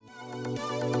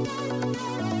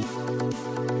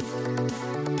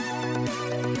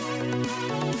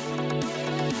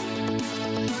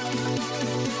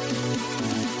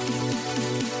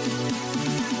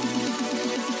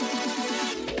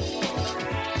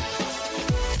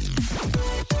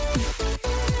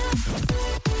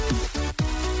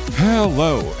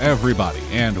Hello, everybody,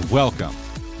 and welcome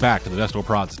back to the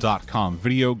DestroProds.com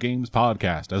video games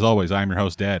podcast. As always, I am your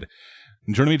host, Ed.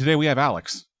 And joining me today, we have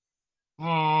Alex.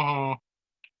 Hello,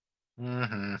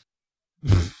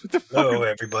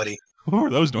 everybody. What were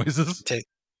those noises?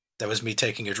 That was me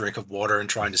taking a drink of water and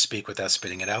trying to speak without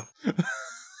spitting it out.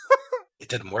 It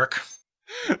didn't work.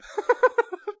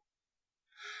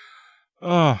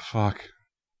 Oh, fuck.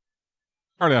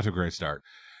 Already off to a great start.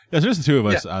 Yeah, so just the two of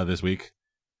us this week.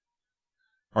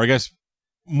 Or I guess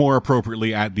more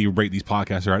appropriately at the rate these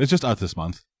podcasts are at. It's just us this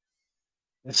month.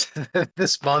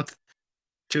 This month.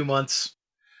 2 months.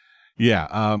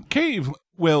 Yeah, Cave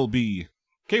will not be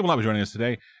joining us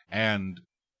today, and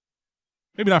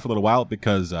maybe not for a little while,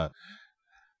 because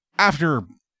after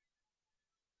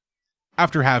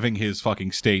having his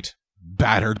fucking state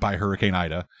battered by Hurricane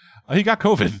Ida, he got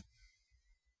COVID.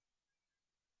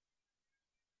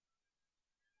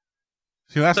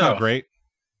 See, that's not great.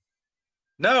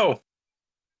 No.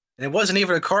 And it wasn't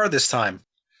even a car this time.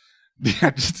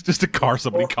 Yeah, just a car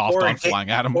somebody coughed on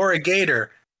flying at him. Or a gator.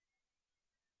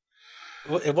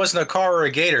 It wasn't a car or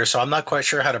a gator, so I'm not quite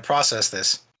sure how to process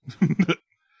this.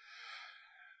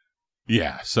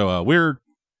 Yeah, so we're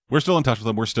still in touch with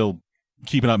him. We're still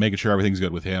keeping up, making sure everything's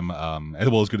good with him, as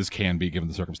well as good as can be given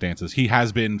the circumstances. He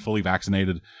has been fully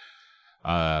vaccinated,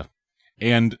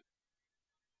 and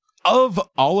of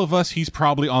all of us, he's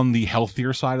probably on the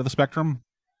healthier side of the spectrum.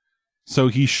 So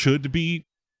he should be,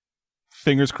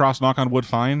 fingers crossed, knock on wood,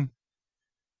 fine.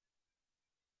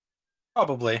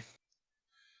 Probably.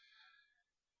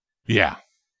 Yeah.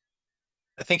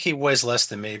 I think he weighs less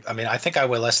than me. I mean, I think I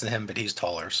weigh less than him, but he's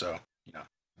taller, so,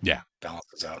 yeah,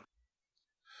 balances out.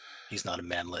 He's not a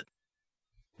manlet.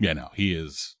 Yeah, no, he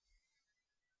is.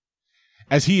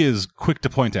 As he is quick to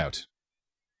point out,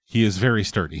 he is very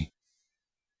sturdy.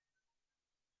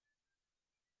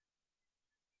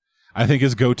 I think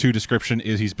his go-to description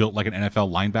is he's built like an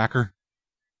NFL linebacker.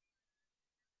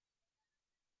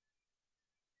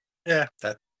 Yeah,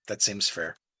 that seems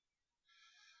fair.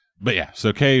 But yeah,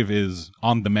 so Cave is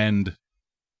on the mend,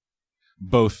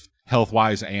 both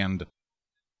health-wise and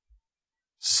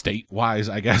state-wise,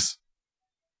 I guess.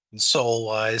 And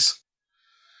soul-wise.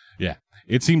 Yeah,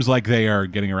 it seems like they are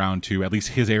getting around to at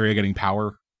least his area getting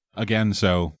power again,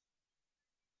 so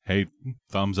hey,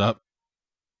 thumbs up.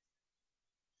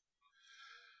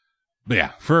 But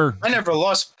yeah, I never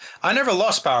lost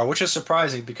power, which is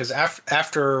surprising because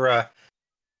after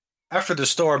the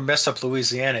storm messed up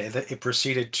Louisiana, it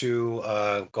proceeded to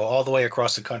go all the way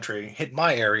across the country, hit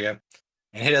my area,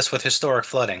 and hit us with historic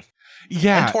flooding.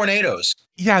 Yeah, and tornadoes.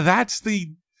 Yeah, that's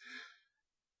the.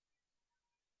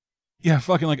 Yeah,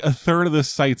 fucking like a third of this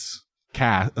site's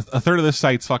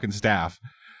fucking staff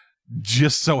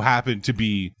just so happened to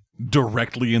be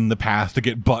directly in the path to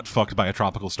get butt fucked by a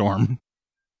tropical storm.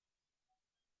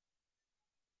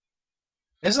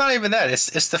 It's not even that.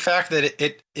 It's the fact that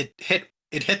it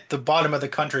hit the bottom of the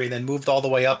country and then moved all the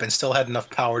way up and still had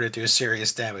enough power to do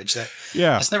serious damage.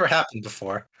 It's never happened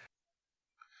before.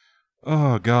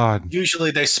 Oh God!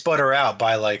 Usually they sputter out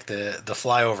by like the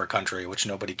flyover country, which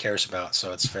nobody cares about,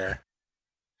 so it's fair.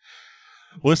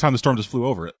 Well, this time the storm just flew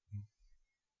over it.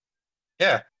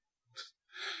 Yeah.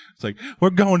 It's like, we're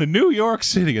going to New York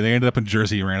City, and they ended up in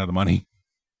Jersey and ran out of money.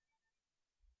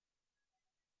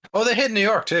 Oh, they hit New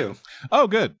York too. Oh,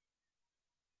 good.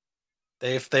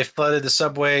 They flooded the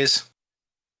subways.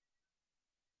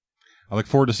 I look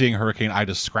forward to seeing Hurricane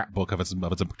Ida's scrapbook of its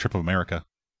trip of America.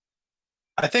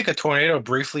 I think a tornado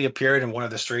briefly appeared in one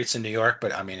of the streets in New York,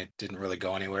 but I mean, it didn't really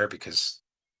go anywhere because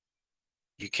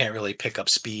you can't really pick up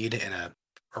speed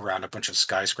around a bunch of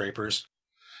skyscrapers.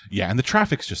 Yeah, and the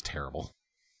traffic's just terrible.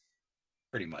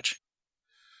 Pretty much.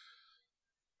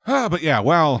 But yeah,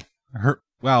 while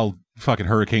fucking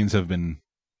hurricanes have been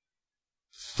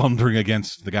thundering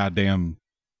against the goddamn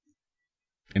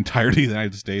entirety of the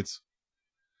United States,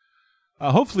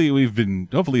 hopefully we've had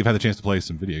the chance to play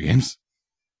some video games.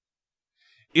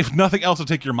 If nothing else, to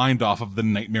take your mind off of the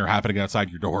nightmare happening outside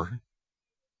your door.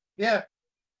 Yeah,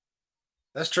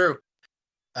 that's true.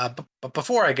 But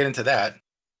before I get into that,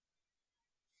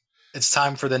 it's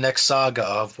time for the next saga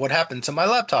of what happened to my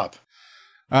laptop.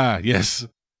 Yes.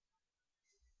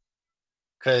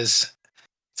 Because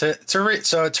to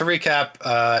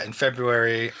recap, in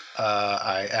February,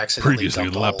 I accidentally previously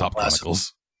dumped the Laptop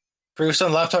Chronicles. Previously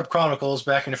on Laptop Chronicles,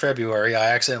 back in February,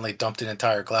 I accidentally dumped an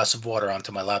entire glass of water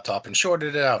onto my laptop and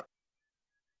shorted it out.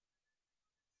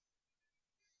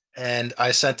 And I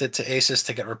sent it to Asus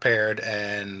to get repaired,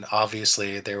 and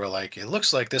obviously they were like, it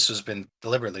looks like this has been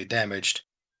deliberately damaged.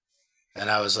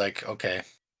 And I was like, okay,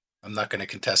 I'm not going to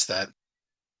contest that.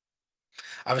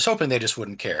 I was hoping they just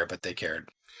wouldn't care, but they cared.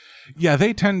 Yeah,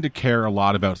 they tend to care a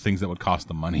lot about things that would cost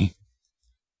them money.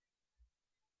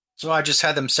 So I just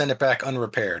had them send it back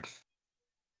unrepaired.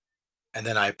 And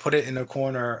then I put it in a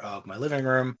corner of my living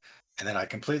room, and then I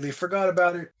completely forgot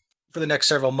about it for the next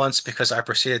several months because I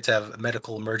proceeded to have a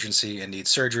medical emergency and need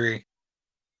surgery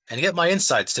and get my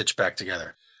inside stitched back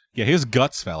together. Yeah, his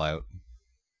guts fell out.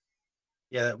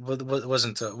 Yeah, that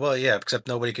wasn't well. Yeah, except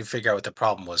nobody could figure out what the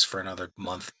problem was for another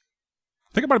month.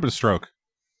 I think it might have been a stroke.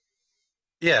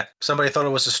 Yeah, somebody thought it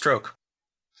was a stroke,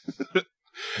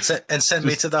 and sent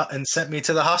me to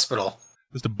the hospital.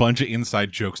 Just a bunch of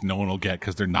inside jokes no one will get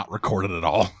because they're not recorded at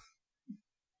all.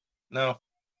 No.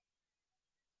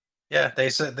 Yeah, they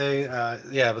said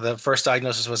but the first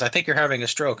diagnosis was, I think you're having a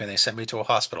stroke, and they sent me to a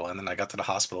hospital, and then I got to the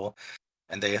hospital,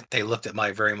 and they looked at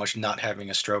my very much not having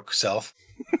a stroke self.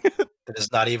 That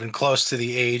is not even close to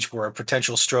the age where a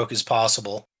potential stroke is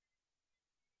possible.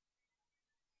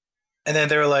 And then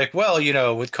they were like, well,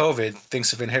 with COVID,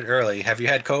 things have been hit early. Have you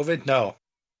had COVID? No.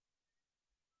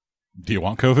 Do you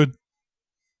want COVID?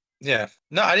 Yeah.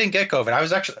 No, I didn't get COVID. I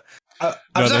was actually told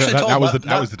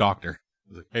that was the doctor.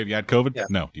 Like, hey, have you had COVID? Yeah.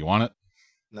 No. Do you want it?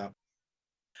 No.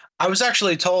 I was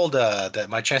actually told that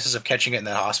my chances of catching it in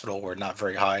that hospital were not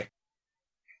very high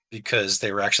because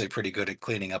they were actually pretty good at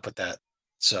cleaning up with that.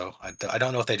 So I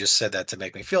don't know if they just said that to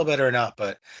make me feel better or not,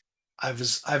 but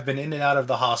I've been in and out of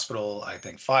the hospital, I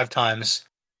think 5 times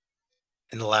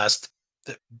in the last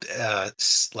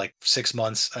like 6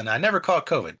 months, and I never caught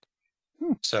COVID.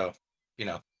 So,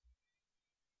 we're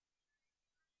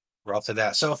up to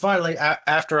that. So finally,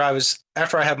 after I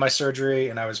had my surgery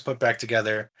and I was put back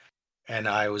together, and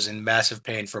I was in massive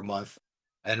pain for a month,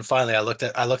 and finally I looked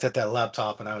at that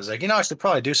laptop and I was like, I should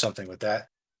probably do something with that,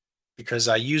 because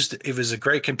it was a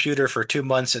great computer for 2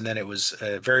 months, and then it was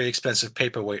a very expensive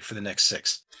paperweight for the next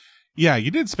 6. Yeah, you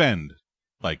did spend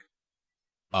like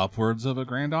upwards of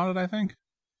 $1,000 on it, I think.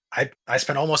 I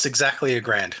spent almost exactly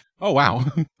 $1,000. Oh wow.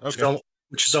 Okay.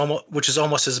 Which is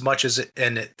almost as much as it,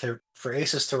 and for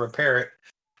Asus to repair it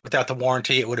without the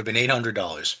warranty, it would have been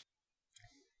 $800.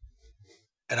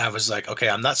 And I was like, okay,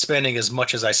 I'm not spending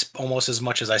almost as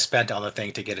much as I spent on the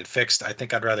thing to get it fixed. I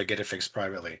think I'd rather get it fixed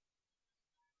privately.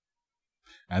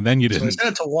 And then you didn't. So I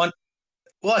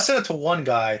sent it to one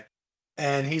guy,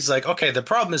 and he's like, okay, the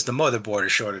problem is the motherboard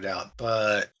is shorted out,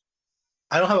 but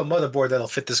I don't have a motherboard that'll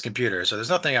fit this computer, so there's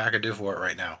nothing I can do for it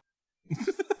right now.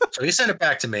 So he sent it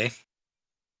back to me,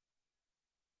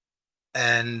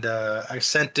 and I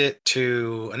sent it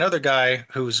to another guy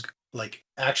who's like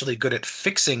actually good at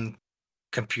fixing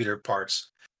computer parts.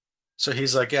 So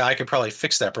he's like, yeah, I could probably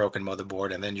fix that broken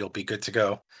motherboard, and then you'll be good to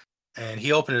go. And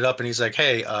he opened it up, and he's like,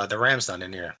 hey, the RAM's not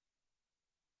in here.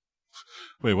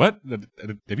 Wait, what?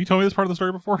 Have you told me this part of the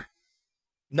story before?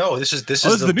 No, this is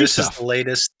the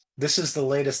latest. This is the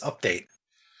latest update.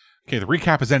 Okay, the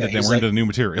recap has ended, and we're into the new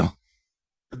material.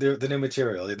 The new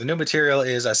material. The new material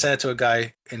is, I sent it to a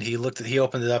guy, and he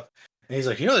opened it up, and he's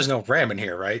like, there's no RAM in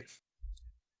here, right?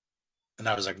 And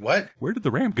I was like, what? Where did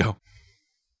the RAM go?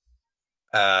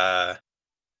 And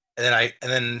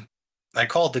then I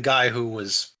called the guy who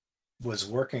was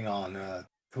working on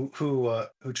who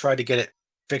tried to get it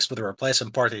fixed with a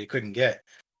replacement part that he couldn't get.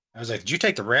 I was like, did you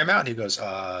take the RAM out? And he goes,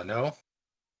 no.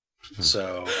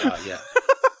 So yeah.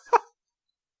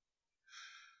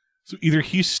 So either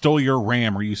he stole your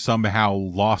RAM or you somehow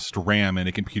lost RAM in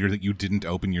a computer that you didn't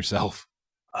open yourself.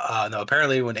 No,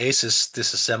 apparently when Asus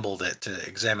disassembled it to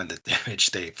examine the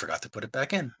damage, they forgot to put it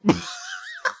back in.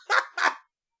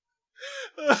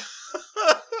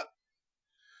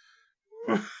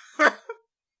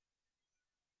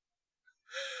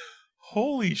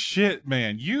 Holy shit,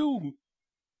 man.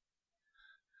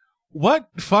 What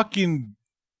fucking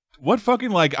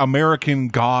like American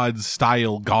God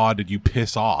style god did you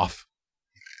piss off?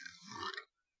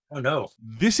 Oh no.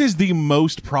 This is the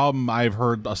most problem I've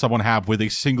heard someone have with a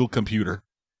single computer.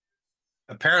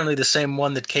 Apparently the same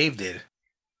one that Cave did.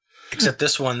 Except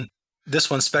this one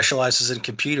specializes in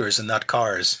computers and not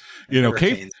cars.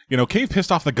 Cave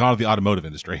pissed off the god of the automotive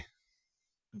industry.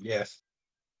 Yes.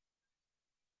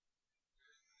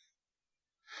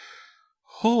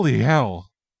 Holy hell.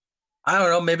 I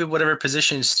don't know, maybe whatever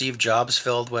position Steve Jobs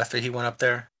filled after he went up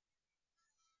there.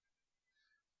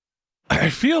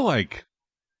 I feel like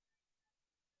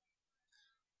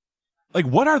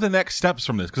what are the next steps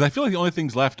from this? Because I feel like the only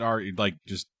things left are like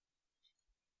just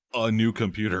a new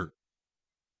computer.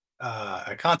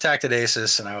 I contacted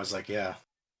Asus and I was like, yeah,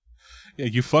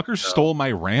 you fuckers stole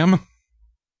my RAM.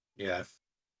 Yeah.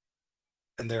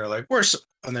 And they were like, we're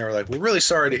really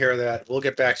sorry to hear that. We'll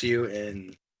get back to you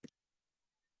in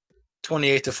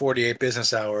 28 to 48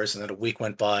 business hours, and then a week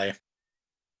went by,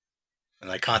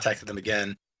 and I contacted them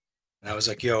again, and I was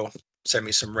like, "Yo, send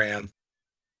me some RAM."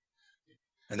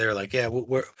 And they were like, "Yeah,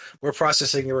 we're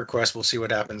processing your request. We'll see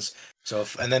what happens." So,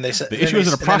 and then they said The issue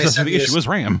isn't a process. The issue is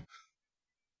RAM.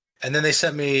 And then they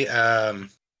sent me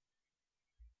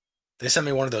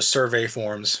one of those survey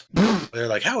forms. They're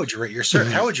like, "How would you rate your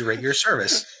How would you rate your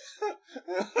service?"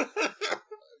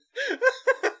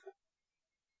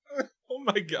 Oh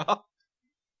my god!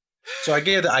 So I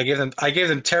gave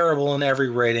them terrible in every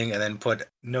rating, and then put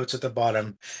notes at the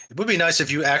bottom. It would be nice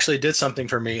if you actually did something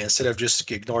for me instead of just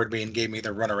ignored me and gave me the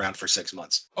runaround for 6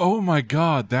 months. Oh my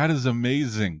god, that is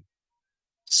amazing.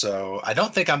 So I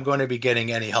don't think I'm going to be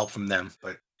getting any help from them,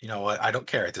 but you know what? I don't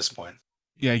care at this point.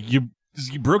 Yeah, you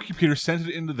broke your computer, sent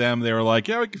it into them. They were like,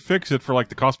 "Yeah, we can fix it for like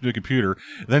the cost of a computer."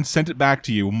 Then sent it back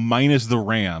to you minus the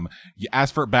RAM. You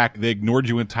asked for it back. They ignored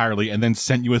you entirely, and then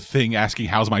sent you a thing asking,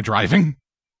 "How's my driving?"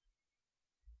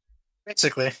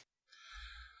 Basically.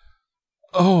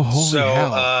 Oh, holy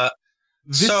hell! Yeah.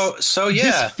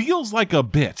 This feels like a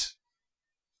bit.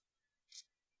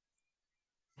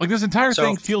 Like this entire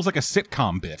thing feels like a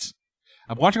sitcom bit.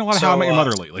 I'm watching a lot of How I Met Your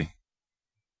Mother lately.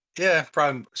 Yeah,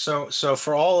 probably. So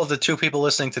for all of the 2 people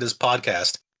listening to this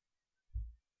podcast,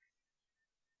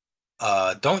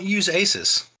 don't use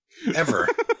Asus ever.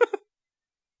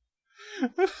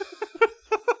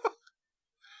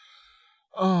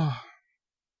 Oh.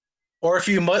 Or if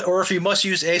you must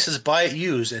use Asus, buy it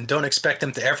used and don't expect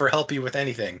them to ever help you with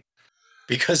anything,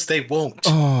 because they won't.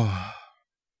 Oh.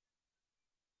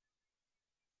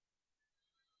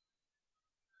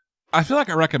 I feel like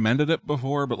I recommended it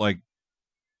before, but like,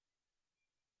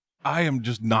 I am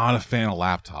just not a fan of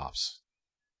laptops.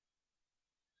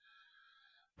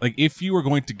 Like, if you were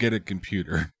going to get a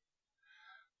computer,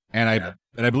 and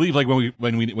I believe like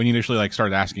when you initially like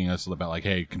started asking us about like,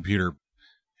 hey, computer,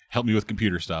 help me with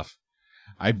computer stuff.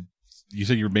 You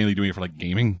said you were mainly doing it for like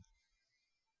gaming.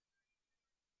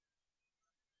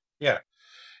 Yeah.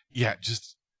 Yeah,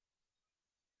 just.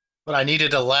 But I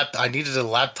needed a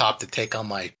laptop to take on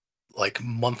my like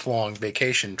month-long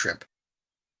vacation trip,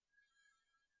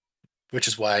 which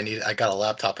is why I got a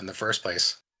laptop in the first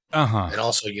place. And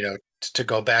also, you know, to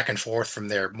go back and forth from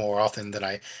there more often than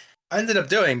I ended up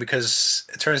doing, because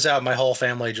it turns out my whole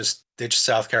family just ditched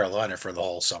South Carolina for the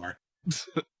whole summer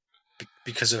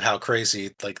because of how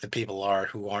crazy like the people are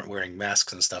who aren't wearing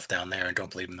masks and stuff down there and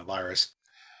don't believe in the virus.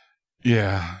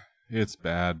 Yeah, it's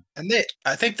bad. And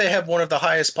I think they have one of the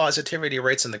highest positivity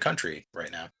rates in the country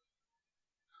right now.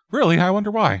 Really? I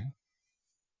wonder why.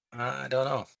 I don't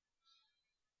know.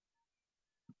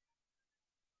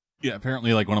 Yeah,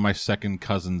 apparently, like, one of my second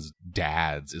cousin's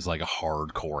dads is, like, a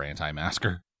hardcore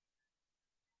anti-masker.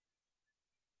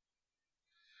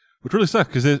 Which really sucks,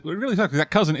 because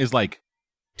that cousin is, like,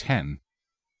 10.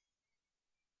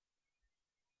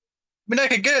 I mean, I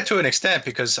could get it to an extent,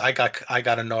 because I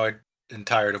got annoyed and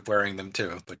tired of wearing them,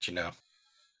 too, but, you know.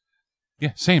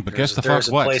 Yeah, same, but guess the fuck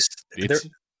what?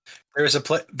 There is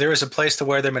a place to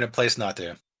wear them and a place not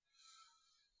to.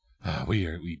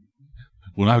 We're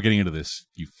not getting into this,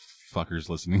 you fuckers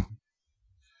listening.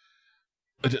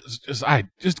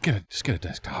 Just get a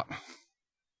desktop.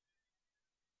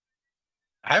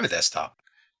 I have a desktop.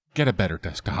 Get a better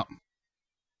desktop.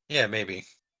 Yeah, maybe.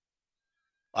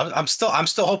 I'm still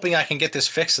hoping I can get this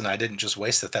fixed and I didn't just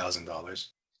waste $1,000.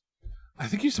 I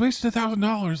think you just wasted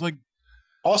 $1,000. Like,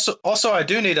 also, I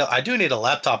do need a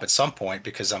laptop at some point,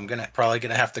 because I'm probably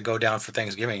gonna have to go down for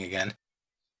Thanksgiving again.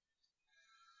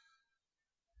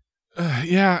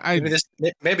 Yeah,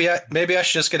 maybe I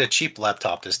should just get a cheap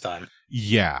laptop this time.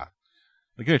 Yeah,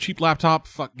 like get a cheap laptop.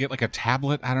 Get like a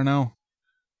tablet. I don't know.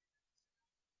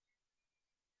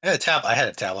 I had a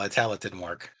tablet. A tablet didn't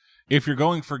work. If you're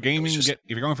going for gaming,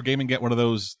 get one of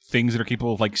those things that are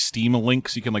capable of like Steam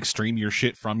links. You can like stream your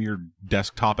shit from your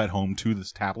desktop at home to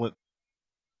this tablet.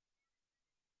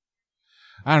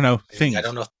 I don't know. Things. I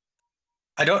don't know.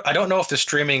 I don't know if the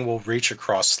streaming will reach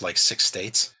across like 6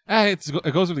 states.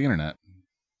 It goes with the internet.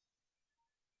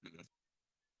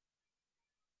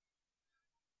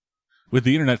 With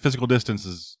the internet, physical distance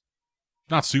is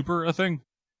not super a thing.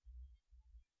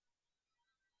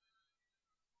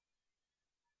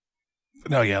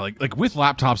 No, yeah, like with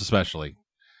laptops especially.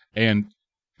 And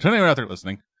to anyone out there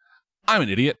listening, I'm an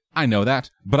idiot. I know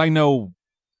that.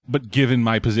 But given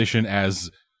my position as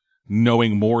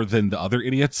knowing more than the other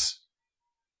idiots,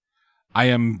 I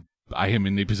am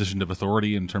in a position of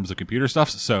authority in terms of computer stuff.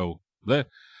 So, but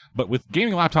with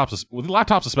gaming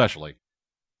laptops especially,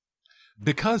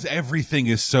 because everything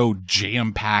is so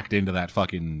jam packed into that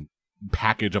fucking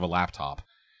package of a laptop,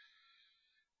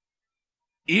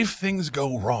 if things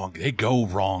go wrong, they go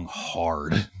wrong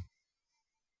hard.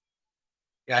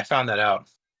 Yeah, I found that out.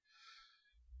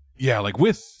 Yeah, like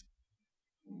with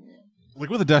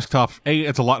a desktop,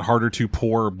 it's a lot harder to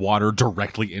pour water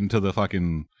directly into the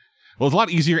fucking. Well, it's a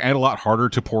lot easier and a lot harder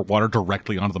to pour water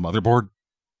directly onto the motherboard.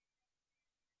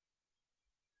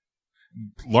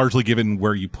 Largely given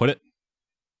where you put it.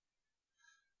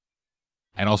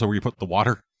 And also where you put the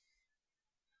water.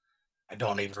 I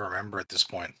don't even remember at this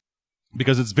point.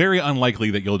 Because it's very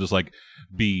unlikely that you'll just like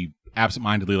be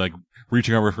absentmindedly like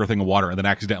reaching over for a thing of water and then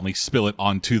accidentally spill it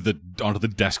onto the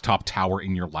desktop tower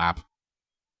in your lap.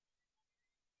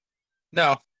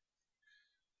 No.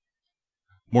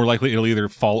 More likely it'll either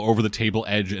fall over the table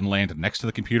edge and land next to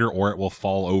the computer, or it will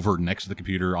fall over next to the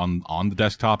computer on the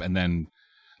desktop and then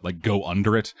like go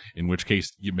under it, in which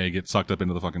case you may get sucked up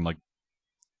into the fucking like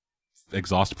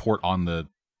exhaust port on the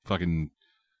fucking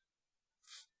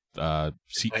PSU.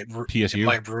 It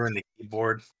might ruin the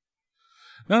keyboard.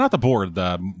 No, not the board,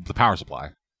 the power supply.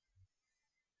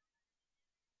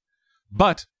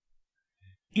 But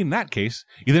in that case,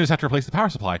 you then just have to replace the power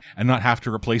supply and not have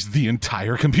to replace the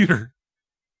entire computer.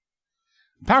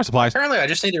 Power supplies. Apparently, I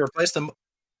just need to replace the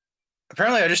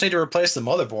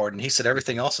motherboard, and he said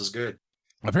everything else is good.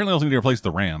 Apparently, I also need to replace the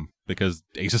RAM because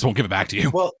Asus won't give it back to you.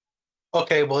 Well,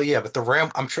 okay, well, yeah, but the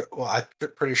RAM, I'm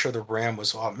pretty sure the RAM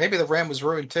was maybe the RAM was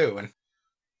ruined too, and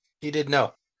he didn't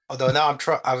know. Although now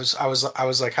I was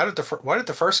like, why did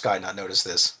the first guy not notice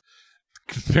this?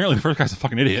 Apparently, the first guy's a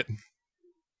fucking idiot.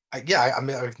 I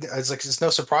mean, it's like it's no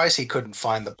surprise he couldn't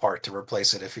find the part to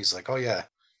replace it if he's like, oh yeah.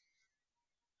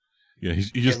 Yeah, he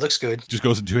just it looks good. Just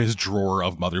goes into his drawer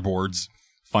of motherboards,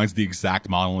 finds the exact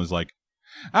model, and is like,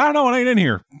 I don't know, it ain't in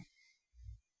here.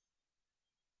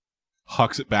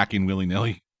 Hucks it back in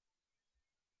willy-nilly.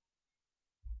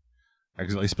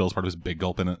 Accidentally spills part of his big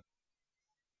gulp in it.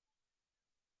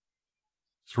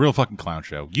 It's a real fucking clown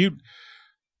show.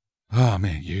 Oh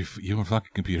man, you and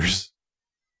fucking computers.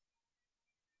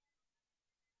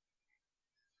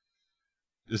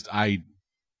 Just I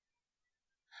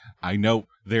know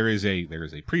there is a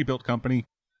pre-built company.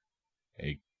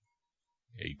 I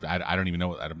don't even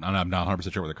know. I'm not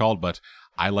 100% sure what they're called, but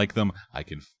I like them. I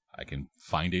can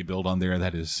find a build on there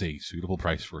that is a suitable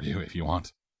price for you if you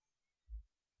want.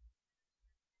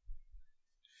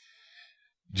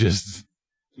 Just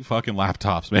fucking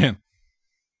laptops, man.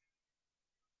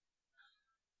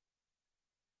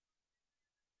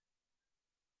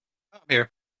 I'm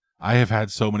here. I have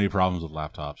had so many problems with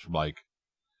laptops, from like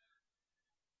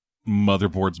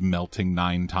motherboards melting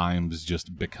 9 times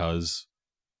just because.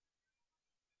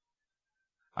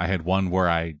 I had one where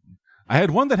I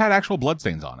had one that had actual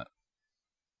bloodstains on it.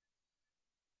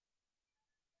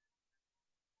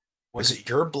 Was it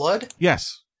your blood?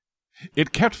 Yes.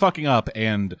 It kept fucking up,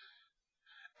 and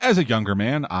as a younger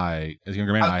man, I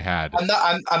had.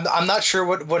 I'm not sure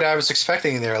what I was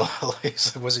expecting there.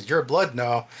 Was it your blood?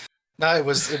 No, it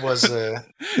was it was the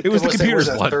computer's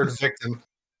blood. A third victim.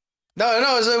 No,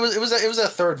 it was a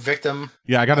third victim.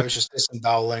 Yeah, I was just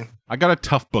disemboweling. I got a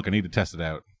tough book. I need to test it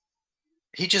out.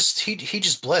 He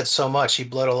just bled so much. He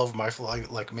bled all over my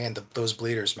like man, those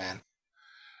bleeders, man.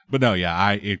 But no,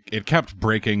 yeah, it kept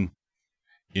breaking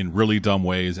in really dumb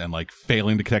ways and like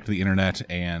failing to connect to the internet.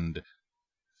 And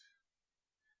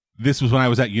this was when I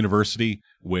was at university,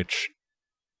 which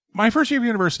my first year of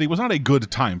university was not a good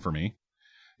time for me,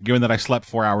 given that I slept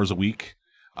 4 hours a week,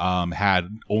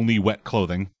 had only wet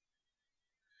clothing,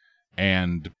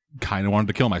 and kind of wanted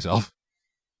to kill myself.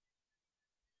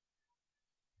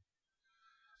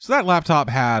 So that laptop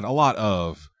had a lot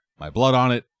of my blood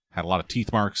on it, had a lot of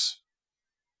teeth marks.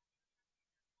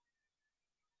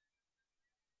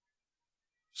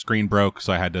 Screen broke,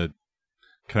 so I had to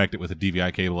connect it with a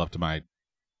DVI cable up to my,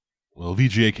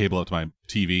 VGA cable up to my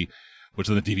TV, which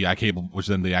then the DVI cable, which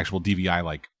then the actual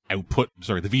DVI the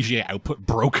VGA output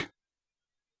broke.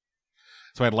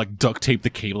 So I had to like duct tape the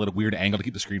cable at a weird angle to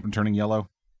keep the screen from turning yellow.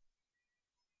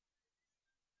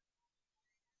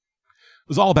 It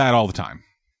was all bad all the time.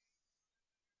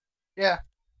 Yeah.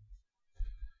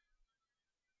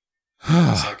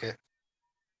 Sounds like it.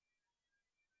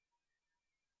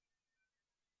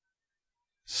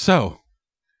 So,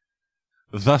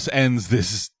 thus ends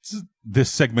this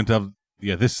segment of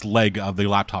this leg of the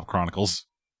Laptop Chronicles.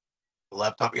 The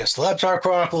Laptop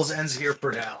Chronicles ends here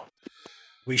for now.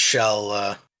 We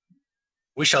shall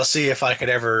see if I could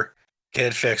ever get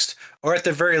it fixed, or at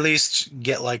the very least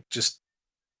get like just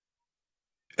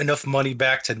enough money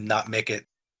back to not make it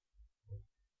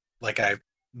like I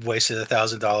wasted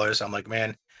 $1,000. I'm like,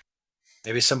 man,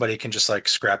 maybe somebody can just like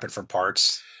scrap it for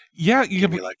parts. Yeah,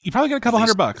 Give me like you probably get a couple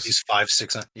 $100. At least 5,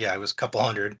 6. Yeah, it was a couple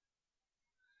hundred.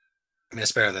 I mean,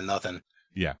 it's better than nothing.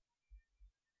 Yeah.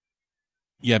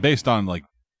 Yeah, based on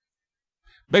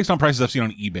prices I've seen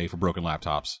on eBay for broken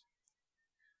laptops,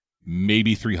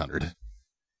 maybe 300.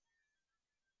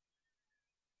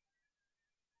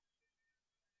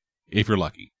 If you're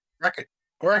lucky.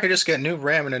 Or I could just get new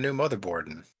RAM and a new motherboard,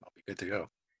 and I'll be good to go.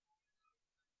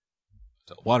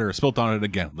 So water is spilt on it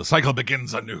again. The cycle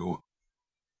begins anew.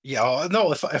 Yeah,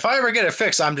 no. If I ever get it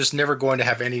fixed, I'm just never going to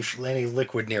have any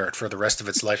liquid near it for the rest of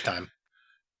its lifetime.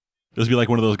 This would be like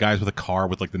one of those guys with a car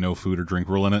with like the no food or drink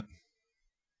rule in it.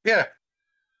 Yeah.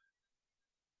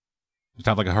 Just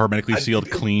have like a hermetically sealed,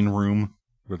 clean room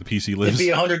where the PC lives. It'd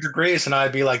be 100 degrees, and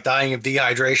I'd be like dying of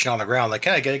dehydration on the ground. Like,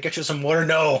 can I get you some water?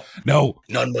 No.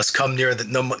 None must come near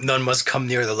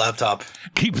the laptop.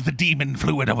 Keep the demon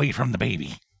fluid away from the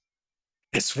baby.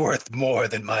 It's worth more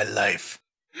than my life.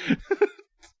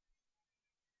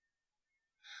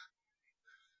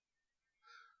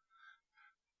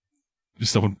 You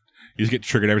just get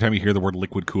triggered every time you hear the word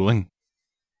liquid cooling.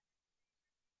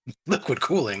 Liquid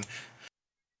cooling.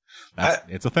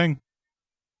 It's a thing.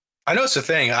 I know it's a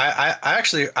thing. I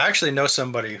actually know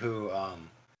somebody who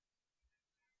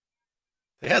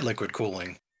they had liquid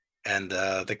cooling, and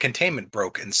the containment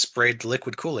broke and sprayed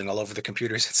liquid cooling all over the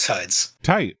computer's insides.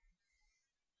 Tight.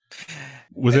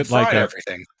 Was it like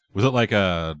everything? Was it like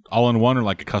a all-in-one or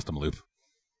like a custom loop?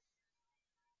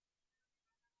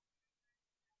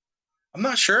 I'm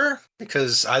not sure,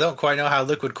 because I don't quite know how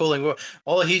liquid cooling works.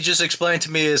 All he just explained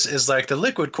to me is like the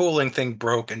liquid cooling thing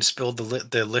broke and spilled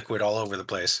the liquid all over the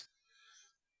place.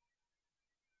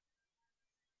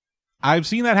 I've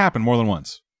seen that happen more than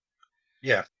once.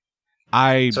 Yeah.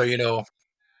 So,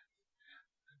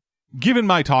 given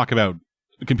my talk about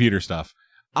computer stuff,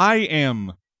 I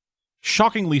am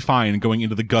shockingly fine going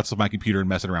into the guts of my computer and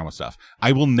messing around with stuff.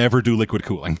 I will never do liquid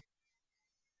cooling.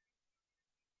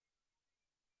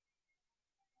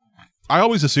 I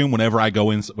always assume whenever I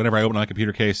open my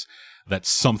computer case that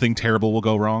something terrible will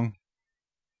go wrong.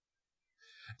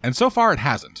 And so far it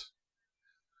hasn't.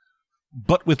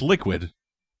 But with liquid,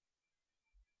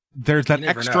 there's that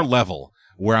extra level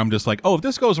where I'm just like, oh, if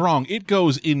this goes wrong, it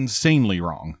goes insanely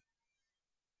wrong.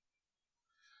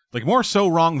 Like, more so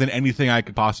wrong than anything I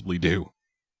could possibly do.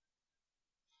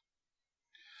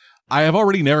 I have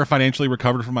already never financially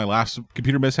recovered from my last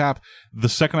computer mishap. The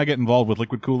second I get involved with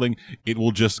liquid cooling, it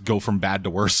will just go from bad to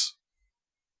worse.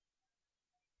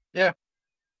 Yeah,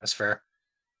 that's fair.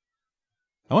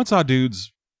 I once saw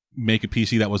dudes make a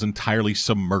PC that was entirely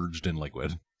submerged in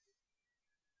liquid.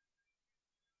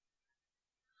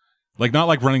 Like, not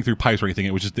like running through pipes or anything.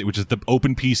 It was just the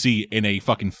open PC in a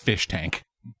fucking fish tank.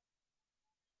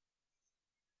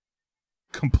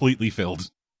 Completely filled.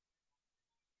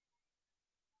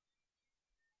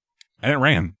 And it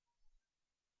ran.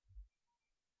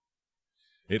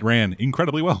 It ran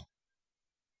incredibly well.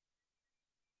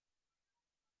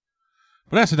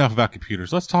 But that's enough about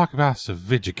computers. Let's talk about some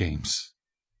video games.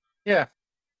 Yeah.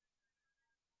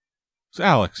 So,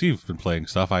 Alex, you've been playing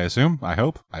stuff, I assume. I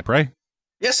hope. I pray.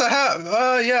 Yes, I have.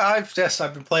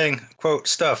 I've been playing, quote,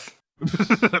 stuff.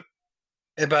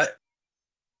 And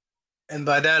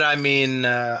by that I mean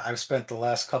I've spent the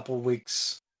last couple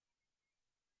weeks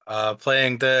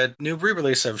playing the new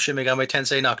re-release of Shin Megami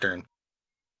Tensei Nocturne,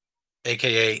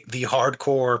 aka the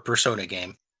hardcore Persona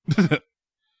game.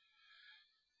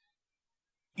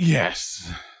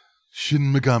 Yes,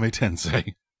 Shin Megami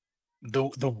Tensei.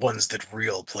 The ones that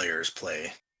real players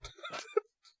play.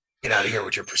 Get out of here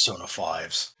with your Persona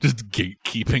 5s. Just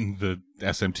gatekeeping the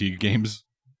SMT games.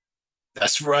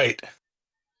 That's right.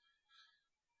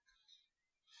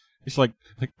 It's like,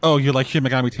 oh, you like Shin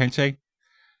Megami Tensei?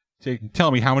 Tell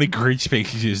me, how many grid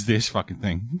spaces is this fucking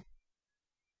thing?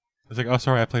 It's like, oh,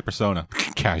 sorry, I play Persona.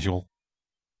 Casual.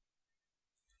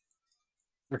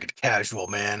 Freaking casual,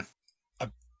 man.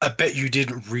 I bet you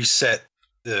didn't reset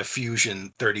the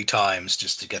fusion 30 times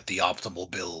just to get the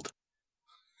optimal build.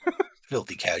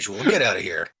 Filthy casual. Get out of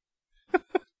here.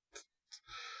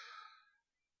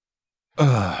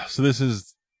 So this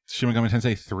is Shin Megami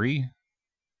Tensei 3?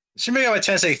 Shin Megami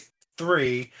Tensei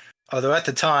 3, although at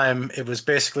the time, it was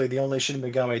basically the only Shin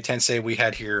Megami Tensei we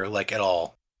had here, like, at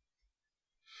all.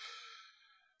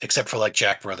 Except for, like,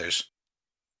 Jack Brothers.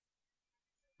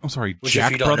 I'm sorry, Which, Jack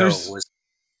if you don't Brothers? know,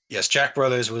 yes, Jack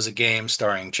Brothers was a game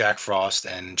starring Jack Frost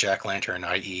and Jack Lantern,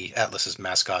 i.e. Atlas's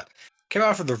mascot. Came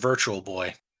out for the Virtual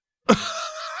Boy.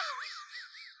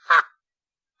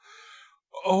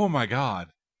 Oh my god.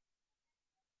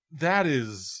 That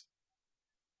is...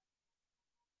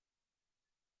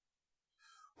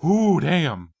 Ooh,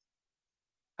 damn.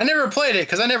 I never played it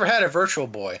because I never had a Virtual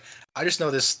Boy. I just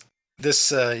know this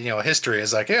history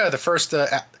is like, yeah, the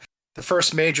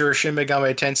first major Shin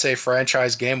Megami Tensei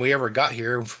franchise game we ever got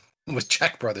here was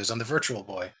Jack Brothers on the Virtual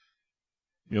Boy.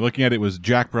 You're looking at it was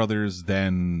Jack Brothers,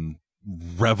 then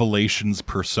Revelations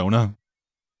Persona.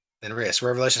 Then yes,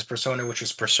 Revelations Persona, which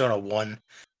was Persona 1,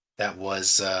 that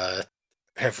was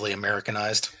heavily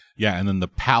Americanized. Yeah, and then the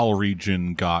PAL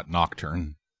region got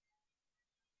Nocturne.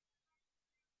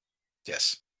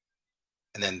 Yes.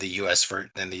 And then the US I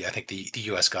think the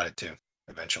US got it too,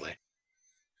 eventually.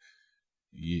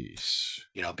 Yes.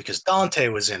 Because Dante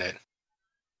was in it.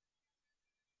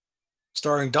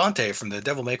 Starring Dante from the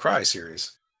Devil May Cry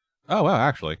series. Oh, wow,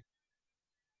 actually.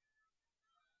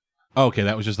 Okay,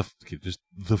 that was just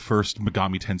the first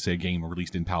Megami Tensei game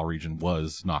released in PAL region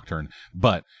was Nocturne,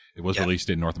 but it was released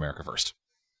in North America first.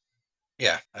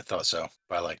 Yeah, I thought so,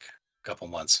 by like a couple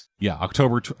months. Yeah,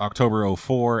 October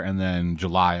 04 and then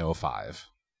July 05.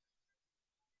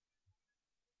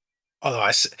 Although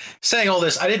saying all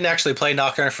this, I didn't actually play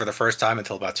Nocturne for the first time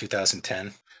until about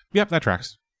 2010. Yep, that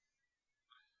tracks.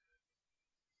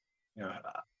 Yeah.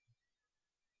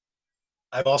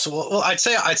 I've also I'd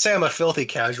say I'm a filthy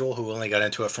casual who only got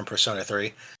into it from Persona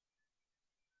 3.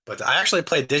 But I actually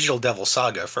played Digital Devil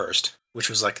Saga first, which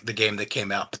was like the game that came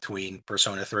out between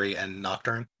Persona 3 and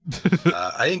Nocturne.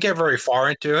 I didn't get very far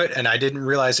into it, and I didn't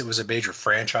realize it was a major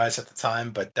franchise at the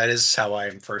time, but that is how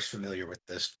I'm first familiar with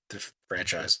the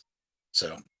franchise.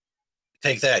 So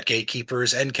take that,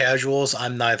 gatekeepers and casuals.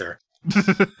 I'm neither.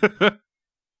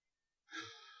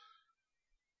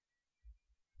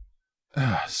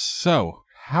 So,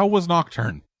 how was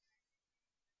Nocturne?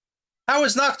 How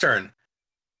was Nocturne?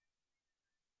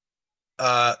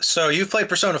 So you've played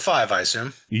Persona 5, I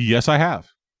assume? Yes, I have.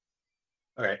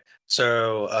 Okay.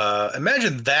 So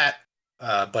imagine that,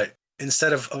 but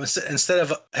instead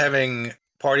of having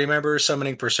party members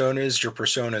summoning personas, your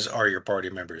personas are your party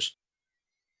members.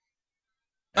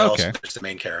 And okay. Also, there's the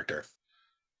main character.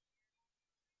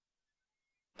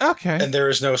 Okay. And there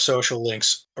is no social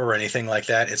links or anything like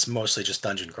that. It's mostly just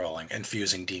dungeon crawling and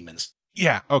fusing demons.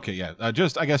 Yeah. Okay. Yeah.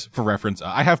 Just, I guess, for reference,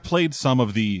 I have played some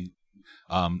of the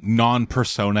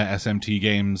non-Persona SMT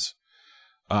games.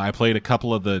 I played a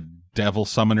couple of the Devil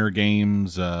Summoner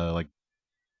games. I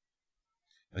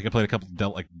think I played a couple.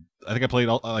 I think I played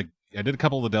I did a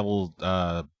couple of the Devil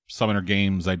Summoner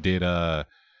games. I did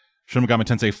Shin Megami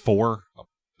Tensei 4.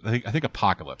 I think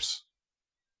Apocalypse.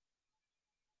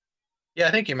 Yeah,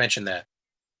 I think you mentioned that.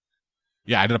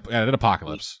 Yeah, I did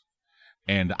Apocalypse,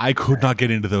 and I could not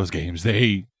get into those games.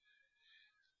 It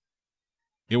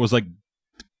was like,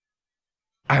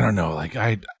 I don't know, like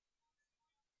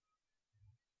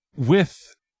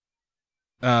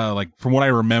from what I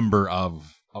remember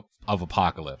of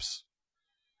Apocalypse.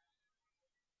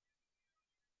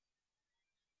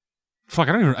 Fuck,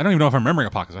 I don't even know if I'm remembering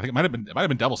Apocalypse. I think it might have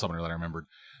been Devil Summoner that I remembered,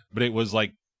 but it was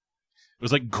like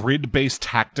grid-based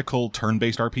tactical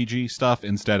turn-based RPG stuff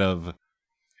instead of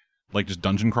like just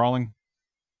dungeon crawling.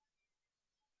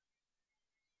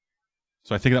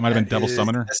 So I think that might have been Devil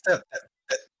Summoner.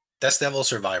 That's Devil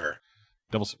Survivor.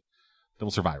 Devil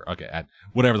Survivor. Okay,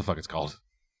 whatever the fuck it's called.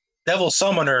 Devil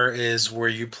Summoner is where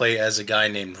you play as a guy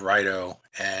named Raito,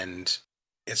 and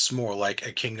it's more like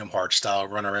a Kingdom Hearts style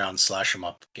run around slash 'em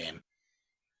up game.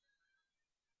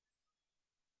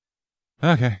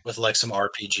 Okay. With like some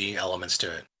RPG elements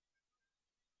to it.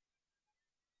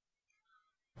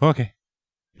 Okay.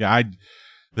 Yeah,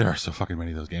 there are so fucking many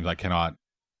of those games. I cannot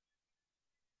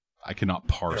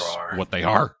parse what they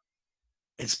are.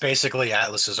 It's basically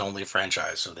Atlus's only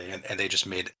franchise, so they just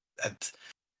made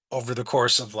over the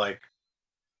course of like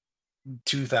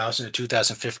 2000 to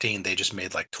 2015, they just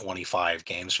made like 25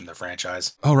 games from the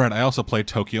franchise. Oh right, I also played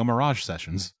Tokyo Mirage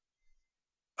Sessions.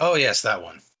 Oh yes, that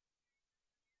one.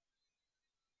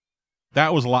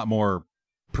 That was a lot more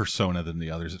Persona than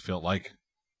the others, it felt like.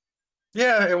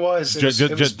 Yeah, it was. Just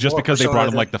because they brought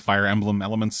in like the Fire Emblem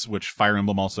elements, which Fire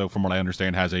Emblem also, from what I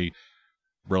understand, has a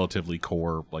relatively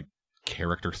core like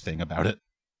character thing about it.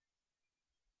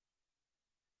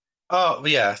 Oh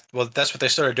yeah, well that's what they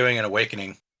started doing in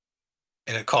Awakening,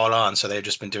 and it caught on. So they've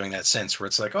just been doing that since, where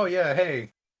it's like, oh yeah,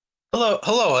 hey,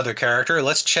 hello, other character,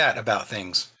 let's chat about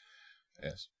things.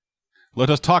 Yes, let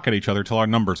us talk at each other till our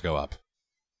numbers go up.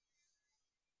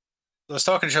 Let's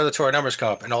talk to each other till our numbers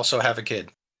come up, and also have a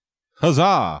kid.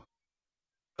 Huzzah!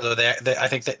 Although I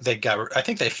think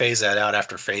they phased that out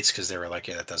after Fates because they were like,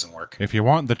 yeah, that doesn't work. If you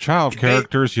want the child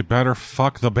characters, you better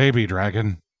fuck the baby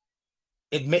dragon.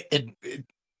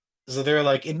 So they're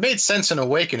like, it made sense in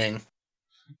Awakening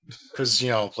because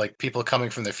like people coming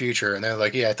from the future, and they're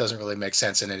like, yeah, it doesn't really make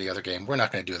sense in any other game. We're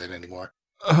not going to do that anymore.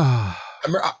 Ugh.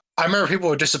 I remember people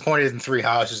were disappointed in Three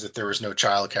Houses that there was no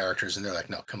child characters, and they're like,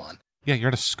 "No, come on, Yeah, you're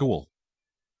at a school.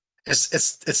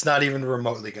 it's not even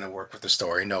remotely going to work with the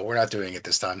story. No, we're not doing it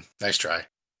this time. Nice try.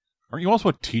 Aren't you also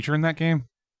a teacher in that game?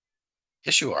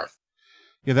 Yes, you are.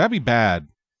 Yeah, that'd be bad.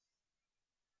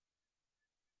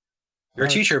 You're a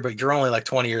teacher, but you're only like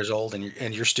 20 years old,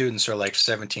 and your students are like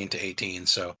 17 to 18.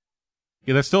 So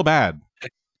Yeah, that's still bad.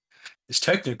 it's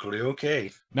technically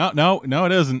okay. No,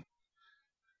 it isn't.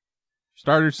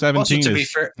 Starter 17 Also, to be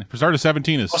is fair, Starter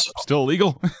 17 is Also- still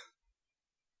illegal.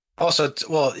 also,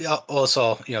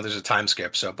 there's a time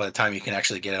skip. So by the time you can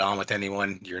actually get it on with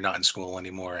anyone, you're not in school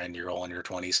anymore, and you're all in your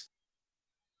 20s.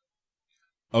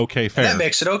 Okay, And fair. that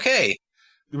makes it okay.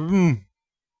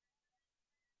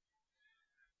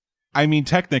 I mean,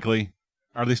 technically,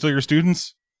 are they still your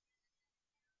students?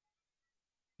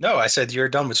 No, I said you're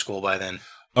done with school by then.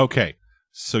 Okay,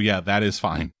 so yeah, that is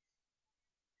fine.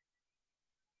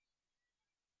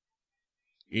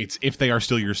 It's if they are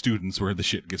still your students where the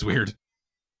shit gets weird.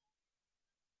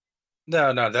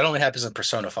 No, that only happens in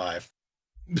Persona 5.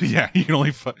 Yeah, you can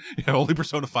only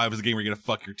Persona 5 is a game where you're gonna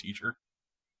fuck your teacher.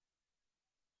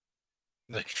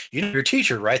 Like, your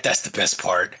teacher, right? That's the best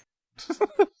part.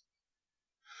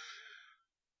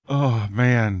 Oh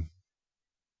man.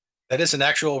 That is an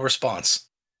actual response.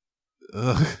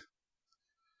 Ugh.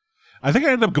 I think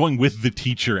I ended up going with the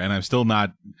teacher, and I'm still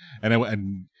not. And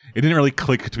it didn't really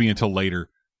click to me until later.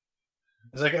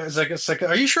 It's like.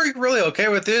 Are you sure you're really okay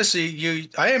with this?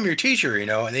 I am your teacher,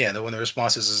 And yeah, when the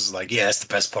response is like, yeah, that's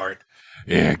the best part.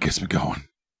 Yeah, it gets me going.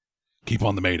 Keep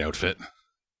on the maid outfit.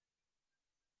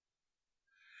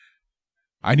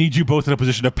 I need you both in a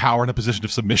position of power and a position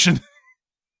of submission.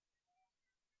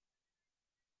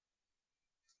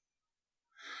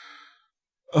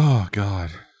 Oh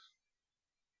God.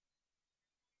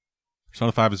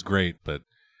 Persona 5 is great, but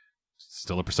it's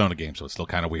still a Persona game, so it's still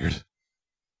kind of weird.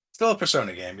 Still a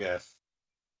Persona game, yeah.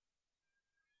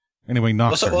 Anyway,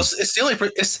 Nocturne. It's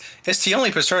the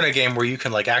only Persona game where you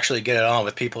can like actually get it on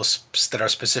with people that are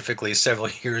specifically several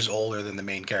years older than the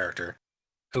main character,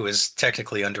 who is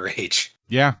technically underage.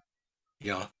 Yeah.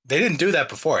 They didn't do that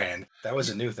beforehand. That was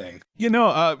a new thing.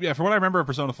 Yeah, from what I remember of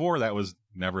Persona 4, that was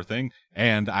never a thing.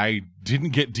 And I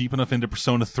didn't get deep enough into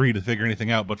Persona 3 to figure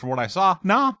anything out. But from what I saw,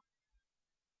 nah.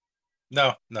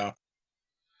 No.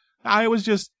 I was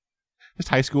just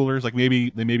high schoolers. Like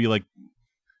maybe like,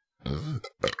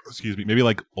 excuse me, maybe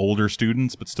like older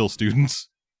students, but still students.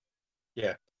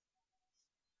 Yeah.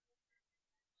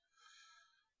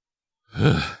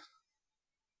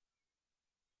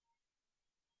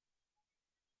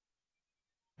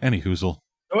 Any hoozle.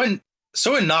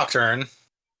 So in Nocturne.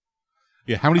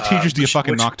 Yeah, how many teachers do you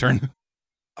fucking Nocturne?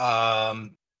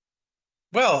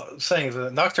 Well, saying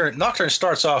the Nocturne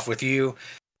starts off with you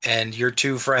and your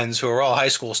two friends who are all high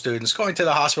school students going to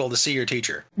the hospital to see your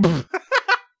teacher.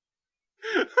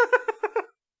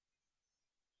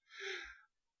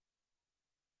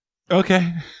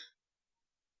 Okay.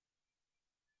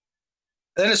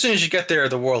 Then as soon as you get there,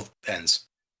 the world ends.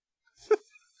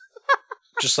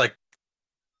 Just like,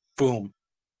 boom.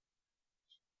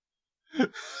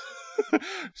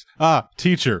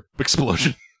 Teacher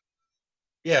explosion.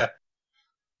 Yeah.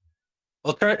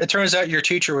 Well, it turns out your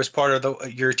teacher was part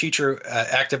of your teacher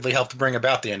actively helped bring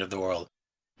about the end of the world.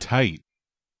 Tight.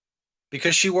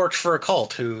 Because she worked for a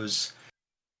cult whose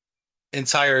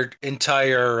entire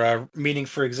meaning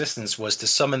for existence was to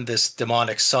summon this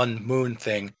demonic sun-moon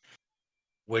thing,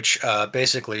 which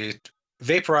basically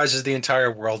vaporizes the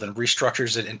entire world and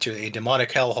restructures it into a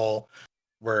demonic hellhole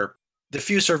where the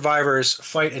few survivors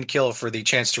fight and kill for the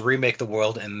chance to remake the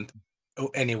world in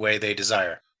any way they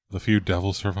desire. The few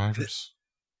devil survivors?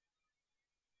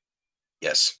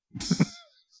 Yes.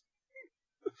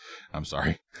 I'm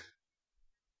sorry.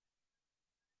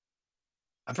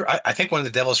 I think one of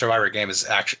the Devil Survivor games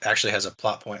actually has a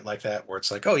plot point like that, where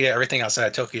it's like, oh yeah, everything outside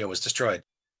of Tokyo was destroyed.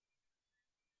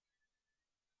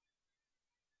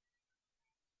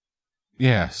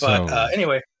 Yeah, so... But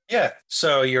anyway, yeah,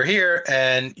 so you're here,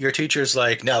 and your teacher's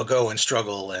like, now go and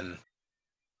struggle and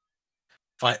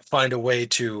find a way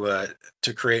to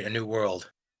create a new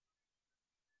world.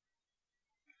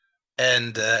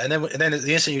 And then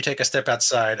the instant you take a step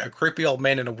outside, a creepy old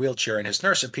man in a wheelchair and his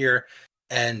nurse appear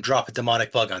and drop a demonic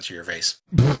bug onto your face.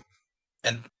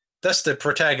 And thus the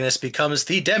protagonist becomes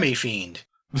the Demi-Fiend,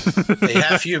 a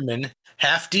half-human,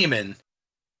 half-demon,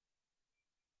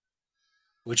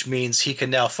 which means he can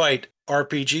now fight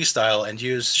RPG style and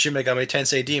use Shin Megami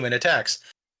Tensei demon attacks.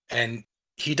 And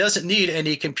he doesn't need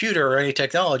any computer or any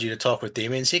technology to talk with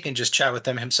demons. He can just chat with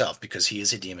them himself because he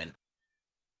is a demon.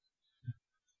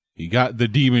 He got the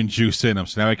demon juice in him,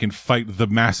 so now he can fight the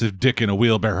massive dick in a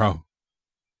wheelbarrow.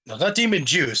 No, not demon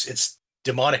juice. It's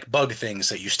demonic bug things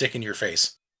that you stick in your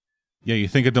face. Yeah, you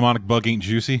think a demonic bug ain't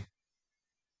juicy?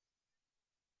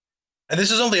 And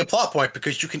this is only a plot point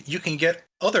because you can get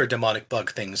other demonic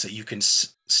bug things that you can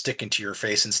stick into your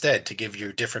face instead to give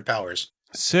you different powers.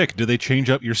 Sick. Do they change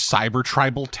up your cyber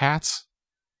tribal tats?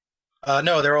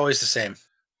 No, they're always the same.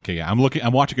 Okay, yeah, I'm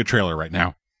watching a trailer right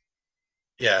now.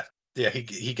 Yeah,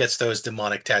 he gets those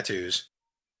demonic tattoos.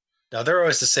 No, they're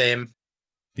always the same.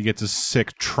 He gets a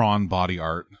sick Tron body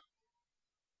art.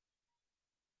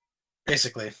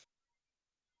 Basically.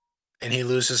 And he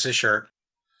loses his shirt.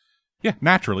 Yeah,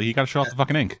 naturally, he got to show off the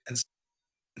fucking ink.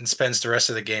 And spends the rest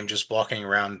of the game just walking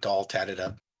around all tatted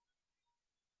up.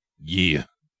 Yeah.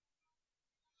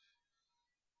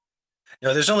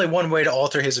 No, there's only one way to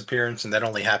alter his appearance, and that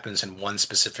only happens in one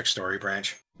specific story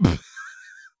branch.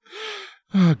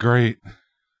 Oh, great.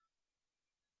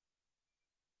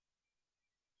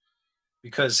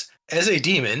 Because as a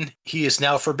demon, he is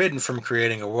now forbidden from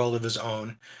creating a world of his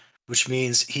own, which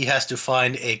means he has to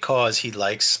find a cause he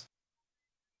likes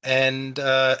and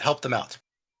help them out.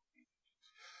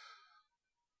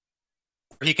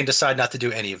 Or he can decide not to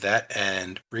do any of that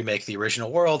and remake the original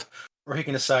world, or he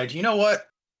can decide, you know what?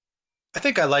 I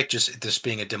think I like just this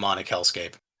being a demonic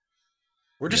hellscape.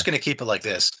 We're just going to keep it like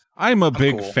this. I'm a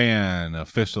big fan of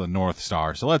Fist of the North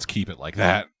Star, so let's keep it like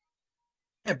that.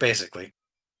 Yeah, basically.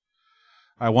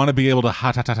 I want to be able to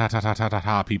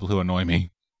ha people who annoy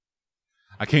me.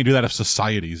 I can't do that if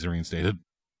society's reinstated.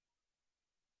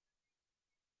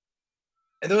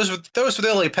 And those were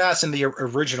the only paths in the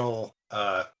original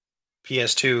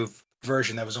PS2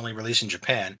 version that was only released in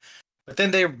Japan. But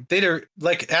then they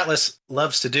like Atlus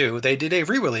loves to do, they did a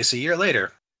re-release a year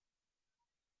later,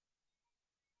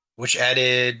 which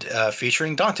added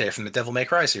featuring Dante from the Devil May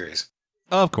Cry series.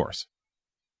 Of course.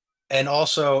 And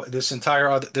also this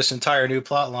entire new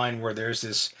plot line where there's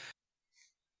this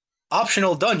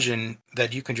optional dungeon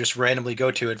that you can just randomly go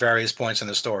to at various points in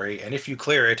the story, and if you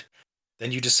clear it,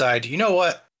 then you decide, you know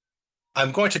what?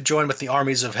 I'm going to join with the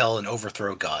armies of hell and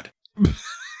overthrow God.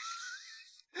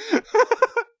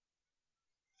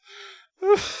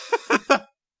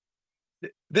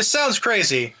 This sounds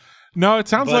crazy. No, it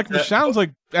sounds like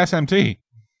SMT.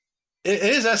 It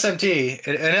is SMT,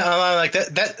 and I'm like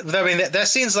that. I mean, that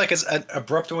seems like it's an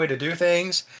abrupt way to do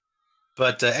things.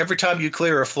 But every time you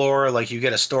clear a floor, like you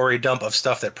get a story dump of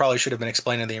stuff that probably should have been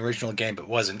explained in the original game, but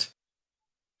wasn't.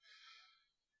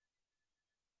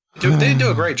 Dude, they didn't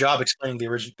do a great job explaining the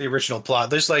original plot.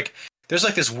 There's like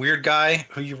this weird guy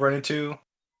who you run into,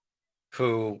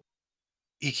 who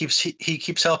he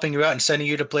keeps helping you out and sending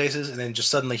you to places, and then just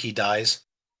suddenly he dies,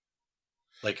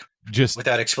 like just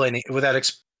without explaining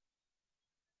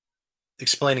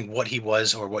what he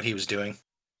was or what he was doing.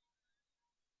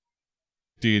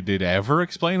 Did it ever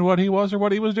explain what he was or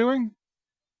what he was doing?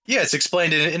 Yeah, it's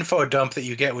explained in an info dump that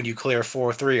you get when you clear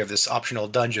 4-3 of this optional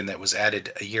dungeon that was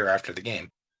added a year after the game.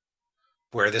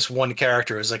 Where this one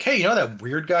character is like, hey, you know that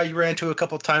weird guy you ran into a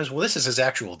couple of times? Well, this is his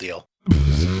actual deal.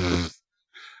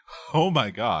 Oh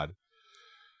my god.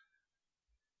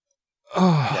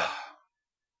 Oh. Yeah.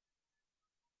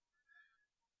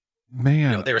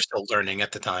 Man. You know, they were still learning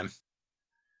at the time.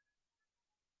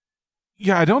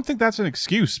 Yeah, I don't think that's an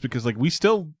excuse because like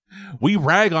we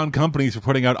rag on companies for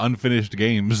putting out unfinished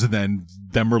games and then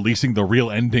them releasing the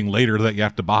real ending later that you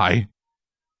have to buy.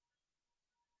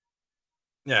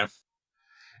 Yeah.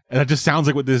 And that just sounds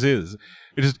like what this is.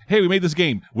 It's just, hey, we made this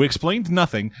game. We explained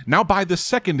nothing. Now buy the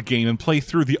second game and play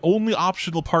through the only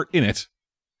optional part in it.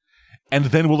 And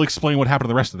then we'll explain what happened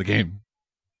to the rest of the game.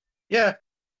 Yeah,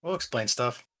 we'll explain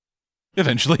stuff.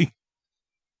 Eventually.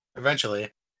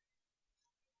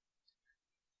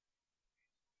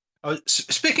 Oh,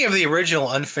 speaking of the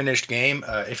original unfinished game,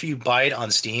 if you buy it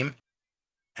on Steam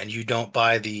and you don't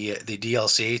buy the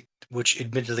DLC, which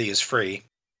admittedly is free,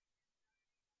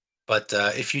 but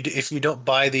if you don't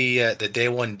buy the day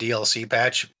one DLC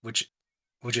patch, which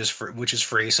is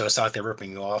free, so it's not like they're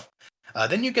ripping you off,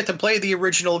 then you get to play the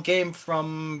original game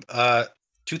from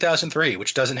 2003,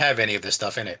 which doesn't have any of this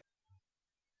stuff in it,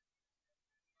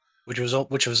 which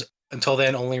was until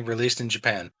then only released in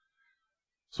Japan.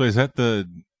 So is that the?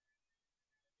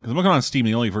 Because I'm looking on Steam,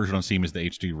 the only version on Steam is the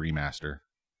HD remaster.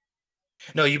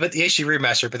 No, you bet the HD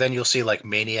remaster, but then you'll see like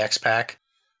Maniacs Pack,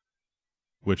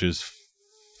 which is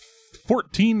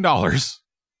 $14.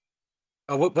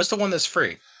 Oh, what's the one that's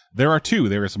free? There are two.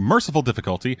 There is Merciful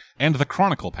Difficulty and the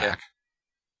Chronicle Pack. Yeah.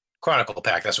 Chronicle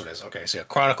Pack, that's what it is. Okay, so yeah,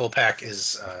 Chronicle Pack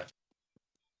is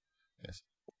yes.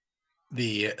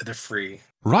 the free.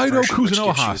 Raido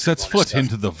Kuzunoha sets foot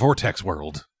into the Vortex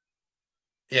world.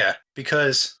 Yeah,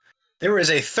 because there was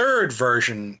a third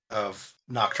version of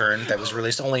Nocturne that was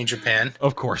released only in Japan.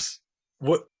 Of course.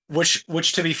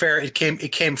 Which to be fair, it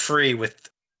came free with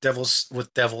Devil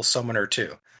Summoner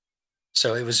 2.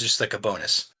 So it was just like a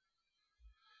bonus.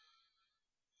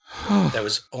 That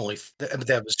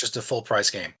was just a full price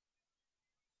game.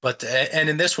 But and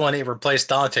in this one, it replaced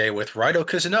Dante with Raido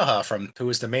Kuzunoha, who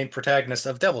is the main protagonist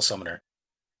of Devil Summoner,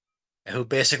 who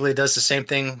basically does the same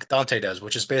thing Dante does,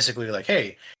 which is basically like,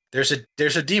 hey, there's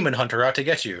a demon hunter out to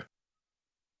get you.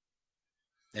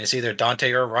 And it's either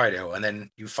Dante or Raido, and then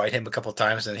you fight him a couple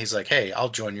times, and he's like, hey, I'll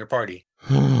join your party.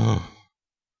 And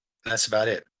that's about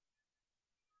it.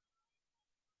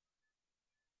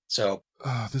 So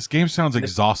this game sounds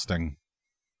exhausting.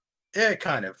 Yeah,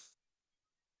 kind of.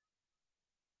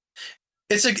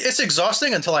 It's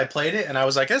exhausting until I played it, and I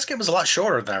was like, this game was a lot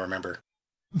shorter than I remember.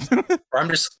 or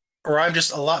I'm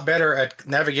just a lot better at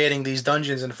navigating these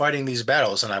dungeons and fighting these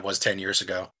battles than I was 10 years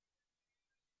ago.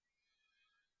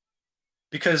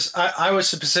 Because I was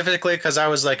specifically because I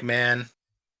was like, man,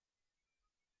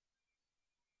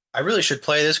 I really should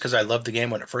play this because I loved the game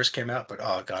when it first came out, but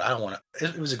oh god, I don't want to.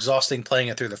 It was exhausting playing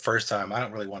it through the first time. I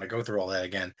don't really want to go through all that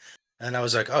again. And I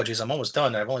was like, oh geez, I'm almost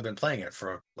done. I've only been playing it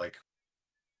for like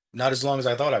not as long as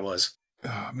I thought I was.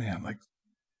 Oh man, like,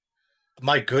 am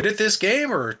I good at this game,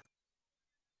 or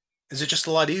is it just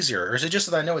a lot easier, or is it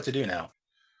just that I know what to do now?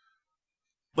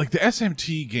 Like the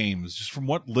SMT games, just from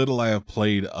what little I have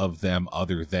played of them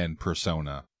other than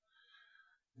Persona,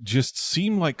 just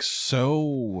seem like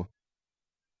so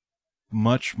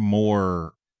much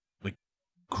more like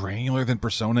granular than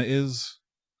Persona is.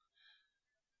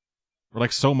 Or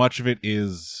like so much of it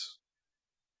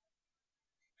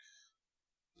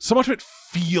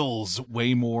feels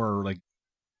way more like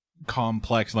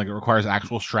complex and like it requires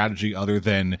actual strategy other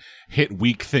than hit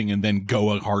weak thing and then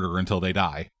go harder until they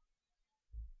die.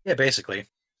 Yeah, basically.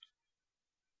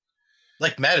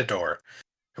 Like Matador,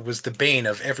 who was the bane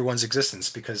of everyone's existence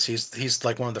because he's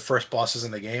like one of the first bosses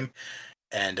in the game.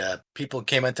 And people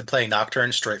came into playing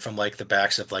Nocturne straight from like the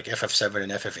backs of like FF7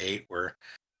 and FF8, where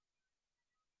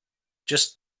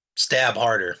just stab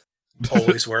harder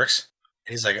always works.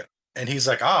 And he's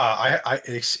like,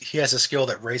 he has a skill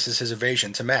that raises his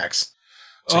evasion to max,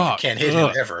 so you can't hit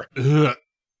him ever.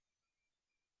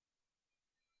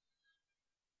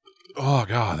 Oh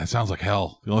god, that sounds like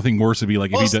hell. The only thing worse would be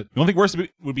like the only thing worse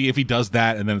would be if he does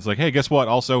that and then it's like, hey, guess what?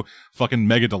 Also, fucking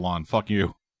Megadolon, fuck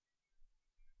you.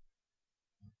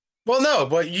 Well, no,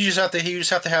 but you just have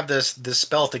to have this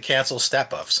spell to cancel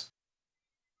stat buffs,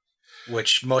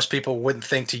 which most people wouldn't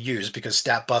think to use because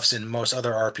stat buffs in most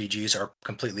other RPGs are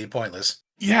completely pointless.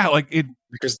 Yeah, like it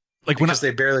because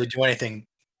they barely do anything.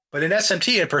 But in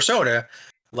SMT and Persona,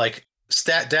 like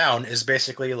stat down is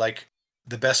basically like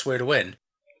the best way to win.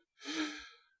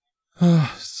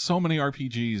 So many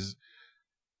RPGs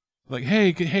like,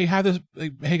 hey, have this.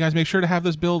 Hey guys, make sure to have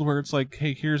this build where it's like,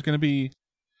 hey, here's gonna be.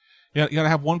 Yeah, you gotta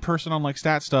have one person on like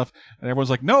stat stuff, and everyone's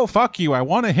like, no, fuck you, I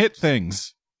want to hit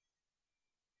things.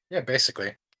 Yeah,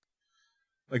 basically.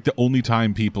 Like the only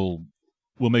time people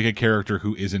will make a character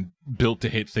who isn't built to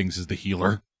hit things is the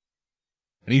healer,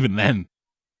 and even then.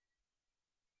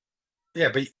 Yeah,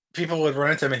 but people would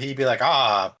run into him and he'd be like,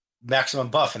 maximum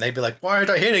buff, and they'd be like, why aren't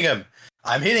I hitting him?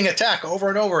 I'm hitting attack over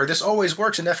and over. This always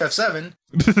works in FF7.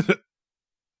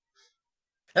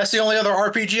 That's the only other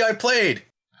RPG I played.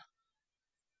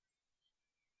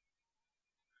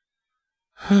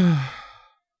 Oh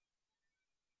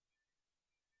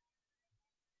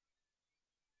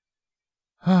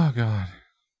god.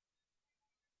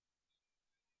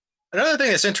 Another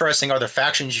thing that's interesting are the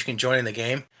factions you can join in the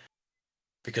game,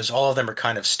 because all of them are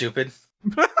kind of stupid.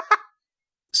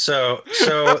 so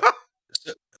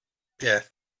yeah.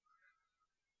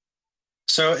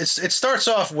 So it starts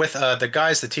off with the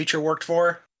guys the teacher worked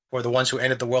for, or the ones who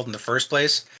ended the world in the first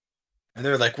place. And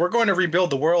they're like, we're going to rebuild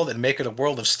the world and make it a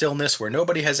world of stillness where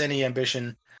nobody has any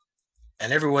ambition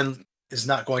and everyone is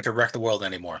not going to wreck the world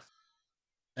anymore.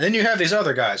 And then you have these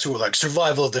other guys who are like,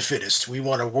 survival of the fittest. We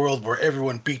want a world where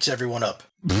everyone beats everyone up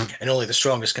and only the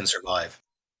strongest can survive.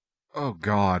 Oh,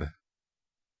 God.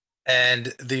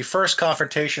 And the first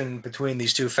confrontation between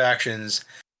these two factions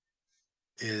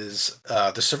is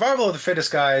the survival of the fittest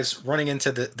guys running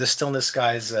into the stillness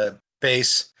guys'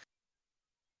 base,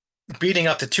 beating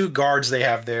up the two guards they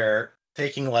have there,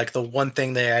 taking like the one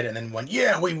thing they had, and then went,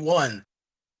 yeah, we won.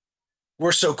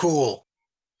 We're so cool.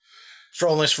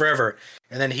 Trollless forever.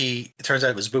 And then it turns out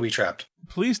it was booby-trapped.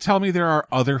 Please tell me there are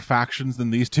other factions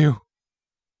than these two.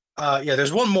 Yeah,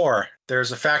 there's one more.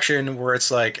 There's a faction where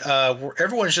it's like,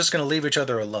 everyone's just going to leave each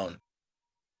other alone.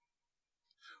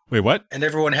 Wait, what? And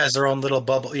everyone has their own little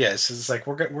bubble. Yes, it's like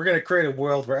we're going to create a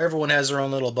world where everyone has their own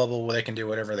little bubble where they can do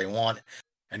whatever they want,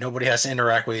 and nobody has to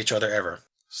interact with each other ever.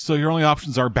 So your only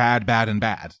options are bad, bad, and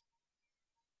bad.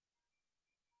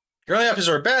 Your only options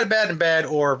are bad, bad, and bad,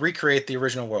 or recreate the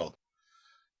original world.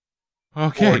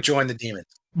 Okay. Or join the demons.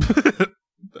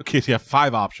 Okay, so you have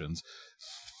 5 options,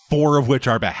 4 of which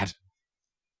are bad.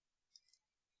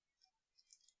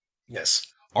 Yes.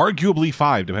 Arguably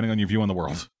 5, depending on your view on the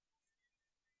world.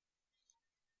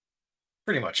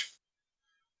 Pretty much.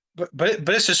 But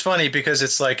it's just funny because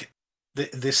it's like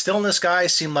the Stillness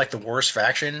guys seem like the worst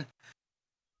faction,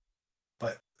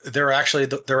 but they're actually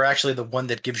the one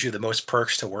that gives you the most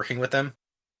perks to working with them.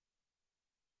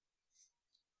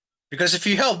 Because if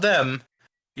you help them,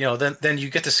 you know, then you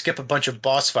get to skip a bunch of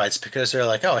boss fights because they're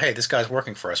like, oh, hey, this guy's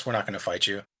working for us. We're not going to fight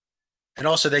you. And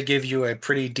also, they give you a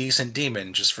pretty decent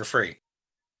demon just for free.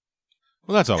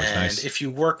 Well, that's always and nice. And if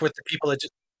you work with the people that,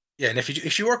 and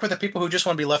if you work with the people who just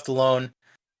want to be left alone,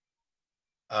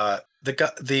 all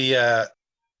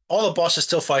the bosses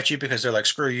still fight you because they're like,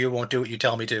 screw you, won't do what you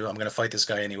tell me to. I'm going to fight this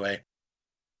guy anyway.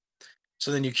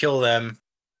 So then you kill them.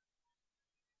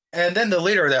 And then the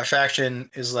leader of that faction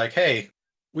is like, hey,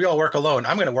 we all work alone.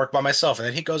 I'm going to work by myself. And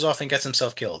then he goes off and gets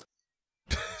himself killed.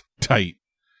 Tight.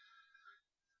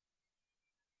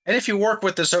 And if you work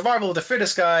with the survival of the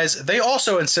fittest guys, they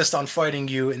also insist on fighting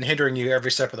you and hindering you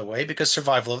every step of the way because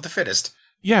survival of the fittest.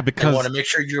 Yeah, because they want to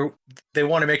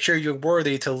make sure you're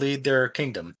worthy to lead their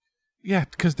kingdom. Yeah,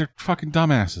 because they're fucking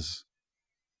dumbasses.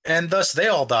 And thus they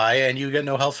all die and you get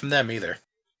no help from them either.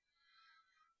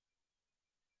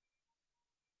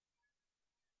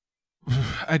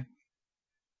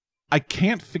 I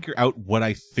can't figure out what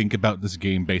I think about this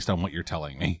game based on what you're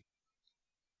telling me.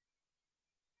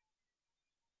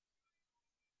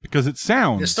 Because it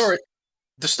sounds...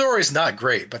 The story's not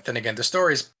great, but then again, the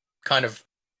story's kind of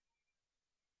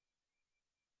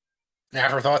an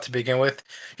afterthought to begin with.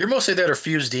 You're mostly there to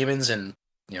fuse demons and,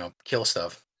 you know, kill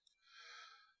stuff.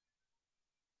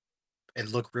 And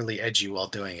look really edgy while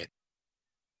doing it.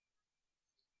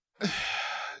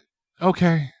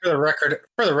 Okay. For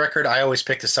the record, I always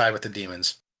pick the side with the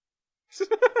demons.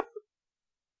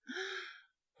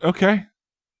 Okay.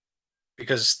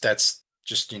 Because that's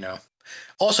just, you know.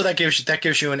 Also, that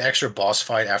gives you an extra boss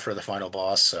fight after the final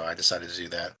boss, so I decided to do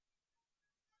that.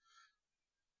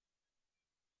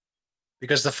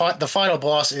 Because the final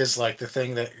boss is like the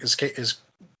thing that is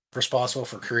responsible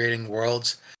for creating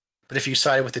worlds. But if you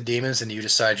side with the demons, then you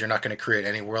decide you're not going to create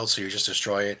any worlds, so you just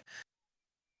destroy it.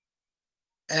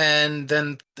 And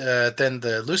then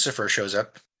the Lucifer shows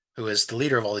up, who is the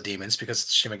leader of all the demons, because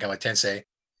it's Shin Megami Tensei.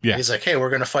 Yeah. He's like, hey, we're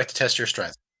going to fight to test your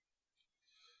strength.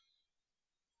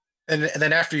 And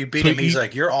then after you beat him, he's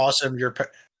like, you're awesome, you're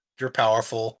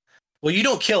powerful. Well, you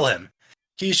don't kill him.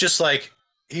 He's like,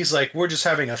 we're just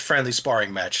having a friendly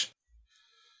sparring match.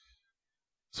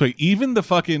 So even the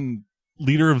fucking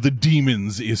leader of the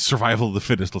demons is survival of the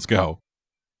fittest. Let's go.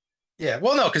 Yeah,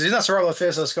 well, no, because he's not survival of the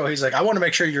fittest. Let's go. He's like, I want to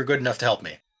make sure you're good enough to help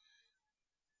me.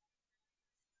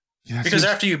 Yeah, because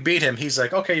after you beat him, he's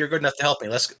like, okay, you're good enough to help me.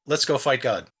 Let's go fight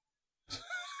God.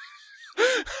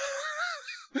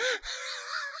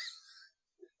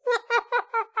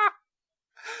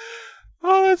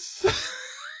 Oh, that's...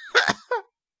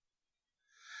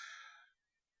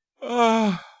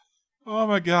 oh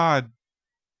my god.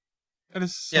 That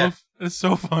is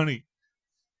so funny.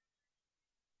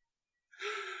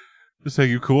 Just say,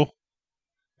 you cool?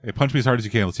 Hey, punch me as hard as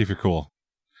you can. Let's see if you're cool.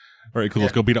 All right, cool. Yeah.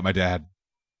 Let's go beat up my dad.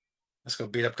 Let's go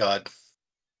beat up God.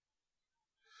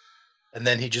 And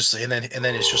then it just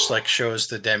like shows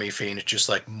the Demi-Fiend just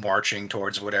like marching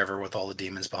towards whatever with all the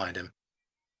demons behind him.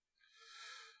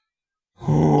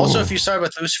 Also, if you side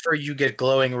with Lucifer, you get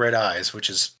glowing red eyes, which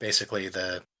is basically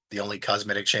the only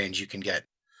cosmetic change you can get.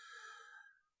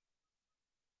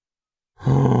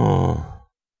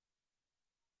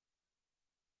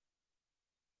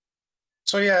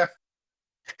 So yeah,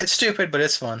 it's stupid, but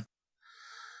it's fun.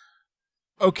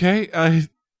 Okay, I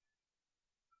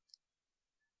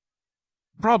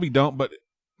probably don't, but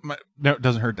no, it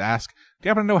doesn't hurt to ask. Do you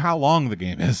happen to know how long the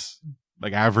game is?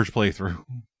 Like average playthrough?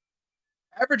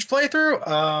 Average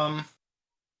playthrough?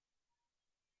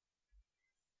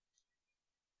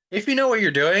 If you know what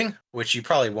you're doing, which you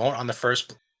probably won't on the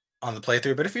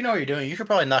playthrough, but if you know what you're doing, you could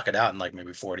probably knock it out in like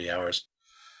maybe 40 hours.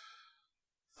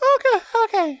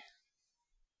 Okay.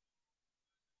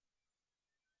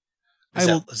 Is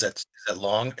that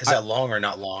long? Is that long or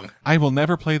not long? I will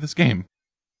never play this game.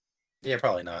 Yeah,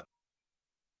 probably not.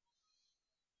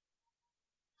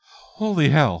 Holy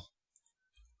hell.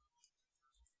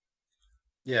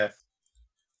 Yeah.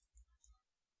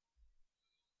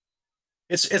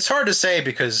 It's hard to say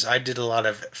because I did a lot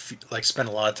of like spent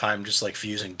a lot of time just like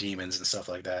fusing demons and stuff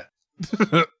like that,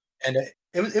 and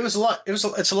it was a lot.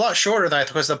 It's a lot shorter than I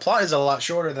thought because the plot is a lot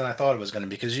shorter than I thought it was going to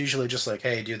be. Because usually just like,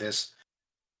 hey, do this,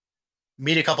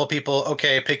 meet a couple people,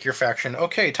 okay, pick your faction,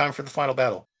 okay, time for the final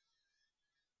battle.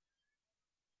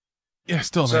 Yeah,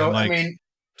 still, So man, like, I mean,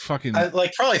 fucking,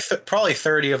 like probably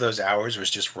 30 of those hours was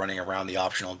just running around the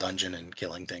optional dungeon and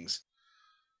killing things.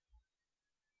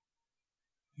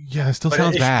 yeah, it still But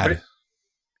sounds bad.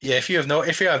 Yeah, if you have no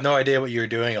idea what you're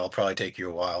doing, it'll probably take you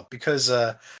a while because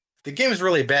the game is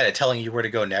really bad at telling you where to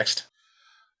go next.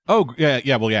 Oh,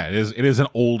 yeah, well, yeah, it is an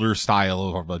older style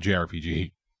of a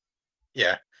JRPG.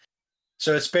 Yeah.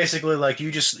 So it's basically like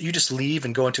you just leave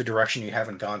and go into a direction you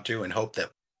haven't gone to and hope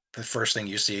that the first thing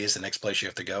you see is the next place you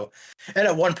have to go. And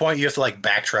at one point you have to like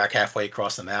backtrack halfway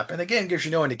across the map, and the game gives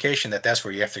you no indication that that's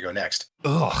where you have to go next.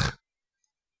 Ugh.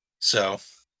 So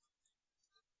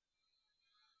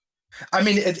I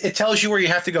mean, it tells you where you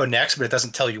have to go next, but it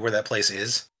doesn't tell you where that place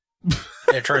is.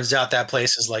 And it turns out that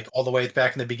place is like all the way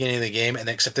back in the beginning of the game, and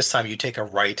except this time you take a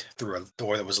right through a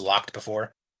door that was locked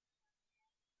before.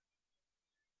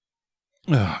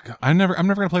 Ugh, God, I'm never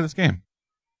gonna play this game.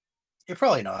 You're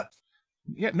probably not.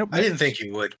 Yeah, nope. I didn't think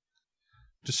you would.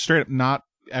 Just straight up not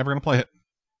ever gonna play it.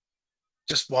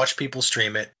 Just watch people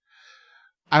stream it.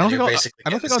 I don't and think you're basically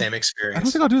getting the same I don't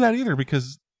experience. think I'll do that either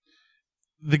because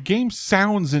the game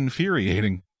sounds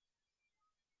infuriating.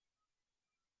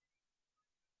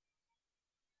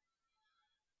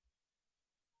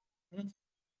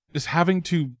 Just having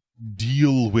to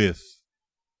deal with,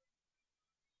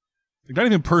 not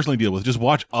even personally deal with, just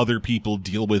watch other people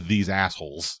deal with these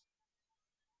assholes.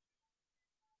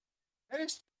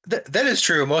 That is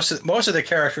true. Most of the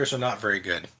characters are not very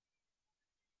good.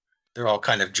 They're all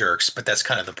kind of jerks, but that's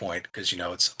kind of the point because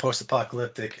it's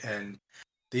post-apocalyptic, and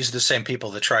these are the same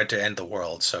people that tried to end the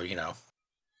world. So Yeah,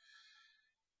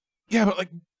 but like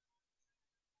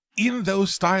in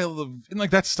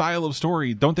that style of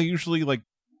story, don't they usually like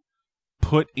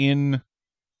put in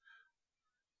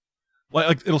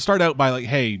like it'll start out by like,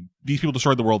 hey, these people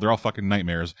destroyed the world, they're all fucking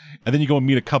nightmares, and then you go and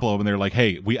meet a couple of them and they're like,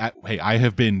 hey, we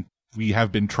have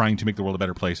been trying to make the world a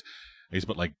better place,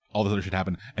 but like all this other shit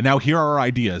happened, and now here are our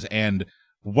ideas, and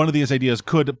one of these ideas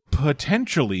could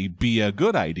potentially be a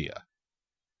good idea,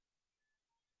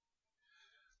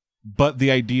 but the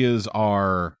ideas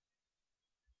are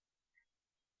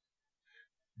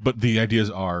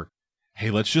hey,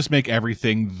 let's just make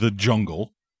everything the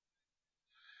jungle,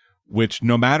 which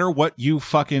no matter what you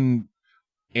fucking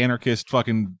anarchist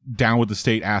fucking down with the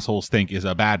state assholes think is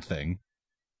a bad thing.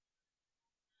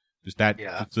 Just that,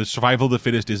 Yeah. The survival of the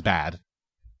fittest is bad.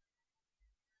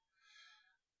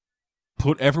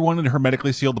 Put everyone in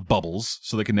hermetically sealed bubbles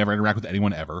so they can never interact with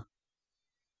anyone ever.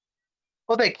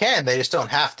 Well, they can. They just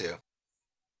don't have to.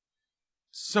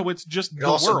 So it's just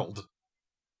the world.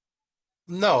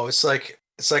 No, it's like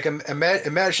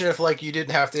imagine if like you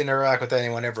didn't have to interact with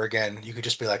anyone ever again. You could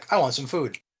just be like, I want some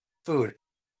food. Food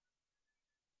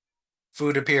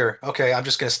appear. Okay, I'm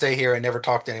just gonna stay here and never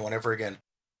talk to anyone ever again.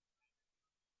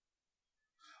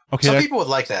 Okay, some people would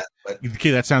like that, but okay,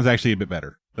 that sounds actually a bit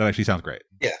better. That actually sounds great.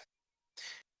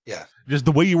 Yeah. Just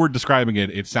the way you were describing it,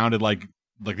 it sounded like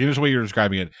the initial way you were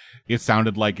describing it, it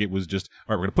sounded like it was just,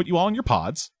 all right, we're gonna put you all in your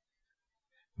pods.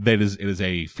 It is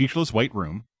a featureless white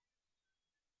room,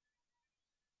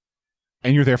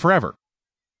 and you're there forever.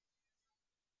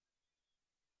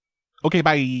 Okay,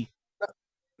 bye.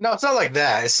 No, it's not like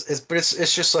that. It's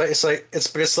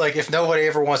like if nobody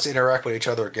ever wants to interact with each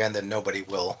other again, then nobody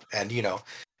will. And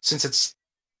since it's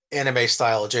anime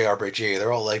style JRPG,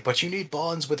 they're all like, but you need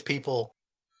bonds with people,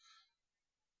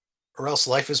 or else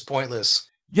life is pointless.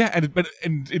 Yeah, and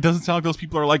it doesn't sound like those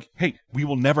people are like, hey, we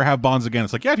will never have bonds again.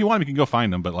 It's like, yeah, if you want, we can go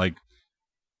find them, but like,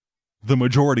 the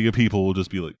majority of people will just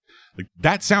be like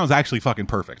that sounds actually fucking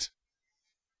perfect.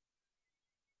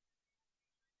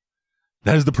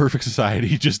 That is the perfect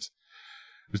society. Just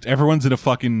everyone's in a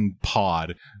fucking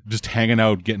pod, just hanging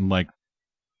out, getting like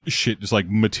shit just like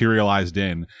materialized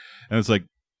in, and it's like,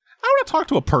 I want to talk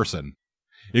to a person.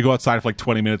 You go outside for like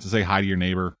 20 minutes and say hi to your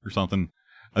neighbor or something, and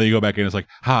then you go back in. It's like,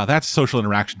 that's social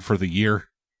interaction for the year.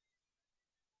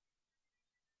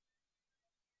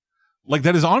 Like,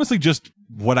 that is honestly just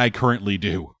what I currently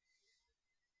do.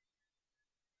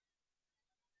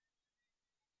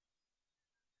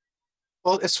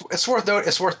 Well, it's worth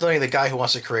noting the guy who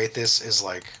wants to create this is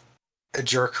like a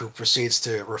jerk who proceeds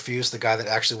to refuse the guy that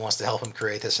actually wants to help him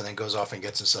create this, and then goes off and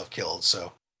gets himself killed.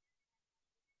 So,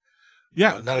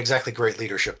 yeah, not exactly great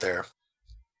leadership there.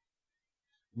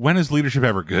 When is leadership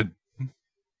ever good?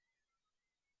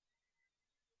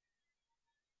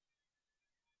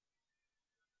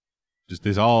 Just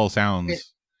this all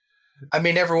sounds. I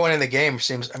mean, everyone in the game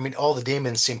seems. I mean, all the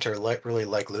demons seem to really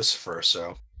like Lucifer,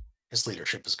 so his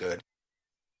leadership is good.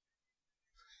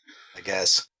 I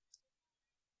guess.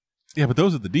 Yeah, but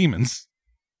those are the demons.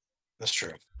 That's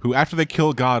true. Who, after they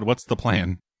kill God, what's the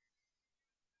plan?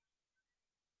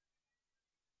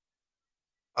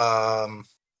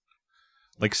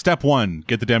 Like step 1,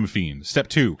 get the Demophene. Step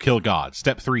 2, kill God.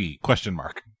 Step 3, ?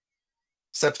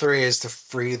 Step 3 is to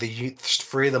free the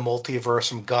multiverse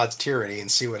from God's tyranny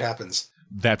and see what happens.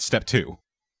 That's step 2.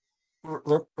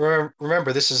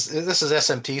 Remember, this is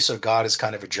SMT, so God is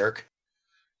kind of a jerk.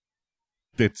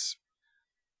 It's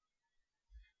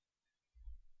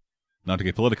not to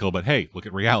get political, but hey, look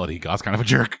at reality. God's kind of a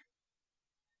jerk.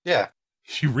 Yeah.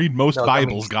 If you read most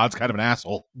Bibles, God's kind of an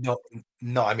asshole. No.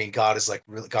 I mean, God is like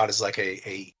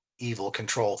a evil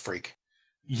control freak.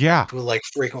 Yeah. Who like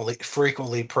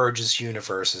frequently purges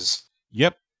universes.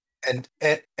 Yep.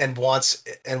 And wants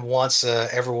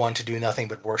everyone to do nothing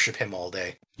but worship him all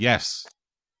day. Yes.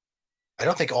 I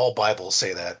don't think all Bibles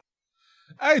say that.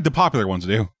 The popular ones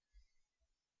do.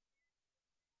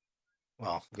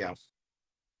 Well, yeah.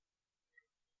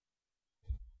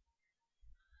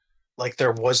 Like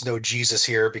there was no Jesus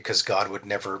here because God would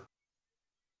never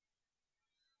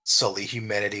sully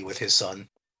humanity with his son.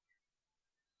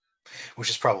 Which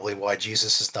is probably why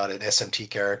Jesus is not an SMT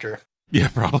character. Yeah,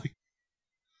 probably.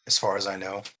 As far as I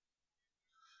know.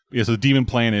 Yeah, so the demon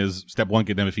plan is step 1,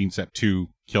 get Demophene. Step 2,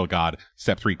 kill God.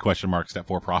 Step 3, ? Step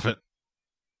 4, prophet.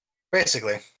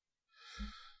 Basically.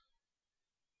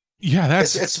 Yeah,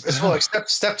 that's it's more like step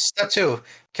 2,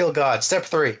 kill God. Step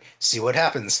 3, see what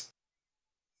happens.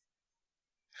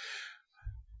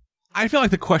 I feel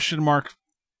like the ?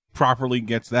 Properly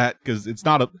gets that because it's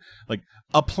not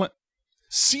a plan.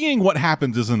 Seeing what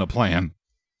happens isn't a plan.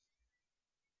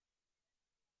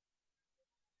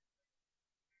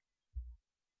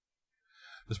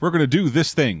 Because we're going to do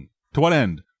this thing. To what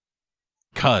end?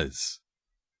 'Cause.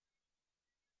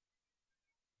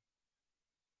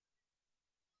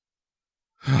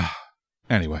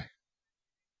 Anyway.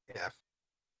 Yeah.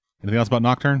 Anything else about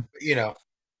Nocturne?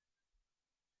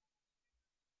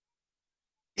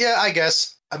 Yeah, I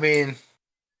guess. I mean,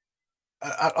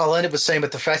 I'll end up with saying,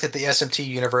 but the fact that the SMT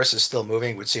universe is still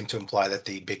moving would seem to imply that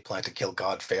the big plan to kill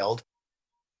God failed.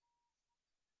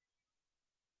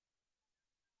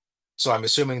 So I'm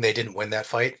assuming they didn't win that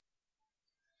fight.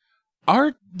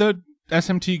 Are the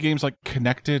SMT games like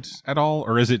connected at all,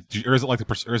 or is it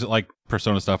like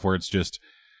Persona stuff where it's just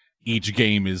each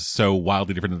game is so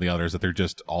wildly different than the others that they're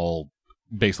just all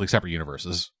basically separate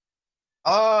universes?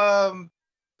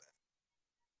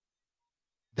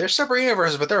 They're separate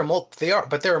universes, but they're a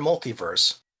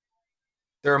multiverse.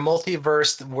 They're a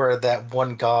multiverse where that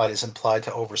one god is implied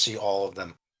to oversee all of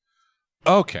them.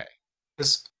 Okay.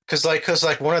 Because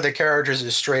one of the characters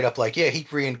is straight up like, yeah, he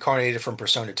reincarnated from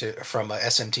Persona 2, from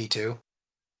SMT 2.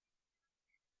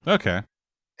 Okay.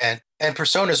 And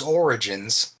Persona's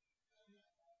origins,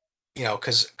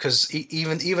 because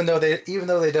even though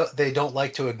they don't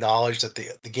like to acknowledge that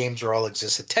the games are all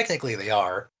existed, technically they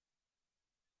are.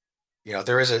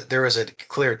 There is a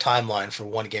clear timeline for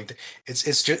one game.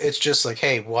 It's just like,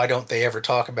 hey, why don't they ever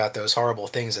talk about those horrible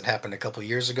things that happened a couple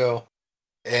years ago?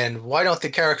 And why don't the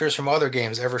characters from other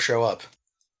games ever show up?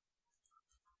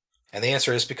 And the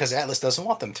answer is because Atlas doesn't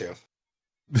want them to.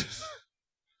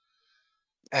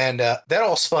 And that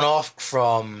all spun off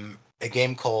from a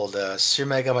game called Shin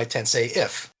Megami Tensei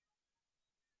If,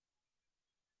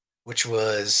 which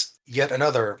was yet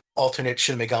another alternate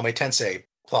Shin Megami Tensei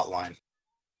plotline.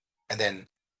 And then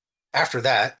after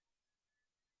that,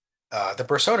 the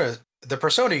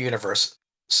Persona universe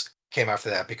came after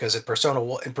that, because in Persona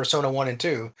 1 and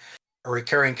 2, a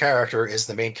recurring character is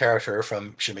the main character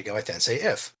from Shin Megami Tensei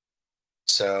If.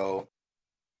 So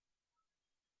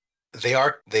they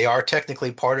are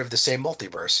technically part of the same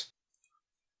multiverse.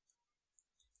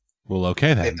 Well,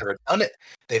 okay then.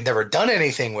 They've never done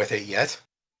anything with it yet.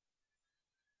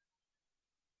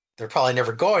 They're probably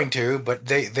never going to, but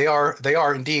they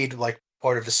are indeed like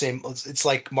part of the same. It's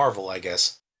like Marvel, I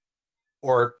guess,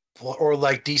 or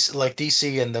like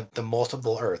DC and the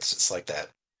multiple Earths. It's like that.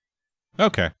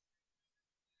 Okay.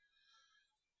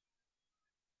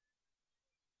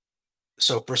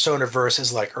 So Personaverse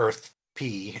is like Earth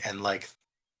P, and like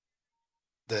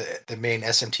the main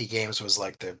SMT games was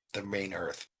like the main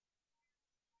Earth.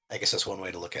 I guess that's one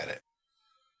way to look at it.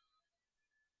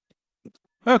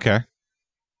 Okay.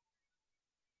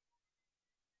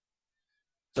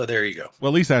 So there you go.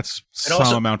 Well, at least that's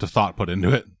some amount of thought put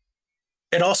into it.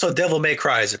 And also, Devil May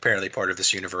Cry is apparently part of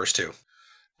this universe too.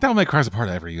 Devil May Cry is a part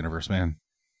of every universe, man.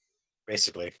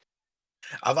 Basically.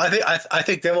 I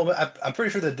think Devil. I'm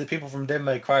pretty sure that the people from Devil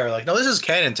May Cry are like, no, this is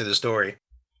canon to the story.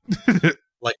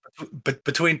 Like, but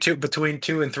between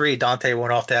two and three, Dante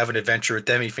went off to have an adventure with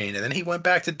Demi-Fiend, and then he went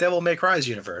back to Devil May Cry's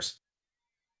universe.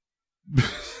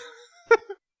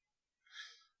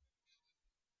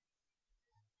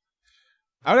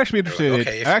 I would actually be interested.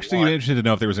 Okay, I'd actually be interested to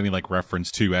know if there was any like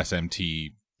reference to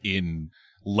SMT in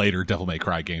later Devil May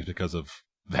Cry games because of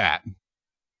that.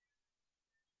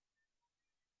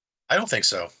 I don't think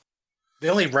so. The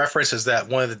only reference is that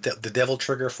one of the Devil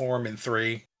Trigger form in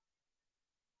 3,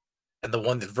 and the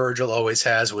one that Virgil always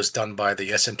has was done by the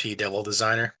SMT Devil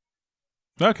designer.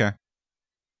 Okay.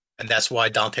 And that's why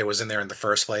Dante was in there in the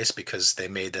first place, because they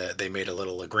made a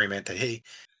little agreement that hey,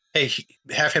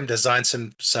 have him design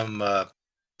some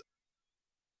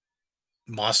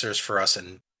monsters for us,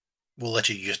 and we'll let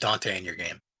you use Dante in your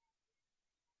game.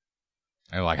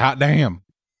 And like, hot damn.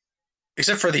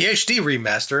 Except for the HD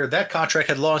remaster, that contract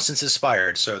had long since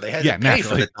expired, so they had to pay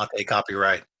for the Dante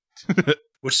copyright.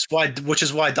 which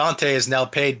is why Dante is now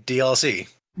paid DLC.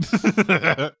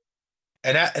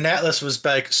 and Atlas was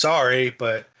like, sorry,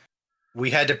 but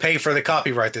we had to pay for the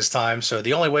copyright this time, so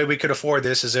the only way we could afford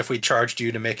this is if we charged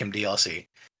you to make him DLC.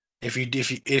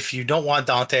 If you don't want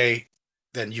Dante,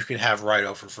 then you can have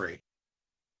Raito for free.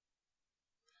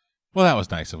 Well, that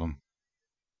was nice of him.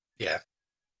 Yeah.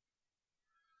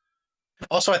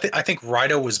 Also, I think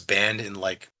Raito was banned in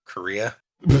like Korea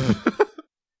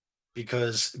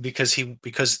because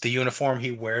the uniform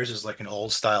he wears is like an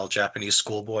old style Japanese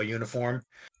schoolboy uniform,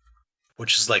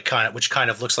 which is like kind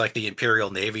of looks like the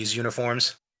Imperial Navy's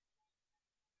uniforms,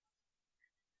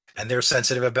 and they're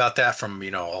sensitive about that from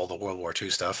all the World War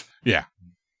II stuff. Yeah.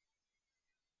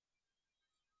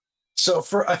 So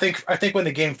I think when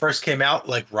the game first came out,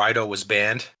 like Raito was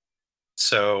banned,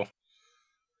 so.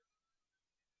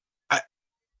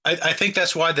 I think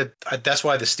that's why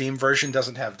the Steam version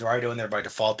doesn't have Raito in there by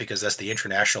default, because that's the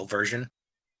international version,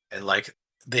 and like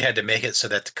they had to make it so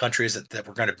that the countries that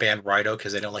were going to ban Raito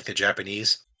because they don't like the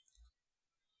Japanese,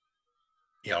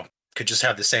 could just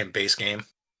have the same base game.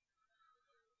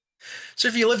 So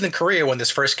if you lived in Korea when this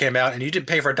first came out and you didn't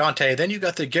pay for Dante, then you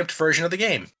got the gimped version of the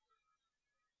game.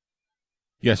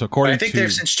 Yes, I think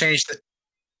they've since changed it.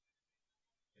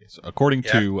 According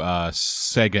to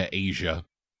Sega Asia.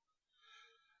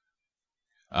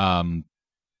 Raito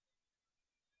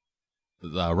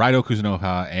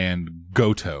Kuzunoha and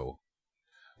Goto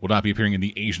will not be appearing in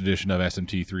the Asian edition of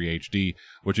SMT3 HD,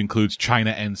 which includes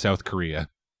China and South Korea,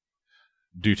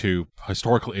 due to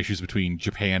historical issues between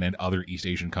Japan and other East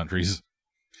Asian countries,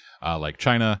 like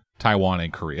China, Taiwan,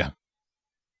 and Korea.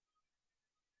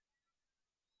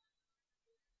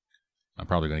 I'm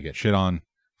probably going to get shit on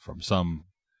from some.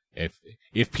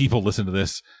 If people listen to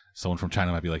this, someone from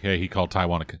China might be like, "Hey,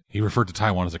 he referred to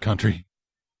Taiwan as a country."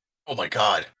 Oh my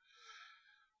god!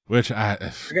 Which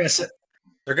they're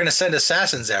gonna send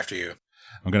assassins after you.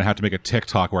 I'm gonna have to make a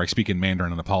TikTok where I speak in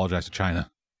Mandarin and apologize to China.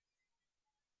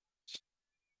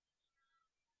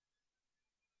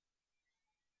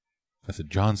 That's a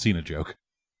John Cena joke.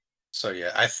 So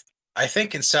yeah, I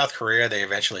think in South Korea they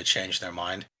eventually changed their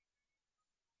mind.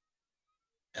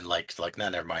 And like, no,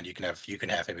 never mind. You can have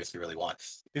him if you really want,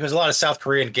 because a lot of South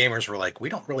Korean gamers were like, we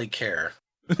don't really care.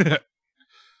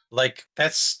 Like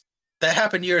that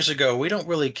happened years ago. We don't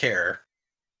really care.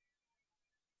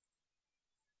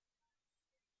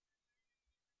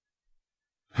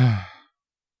 I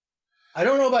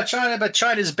don't know about China, but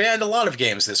China's banned a lot of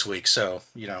games this week. So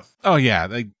Oh yeah,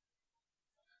 they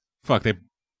would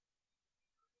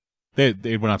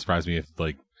not surprise me if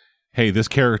like, hey, this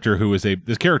character who is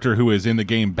in the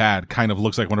game bad kind of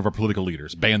looks like one of our political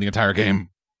leaders. Ban the entire game.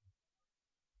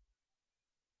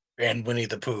 Ban Winnie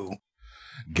the Pooh.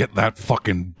 Get that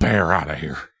fucking bear out of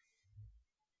here.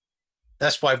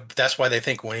 That's why they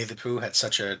think Winnie the Pooh had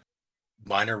such a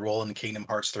minor role in Kingdom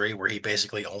Hearts 3, where he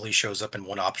basically only shows up in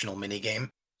one optional minigame.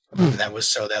 And that was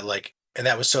so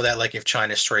that if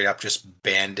China straight up just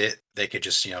banned it, they could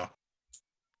just,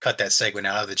 cut that segment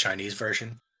out of the Chinese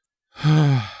version.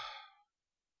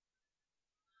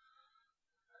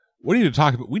 We need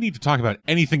to talk about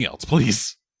anything else,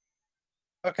 please.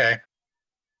 Okay.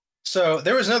 So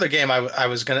there was another game I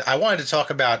wanted to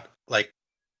talk about like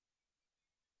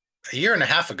a year and a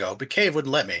half ago, but Cave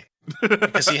wouldn't let me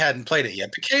because he hadn't played it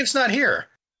yet. But Cave's not here.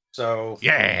 So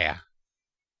yeah.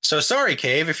 So sorry,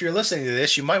 Cave, if you're listening to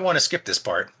this, you might want to skip this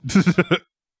part.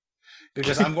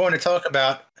 Because I'm going to talk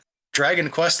about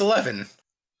Dragon Quest XI,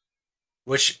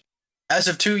 which as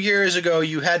of 2 years ago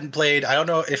you hadn't played. I don't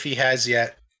know if he has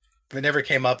yet. It never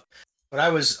came up. But I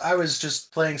was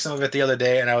just playing some of it the other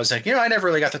day, and I was like, I never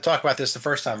really got to talk about this the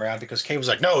first time around because Kay was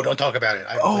like, "No, don't talk about it."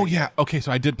 I haven't Oh played it yeah. yet. Okay,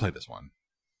 so I did play this one.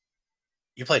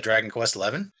 You played Dragon Quest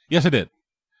XI, Yes, I did.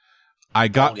 I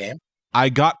the whole got game. I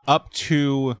got up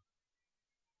to.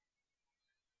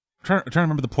 I'm trying to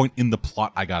remember the point in the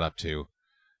plot I got up to.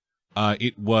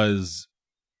 It was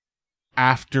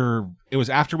after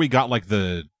we got like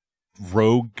the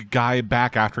rogue guy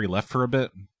back after he left for a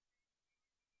bit.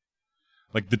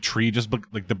 Like the tree just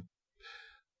like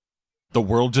the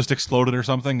world just exploded or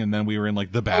something, and then we were in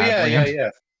like the bad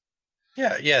land.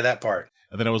 Yeah, that part.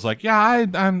 And then I was like, yeah,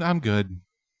 I'm good.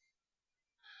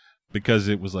 Because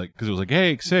it was like,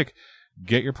 hey, sick,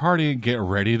 get your party and get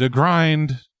ready to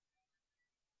grind.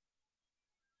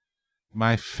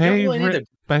 My favorite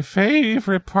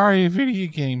party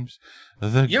video games. You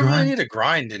don't really need to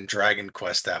grind in Dragon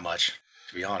Quest that much,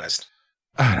 to be honest.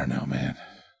 I don't know, man.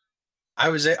 I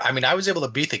was able to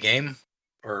beat the game,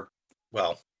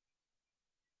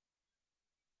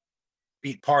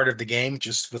 beat part of the game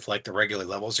just with like the regular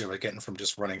levels you were getting from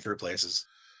just running through places.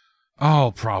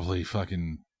 I'll probably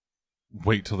fucking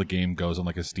wait till the game goes on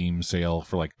like a Steam sale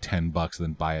for like $10,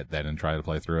 then buy it then and try to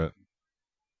play through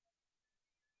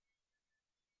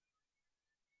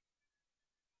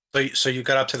it. So you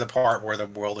got up to the part where the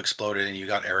world exploded and you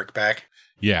got Eric back?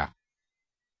 Yeah.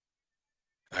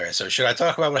 All right, so should I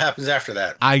talk about what happens after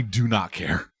that? I do not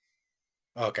care.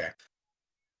 Okay.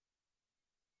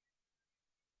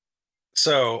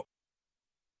 So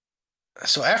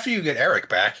after you get Eric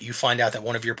back, you find out that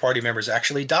one of your party members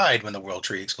actually died when the world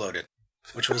tree exploded,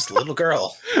 which was the little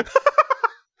girl.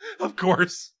 Of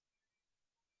course.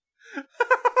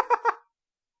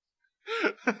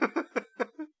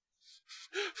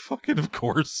 Fucking of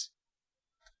course.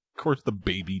 Of course the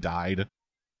baby died.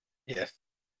 Yeah.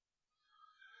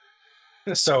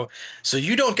 So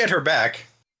you don't get her back.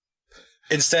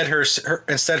 Instead, her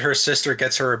sister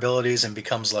gets her abilities and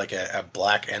becomes like a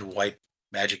black and white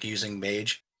magic using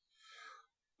mage.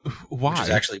 Why? Which is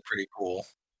actually pretty cool.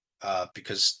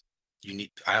 Because you need,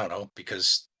 I don't know,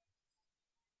 because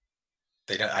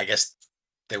they don't. I guess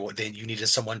you needed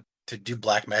someone to do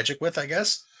black magic with. I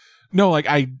guess. No, like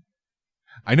I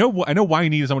know why you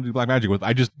needed someone to do black magic with.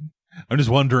 I'm just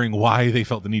wondering why they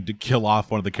felt the need to kill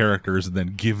off one of the characters and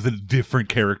then give the different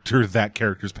character that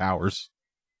character's powers.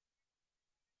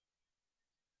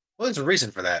 Well, there's a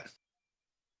reason for that.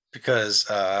 Because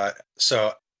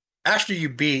so after you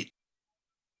beat,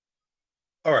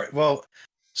 all right. Well,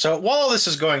 so while this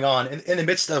is going on, in the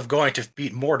midst of going to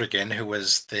beat Mordegon, who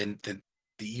was the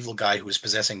evil guy who was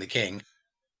possessing the king.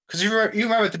 Because you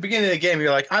remember at the beginning of the game,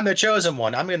 you're like, I'm the chosen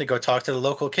one. I'm going to go talk to the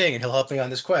local king and he'll help me on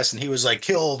this quest. And he was like,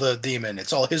 kill the demon.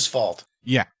 It's all his fault.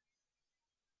 Yeah.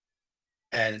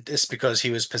 And it's because he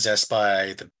was possessed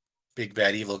by the big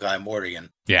bad evil guy Mordegon.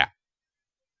 Yeah.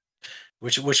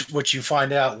 Which you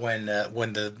find out when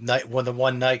the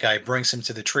one night guy brings him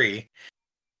to the tree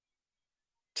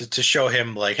to show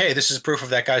him like, hey, this is proof of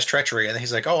that guy's treachery. And then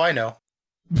he's like, oh, I know.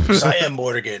 Because I am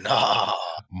Mordegon.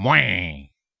 Mwah.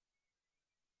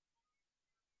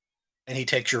 And he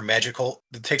takes the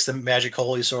magic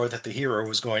holy sword that the hero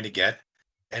was going to get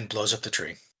and blows up the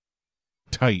tree.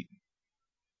 Tight.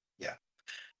 Yeah.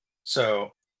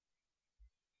 So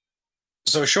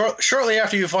shortly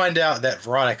after you find out that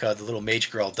Veronica, the little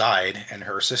mage girl, died and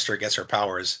her sister gets her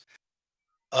powers,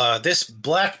 this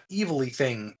black evil-y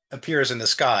thing appears in the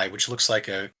sky, which looks like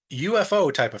a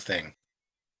UFO type of thing.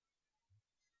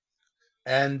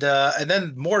 And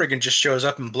then Mordegon just shows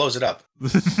up and blows it up.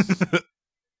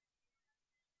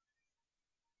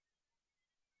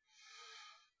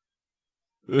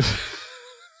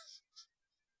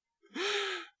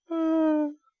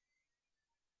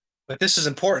 But this is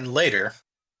important later.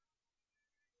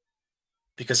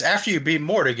 Because after you beat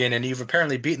Mordegon and you've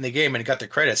apparently beaten the game and got the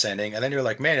credits ending, and then you're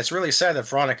like, man, it's really sad that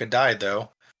Veronica died, though.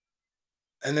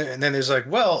 And then there's like,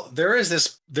 well, there is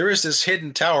this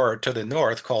hidden tower to the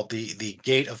north called the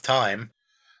Gate of Time.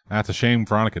 That's a shame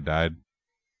Veronica died.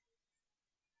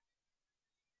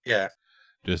 Yeah.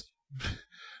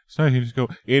 So you just go,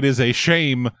 it is a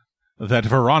shame that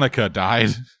Veronica died.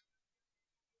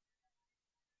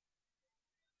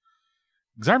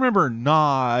 Because I remember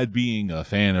not being a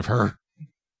fan of her.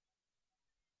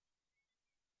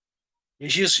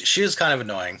 She is kind of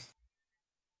annoying.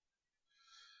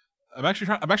 I'm actually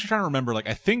trying to remember. Like,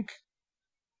 I think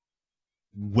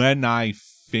when I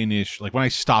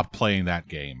stopped playing that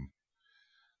game,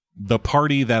 the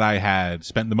party that I had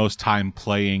spent the most time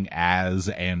playing as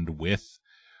and with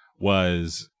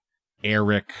was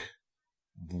Eric,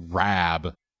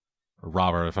 Robert,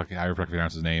 I forgot to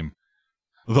pronounce his name,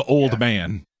 the old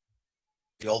man.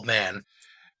 The old man.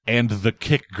 and the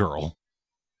kick girl.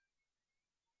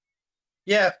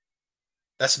 Yeah,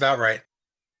 that's about right.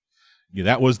 Yeah,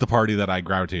 that was the party that I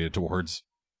gravitated towards.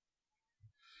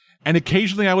 And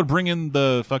occasionally I would bring in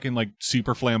the fucking, like,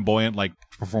 super flamboyant, like,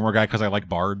 performer guy because I like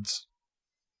bards.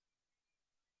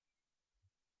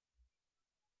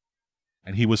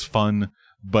 And he was fun,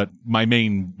 but my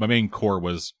main core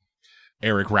was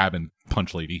Eric Rabin,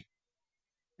 Punch Lady.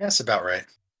 Yeah, that's about right.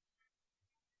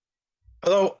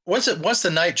 Although once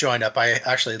the knight joined up, I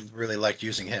actually really liked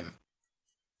using him.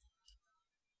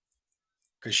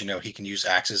 Because, you know, he can use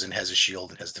axes and has a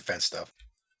shield and has defense stuff.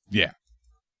 Yeah.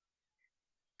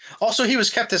 Also, he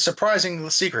was kept a surprising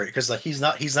secret because, like, he's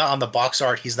not on the box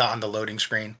art, he's not on the loading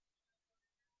screen.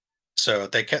 So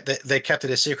they kept it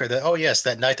a secret that, oh yes,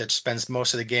 that knight that spends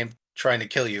most of the game trying to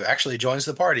kill you actually joins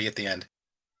the party at the end.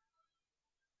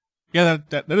 Yeah,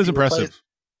 that is impressive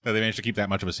that they managed to keep that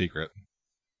much of a secret.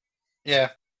 Yeah.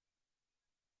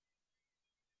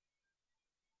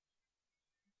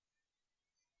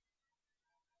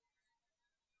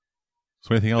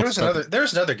 So anything else?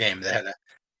 There's another game that had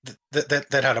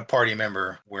that had a party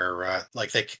member where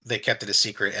like they kept it a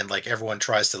secret and like everyone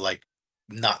tries to like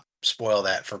not spoil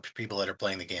that for people that are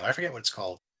playing the game. I forget what it's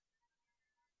called.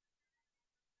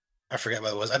 I forget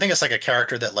what it was. I think it's like a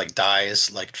character that like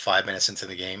dies like 5 minutes into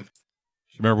the game.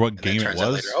 Remember what game it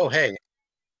was? Later, oh hey,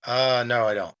 no,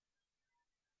 I don't.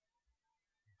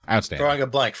 Outstanding. Drawing a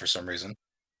blank for some reason.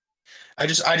 I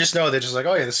just know they're just like,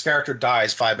 oh yeah, this character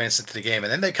dies 5 minutes into the game,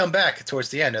 and then they come back towards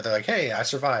the end and they're like, hey, I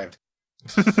survived.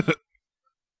 Just,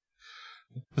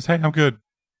 hey, I'm good.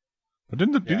 But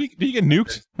did he get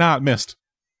nuked? Nah, it missed.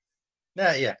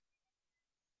 Yeah.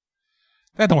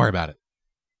 Don't worry about it.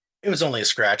 It was only a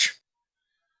scratch.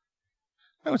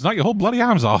 No, it's not your whole bloody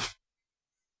arms off.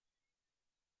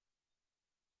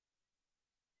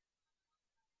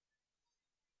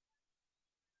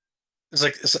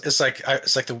 It's like I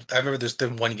remember there's the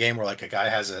one game where like a guy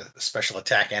has a special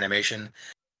attack animation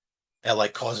that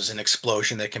like causes an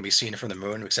explosion that can be seen from the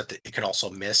moon, except that it can also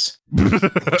miss. In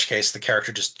which case the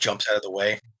character just jumps out of the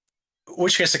way.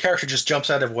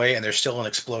 And there's still an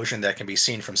explosion that can be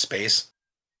seen from space.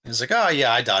 And it's like, oh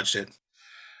yeah, I dodged it.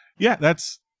 Yeah,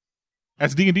 that's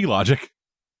D&D logic.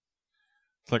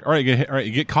 It's like, all right,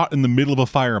 you get caught in the middle of a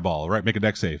fireball. Right, make a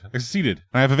dex save. I succeeded.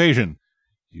 I have evasion.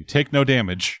 You take no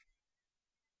damage.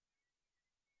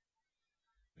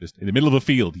 Just in the middle of a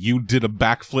field, you did a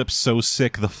backflip so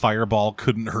sick the fireball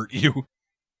couldn't hurt you.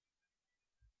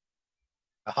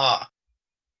 Aha.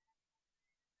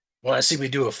 Want to see me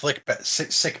do a sick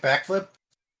backflip?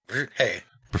 Hey.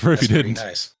 Prefer if you didn't.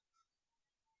 Nice.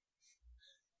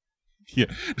 Yeah.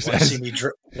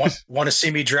 Want to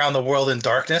see me drown the world in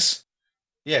darkness?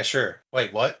 Yeah, sure.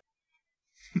 Wait, what?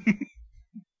 You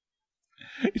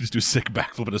just do a sick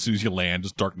backflip, and as soon as you land,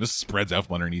 just darkness spreads out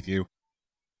from underneath you.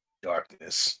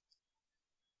 Darkness.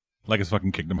 Like it's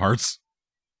fucking Kingdom Hearts.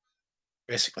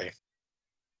 Basically.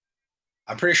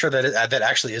 I'm pretty sure that that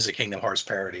actually is a Kingdom Hearts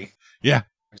parody. Yeah.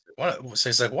 So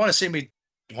he's like, want to see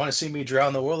me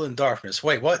drown the world in darkness?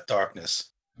 Wait, what darkness?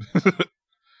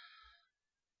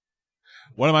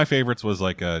 One of my favorites was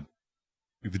like the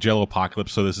Jello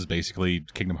Apocalypse. So this is basically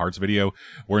Kingdom Hearts video,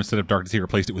 where instead of darkness, he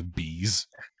replaced it with bees.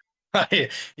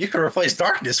 You can replace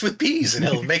darkness with bees, and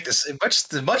it'll make this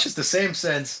much as the same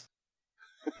sense.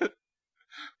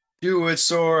 Do it,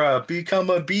 Sora. Become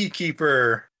a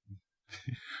beekeeper.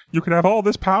 You can have all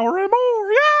this power and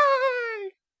more.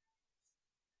 Yay!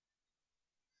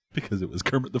 Because it was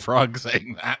Kermit the Frog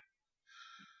saying that.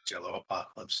 Jello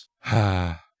Apocalypse.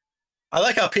 I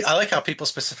like how people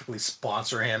specifically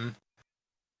sponsor him.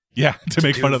 Yeah, to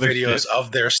make fun of their videos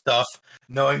of their stuff,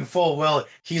 knowing full well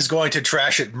he's going to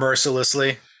trash it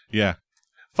mercilessly. Yeah.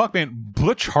 Fuck, man.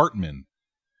 Butch Hartman,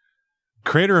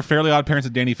 creator of Fairly Odd Parents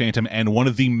and Danny Phantom, and one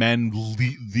of the men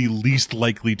the least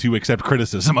likely to accept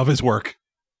criticism of his work,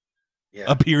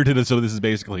 appeared in it. So this is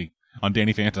basically on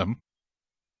Danny Phantom.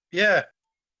 Yeah.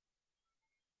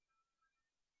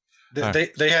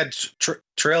 They had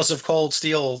Trails of Cold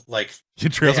Steel, like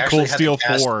Trails of Cold Steel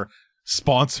 4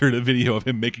 sponsored a video of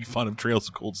him making fun of Trails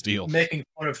of Cold Steel. Making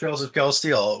fun of Trails of Cold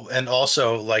Steel, and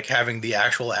also like having the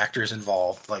actual actors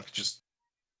involved, like just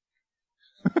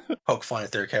poke fun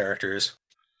at their characters.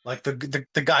 Like the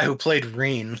guy who played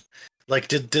Reen, like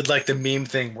did like the meme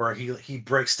thing where he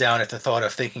breaks down at the thought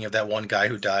of thinking of that one guy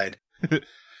who died.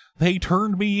 They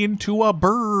turned me into a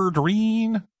bird,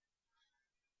 Reen.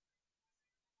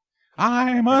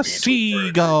 I'm a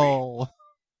seagull.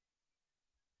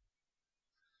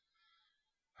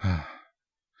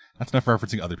 That's not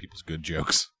referencing other people's good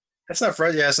jokes. That's not for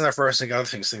it's not referencing other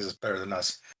things is better than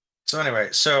us. So anyway,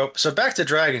 so back to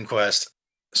Dragon Quest.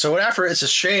 So after it's a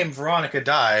shame Veronica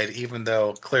died, even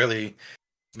though clearly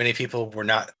many people were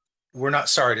not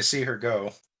sorry to see her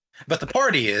go. But the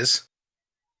party is.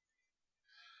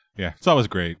 Yeah, it's always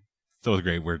great. It's always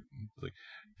great. We're like,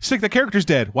 sick. The character's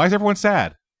dead. Why is everyone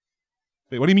sad?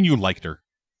 Wait, what do you mean you liked her?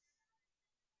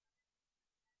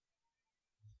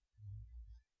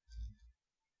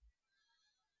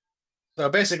 So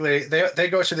basically they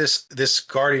go to this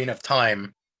Guardian of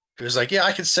Time who's like, yeah,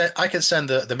 I can send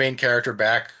the main character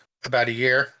back about a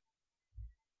year.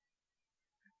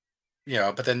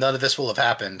 But then none of this will have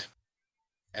happened.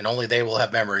 And only they will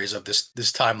have memories of this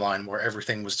timeline where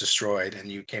everything was destroyed and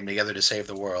you came together to save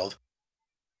the world.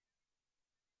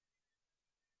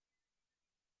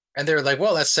 And they're like,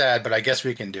 well, that's sad, but I guess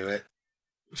we can do it.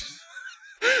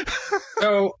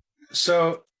 So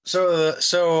so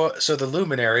the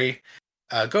Luminary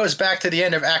goes back to the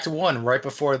end of Act One, right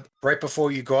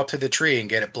before you go up to the tree and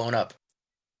get it blown up.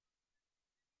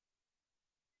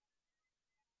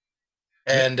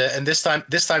 And this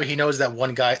time he knows that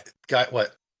one guy got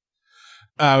what?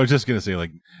 I was just gonna say,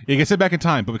 like, he gets it back in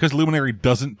time, but because Luminary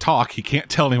doesn't talk, he can't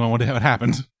tell anyone what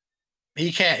happened.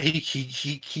 He can't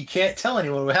he can't tell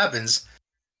anyone what happens.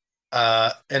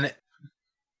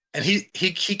 And he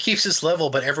keeps his level,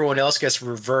 but everyone else gets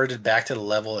reverted back to the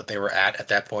level that they were at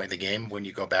that point in the game when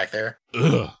you go back there.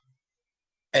 Ugh.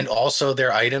 And also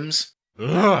their items.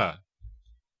 Ugh.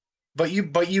 But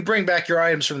you bring back your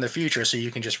items from the future so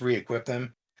you can just re-equip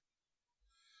them.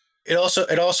 It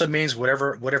also means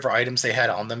whatever items they had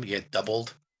on them get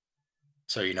doubled.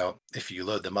 So if you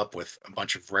load them up with a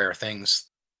bunch of rare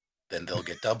things, then they'll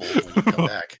get doubled when you come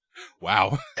back.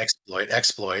 Wow. Exploit.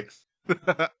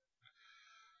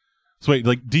 So wait,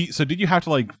 like, so did you have to,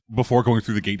 like, before going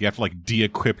through the gate, do you have to, like,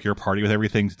 de-equip your party with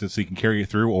everything so you can carry it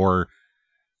through, or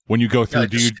when you go through,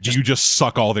 do you just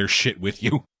suck all their shit with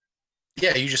you?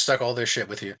 Yeah, you just suck all their shit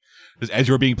with you. Just as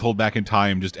you're being pulled back in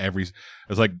time, it's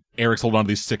like Eric's holding on to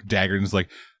these sick daggers, and it's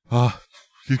like, oh,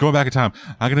 he's going back in time.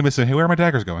 I'm gonna miss him. Hey, where are my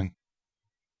daggers going?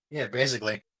 Yeah,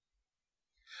 basically.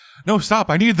 No, stop!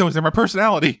 I need those. They're my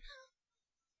personality.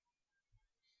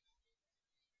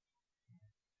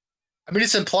 I mean,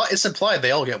 it's implied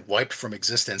they all get wiped from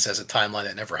existence as a timeline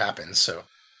that never happens. So,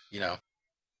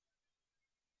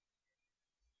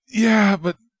 Yeah,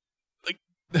 but like,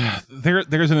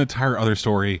 there's an entire other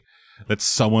story that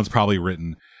someone's probably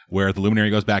written where the Luminary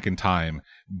goes back in time,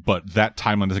 but that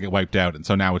timeline doesn't get wiped out, and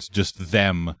so now it's just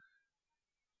them.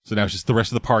 So now it's just the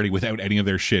rest of the party without any of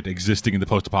their shit existing in the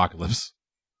post-apocalypse.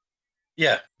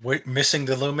 Yeah, missing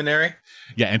the Luminary.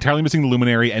 Yeah, entirely missing the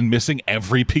Luminary and missing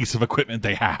every piece of equipment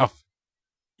they have.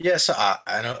 Yes,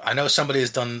 I know somebody's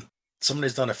done a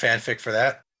fanfic for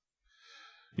that.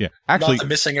 Yeah, actually,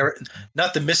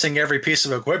 not the missing every piece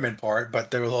of equipment part,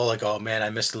 but they were all like, "Oh man, I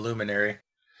missed the Luminary."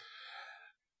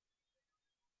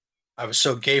 I was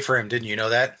so gay for him, didn't you know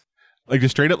that? Like,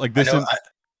 just straight up, like this.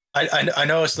 I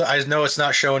know it's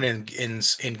not shown in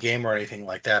game or anything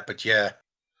like that, but yeah,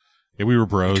 we were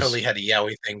bros. We totally had a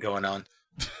yaoi thing going on.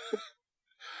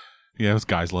 Yeah, it was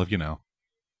guys love, That's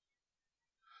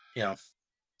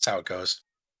how it goes.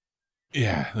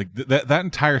 Yeah, like that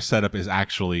entire setup is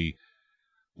actually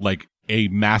like a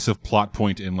massive plot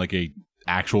point in like a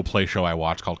actual play show I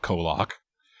watched called Kolok,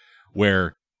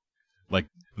 where like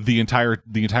the entire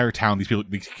town these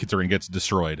kids are in gets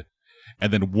destroyed,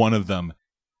 and then one of them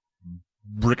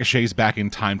ricochets back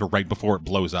in time to right before it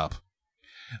blows up.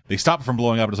 They stop it from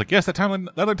blowing up. It's like, yes, that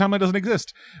other timeline doesn't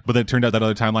exist, but then it turned out that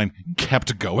other timeline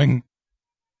kept going,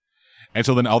 and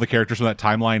so then all the characters from that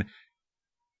timeline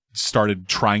started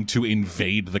trying to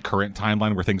invade the current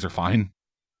timeline where things are fine.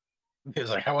 He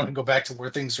was like, I want to go back to where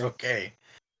things are okay.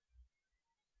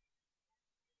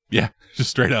 Yeah, just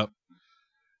straight up.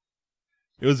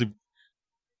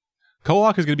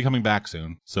 Kolok is going to be coming back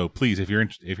soon, so please, if you're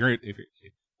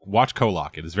watch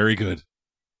Kolok, it is very good.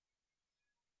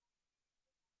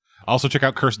 Also, check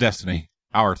out Cursed Destiny,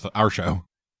 our show.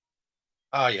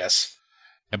 Ah, yes.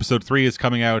 Episode 3 is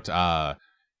coming out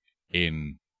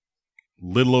in a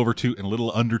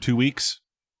little under 2 weeks,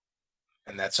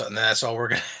 and that's all we're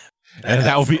gonna. And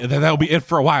that will be it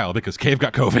for a while because Cave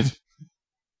got COVID.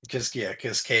 Because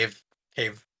Cave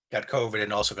got COVID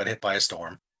and also got hit by a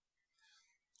storm.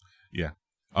 Yeah,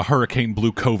 a hurricane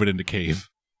blew COVID into Cave.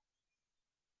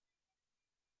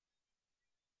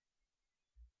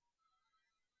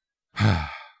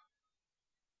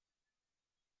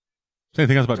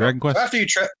 Anything else about Dragon Quest? After you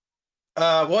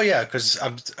well, yeah, because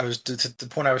I was the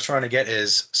point I was trying to get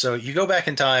is, so you go back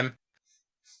in time.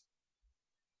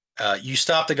 You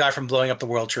stop the guy from blowing up the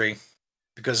World Tree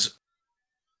because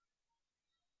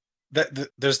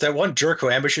there's that one jerk who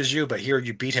ambushes you, but here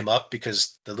you beat him up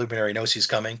because the Luminary knows he's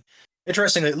coming.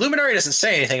 Interestingly, Luminary doesn't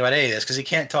say anything about any of this because he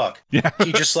can't talk. Yeah.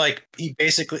 He just like he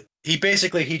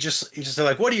just they're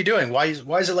like, what are you doing? Why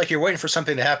is it like you're waiting for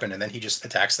something to happen? And then he just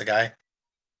attacks the guy.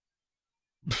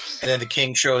 And then the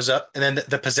king shows up, and then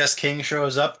the possessed king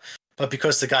shows up. But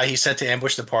because the guy he sent to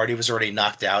ambush the party was already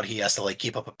knocked out, he has to like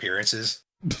keep up appearances.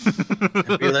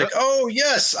 And be like, oh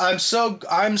yes, I'm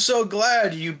so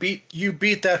glad you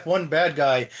beat that one bad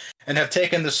guy and have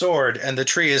taken the sword, and the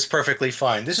tree is perfectly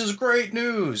fine. This is great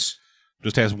news.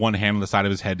 Just has one hand on the side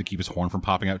of his head to keep his horn from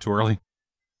popping out too early.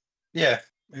 Yeah,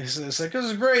 it's like, this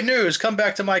is great news. Come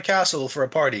back to my castle for a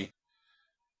party.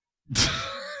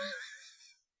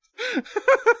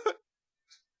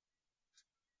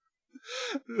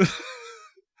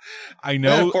 I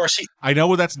know. And of course, I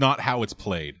know that's not how it's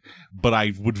played, but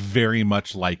I would very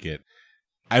much like it.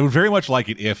 I would very much like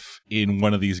it if in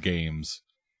one of these games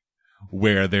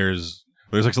where there's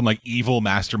like some like evil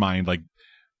mastermind like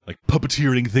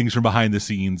puppeteering things from behind the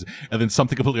scenes, and then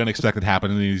something completely unexpected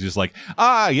happened, and he's just like,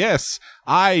 yes,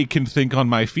 I can think on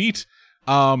my feet.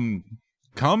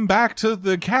 Come back to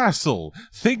the castle.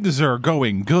 Things are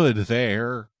going good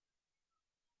there.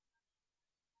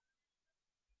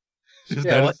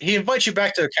 He invites you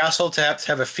back to the castle to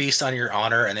have a feast on your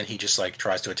honor, and then he just like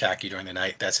tries to attack you during the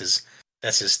night. That's his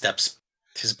steps.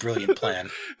 His brilliant plan.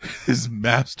 His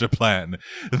master plan.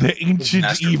 The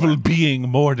ancient evil being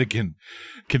Mordegon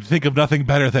can think of nothing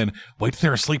better than wait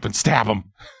there asleep and stab him.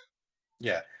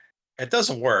 Yeah, it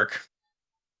doesn't work.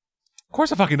 Of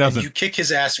course, it fucking doesn't. And you kick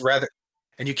his ass rather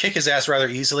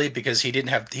easily because he didn't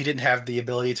have the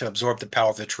ability to absorb the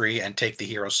power of the tree and take the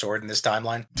hero's sword in this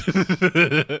timeline.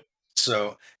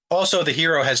 So also the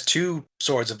hero has two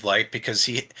swords of light because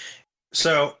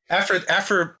So after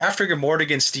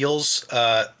Mordegon steals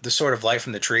the Sword of Light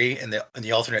from the tree in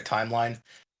the alternate timeline,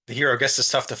 the hero gets the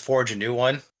stuff to forge a new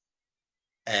one,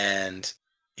 and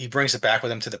he brings it back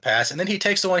with him to the past, and then he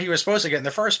takes the one he was supposed to get in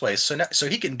the first place. So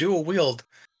he can dual wield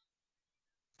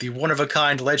the one of a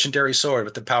kind legendary sword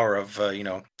with the power of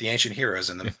the ancient heroes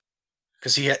in them,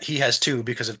 because he has two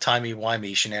because of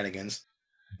timey-wimey shenanigans.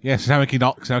 Yeah, so now we can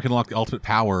unlock the ultimate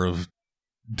power of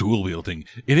dual wielding.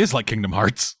 It is like Kingdom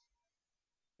Hearts.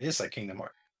 It is like Kingdom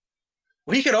Hearts.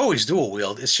 Well, he could always dual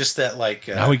wield. It's just that like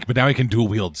now he can dual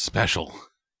wield special.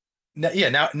 Now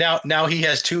he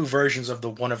has two versions of the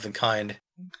one of the kind,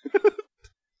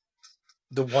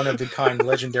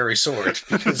 legendary sword,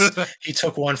 because he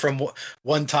took one from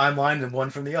one timeline and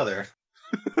one from the other.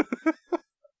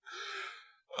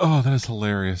 Oh, that is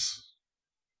hilarious.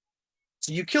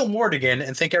 So you kill Mordegon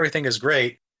and think everything is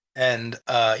great, and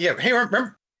hey,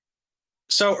 remember.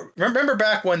 So remember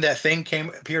back when that thing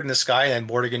appeared in the sky and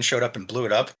Mordegon showed up and blew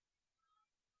it up?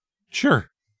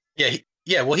 Sure.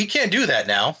 Yeah. Well, he can't do that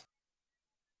now.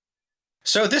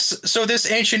 So this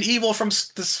ancient evil from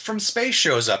space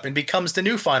shows up and becomes the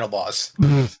new final boss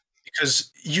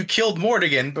because you killed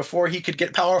Mordegon before he could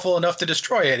get powerful enough to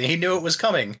destroy it, and he knew it was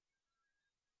coming.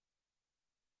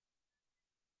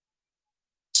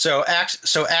 So Act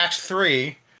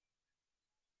 3.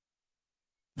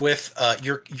 With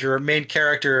your main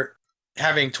character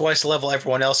having twice the level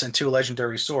everyone else and two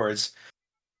legendary swords,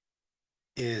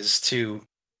 is to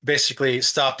basically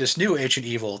stop this new ancient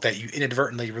evil that you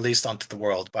inadvertently released onto the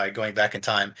world by going back in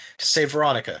time to save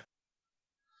Veronica.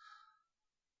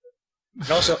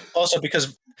 And also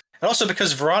because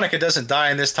Veronica doesn't die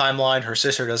in this timeline, her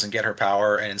sister doesn't get her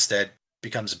power and instead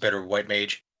becomes a bitter white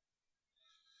mage.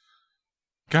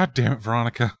 God damn it,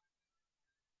 Veronica.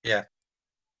 Yeah.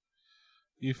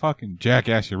 You fucking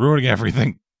jackass, you're ruining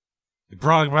everything. You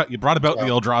brought about the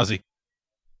Eldrazi.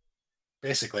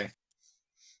 Basically.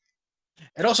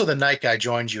 And also the night guy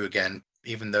joined you again,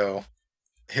 even though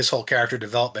his whole character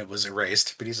development was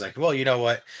erased. But he's like, well, you know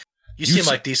what? You seem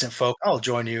like decent folk. I'll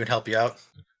join you and help you out.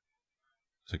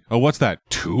 It's like, oh, what's that?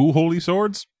 2 holy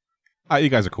swords? You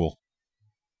guys are cool.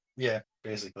 Yeah,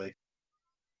 basically.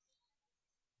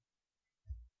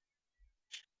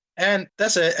 And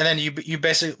that's it. And then you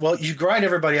basically, you grind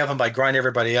everybody up, and by grind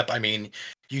everybody up, I mean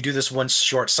you do this one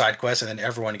short side quest, and then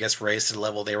everyone gets raised to the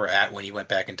level they were at when you went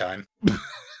back in time.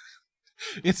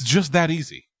 It's just that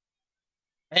easy.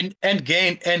 And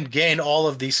gain all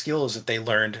of these skills that they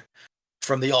learned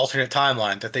from the alternate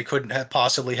timeline that they couldn't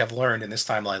possibly have learned in this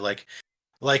timeline.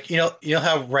 Like you know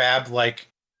how Rab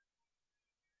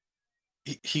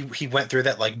he went through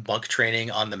that like monk training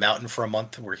on the mountain for a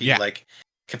month where he like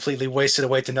completely wasted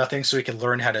away to nothing so he could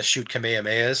learn how to shoot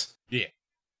Kamehamehas. Yeah.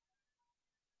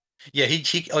 Yeah,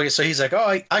 okay, so he's like,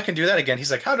 oh, I can do that again.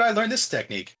 He's like, how did I learn this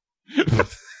technique?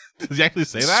 Does he actually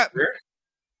say that?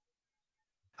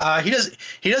 He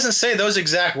doesn't say those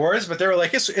exact words, but they were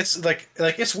like it's like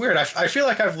it's weird. I feel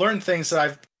like I've learned things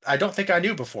that I don't think I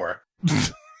knew before.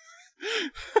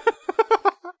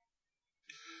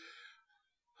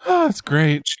 Oh, that's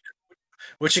great.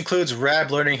 Which includes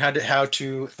Rab learning how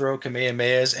to throw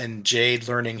Kamehamehas and Jade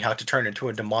learning how to turn into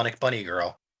a demonic bunny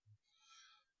girl.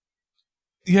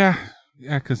 Yeah,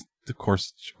 because of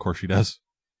course she does.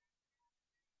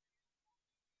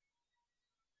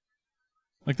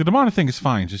 Like the demonic thing is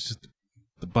fine, just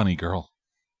the bunny girl.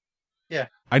 Yeah.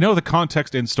 I know the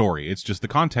context and story. It's just the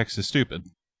context is stupid.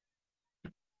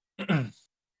 It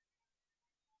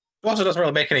also doesn't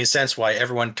really make any sense why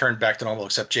everyone turned back to normal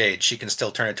except Jade. She can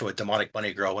still turn into a demonic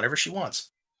bunny girl whenever she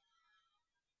wants.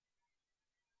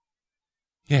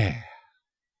 Yeah.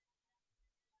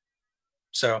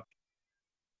 So,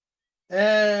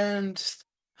 and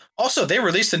also they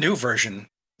released a new version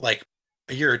like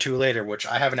a year or two later, which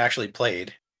I haven't actually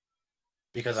played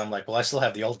because I'm like, well, I still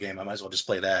have the old game. I might as well just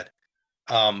play that.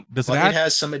 Does but it add? It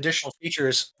has some additional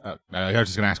features. I was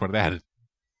just gonna ask what it added.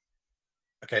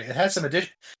 Okay, it has some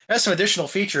additional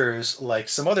features like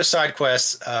some other side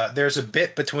quests. There's a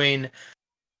bit between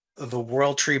the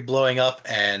world tree blowing up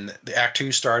and the Act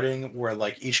 2 starting where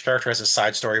like each character has a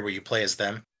side story where you play as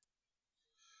them.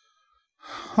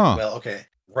 Huh. Well, okay.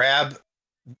 Rab,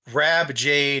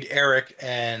 Jade, Eric,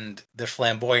 and the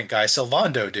flamboyant guy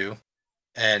Sylvando do,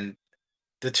 and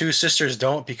the two sisters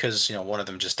don't because one of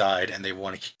them just died and they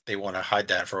want to hide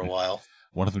that for a while.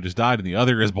 One of them just died and the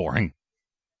other is boring.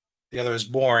 The other is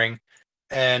boring,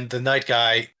 and the night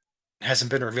guy hasn't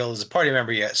been revealed as a party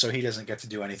member yet, so he doesn't get to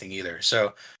do anything either.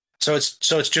 So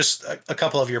it's just a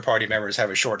couple of your party members have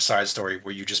a short side story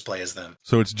where you just play as them.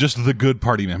 So it's just the good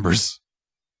party members.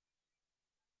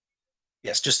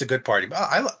 Yes, just a good party.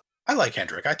 I like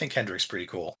Hendrik. I think Hendrik's pretty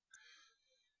cool,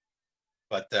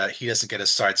 but he doesn't get a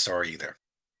side story either.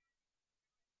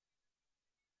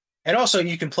 And also,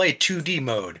 you can play 2D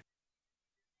mode,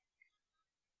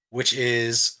 which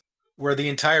is where the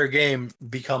entire game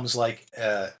becomes like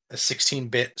a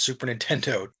 16-bit Super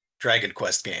Nintendo Dragon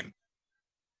Quest game.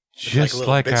 Just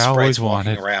like I always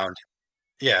wanted. Around.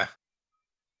 Yeah.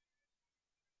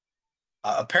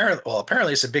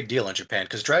 Apparently it's a big deal in Japan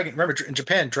because remember in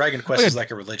Japan Dragon Quest is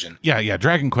like a religion. Yeah,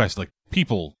 Dragon Quest, like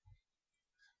people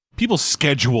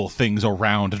schedule things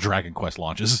around Dragon Quest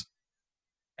launches.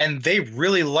 And they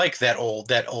really like that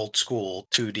old school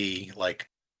 2D like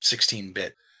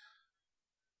 16-bit.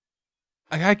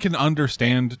 I can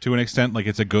understand to an extent, like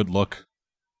it's a good look.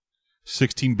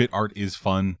 16-bit art is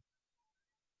fun.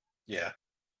 Yeah.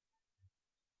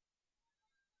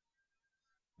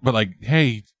 But like,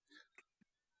 hey,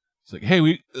 it's like,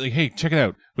 hey, check it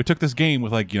out. We took this game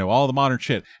with like, all the modern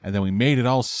shit, and then we made it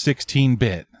all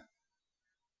 16-bit.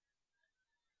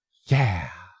 Yeah.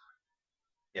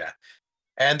 Yeah.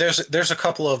 And there's a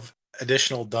couple of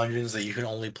additional dungeons that you can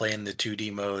only play in the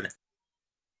 2D mode.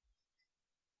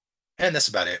 And that's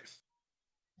about it.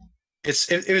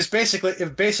 It was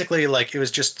basically like it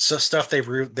was just stuff they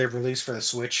released for the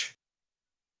Switch,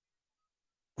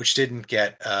 which didn't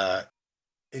get the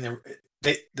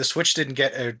Switch didn't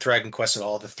get a Dragon Quest at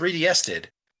all. The 3DS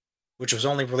did, which was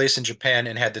only released in Japan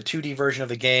and had the 2D version of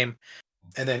the game,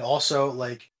 and then also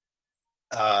like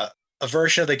a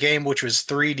version of the game which was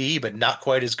 3D but not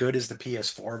quite as good as the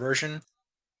PS4 version.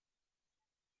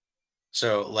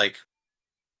 So like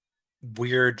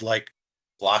weird like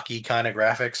blocky kind of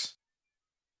graphics,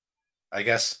 I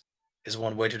guess, is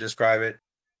one way to describe it.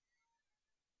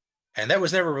 And that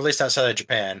was never released outside of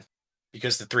Japan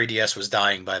because the 3DS was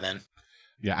dying by then.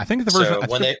 Yeah, I think the version I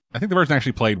think the version I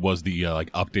actually played was the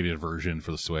like updated version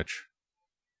for the Switch.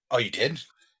 Oh, you did?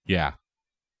 Yeah.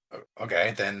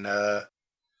 Okay, then.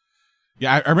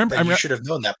 Yeah, I remember. You should have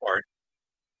known that part.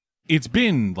 It's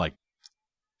been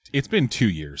 2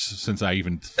 years since I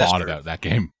even thought about that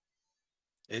game.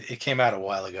 It came out a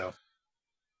while ago.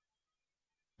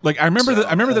 Like I remember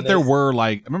that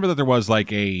there was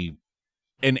like an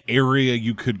area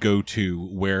you could go to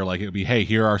where like it would be, hey,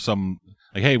 here are some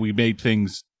like, hey, we made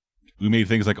things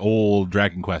like old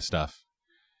Dragon Quest stuff.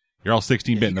 You're all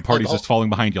 16-bit and the party's just falling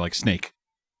behind you like Snake.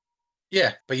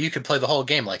 Yeah, but you could play the whole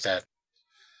game like that.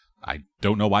 I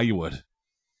don't know why you would.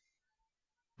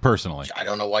 Personally. I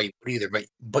don't know why you would either,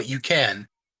 but you can.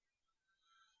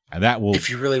 And that will, if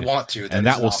you really want to. And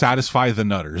that will satisfy the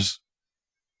nutters.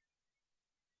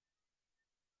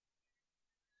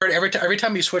 Every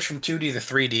time you switch from 2D to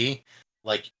 3D,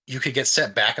 like you could get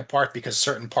set back apart because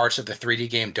certain parts of the 3D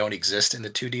game don't exist in the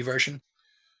 2D version.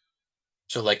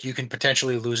 So like you can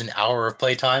potentially lose an hour of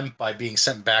playtime by being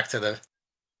sent back to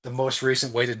the most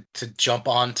recent way to jump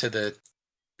on to the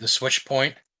switch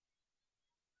point.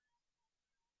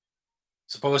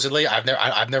 Supposedly,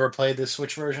 I've never played this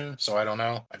Switch version, so I don't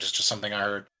know. I just something I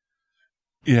heard.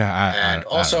 Yeah, And I don't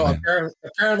know, also, man.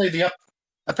 apparently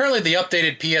the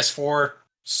updated PS4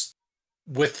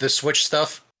 with the Switch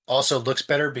stuff also looks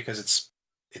better because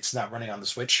it's not running on the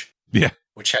Switch, Yeah,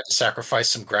 which had to sacrifice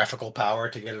some graphical power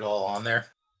to get it all on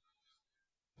there.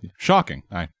 shocking.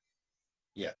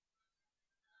 Yeah,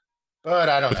 but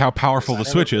I don't With know how because powerful I the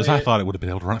never Switch is, I played it. thought it would have been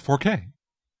able to run at 4K.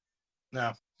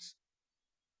 No.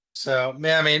 So,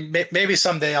 I mean, maybe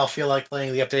someday I'll feel like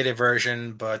playing the updated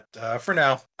version, but for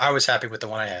now, I was happy with the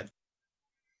one I had.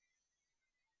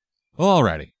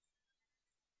 Alrighty.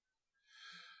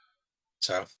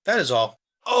 So, that is all.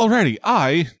 Alrighty,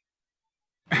 I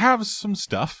have some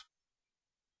stuff.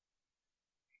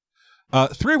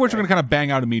 Three of which we're going to kind of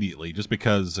bang out immediately, just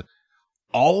because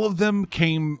all of them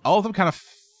kind of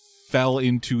fell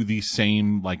into the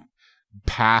same, like,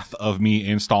 path of me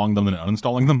installing them and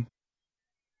uninstalling them.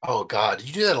 Oh, God.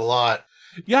 You do that a lot.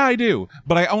 Yeah, I do,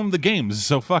 but I own the games,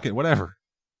 so fuck it, whatever.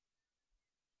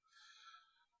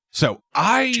 So,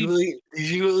 Did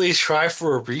you at least try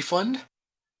for a refund?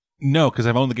 No, because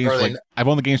I've owned the games Or I've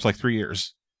owned the games for like 3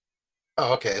 years.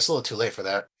 Oh, okay. It's a little too late for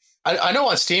that. I know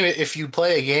on Steam, if you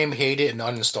play a game, hate it, and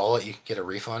uninstall it, you can get a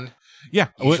refund. Yeah,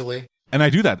 Usually. And I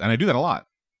do that, a lot.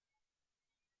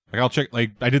 Like I'll check.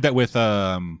 Like I did that with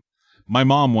my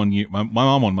mom one year. My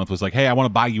mom one month was like, "Hey, I want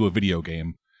to buy you a video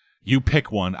game. You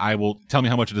pick one. I will tell me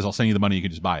how much it is. I'll send you the money. You can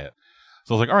just buy it."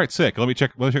 So I was like, "All right, sick. Let me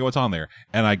check what's on there."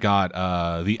 And I got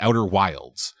The Outer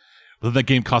Wilds. But that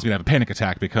game caused me to have a panic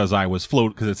attack because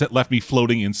because it left me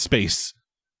floating in space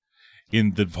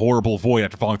in the horrible void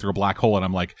after falling through a black hole, and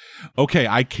I'm like, okay,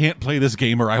 I can't play this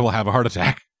game or I will have a heart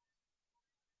attack.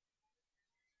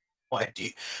 Why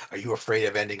are you afraid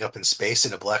of ending up in space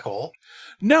in a black hole?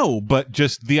 No, but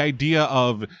just the idea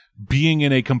of being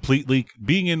in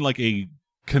like a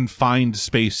confined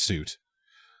spacesuit,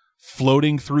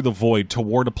 floating through the void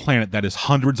toward a planet that is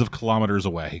hundreds of kilometers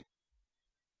away,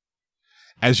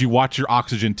 as you watch your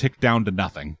oxygen tick down to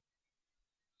nothing.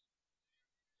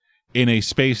 In a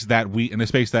space that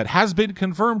has been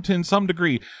confirmed in some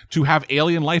degree to have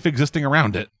alien life existing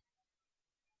around it.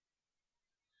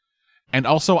 And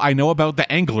also, I know about the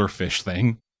anglerfish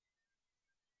thing.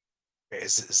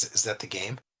 Is that the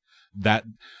game?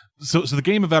 So the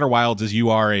game of Outer Wilds is you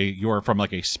are from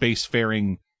like a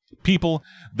spacefaring people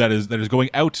that is going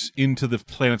out into the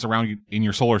planets around you in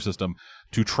your solar system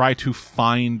to try to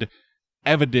find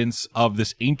evidence of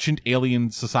this ancient alien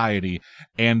society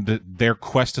and their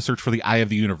quest to search for the eye of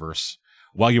the universe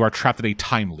while you are trapped in a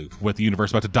time loop with the universe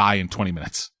about to die in 20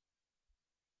 minutes.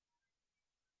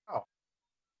 Oh.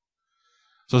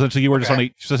 So essentially you were just on a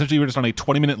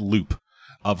 20-minute loop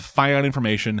of finding out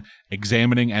information,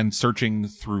 examining and searching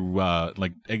through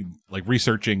like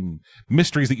researching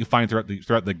mysteries that you find throughout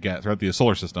the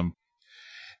solar system,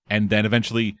 and then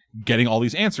eventually getting all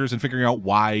these answers and figuring out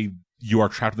why you are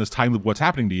trapped in this time loop, what's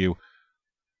happening to you,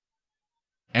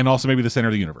 and also maybe the center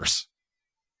of the universe.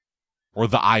 Or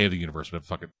the eye of the universe, but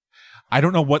fuck it. I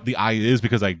don't know what the eye is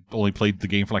because I only played the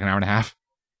game for like an hour and a half.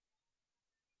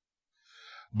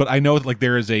 But I know that like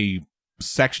there is a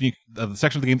section of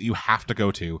the game that you have to go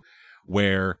to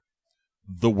where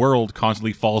the world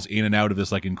constantly falls in and out of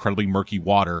this like incredibly murky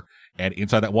water, and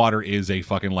inside that water is a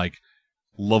fucking like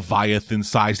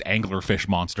Leviathan-sized anglerfish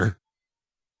monster.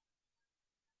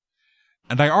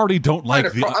 And I already don't like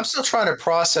I'm still trying to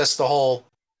process the whole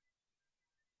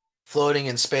floating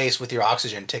in space with your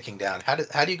oxygen ticking down. How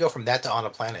do you go from that to on a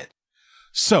planet?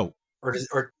 So,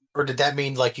 or did that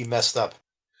mean like you messed up?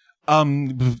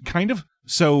 Kind of.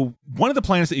 So one of the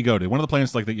planets that you go to, one of the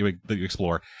planets like that you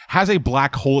explore, has a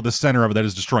black hole at the center of it that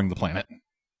is destroying the planet.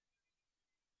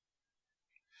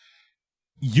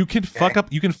 You can fuck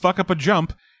up a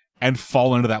jump and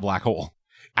fall into that black hole.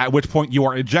 At which point you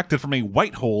are ejected from a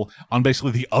white hole on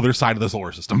basically the other side of the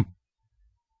solar system.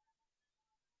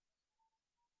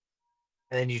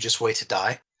 And then you just wait to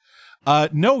die?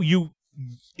 No,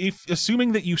 if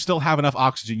assuming that you still have enough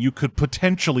oxygen, you could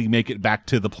potentially make it back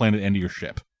to the planet end of your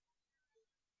ship.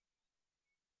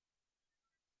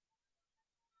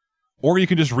 Or you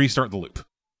can just restart the loop.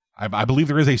 I believe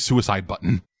there is a suicide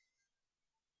button.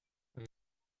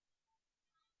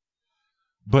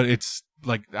 But it's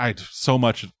like so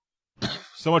much of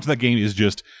that game is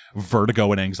just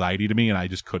vertigo and anxiety to me, and I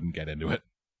just couldn't get into it.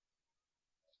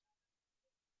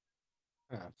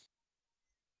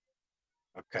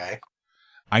 Okay.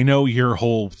 I know your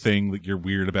whole thing that you're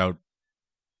weird about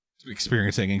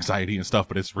experiencing anxiety and stuff,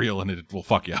 but it's real and it will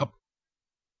fuck you up.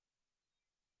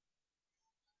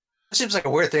 It seems like a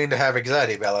weird thing to have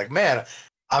anxiety about. Like, man,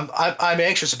 I'm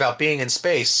anxious about being in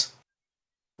space.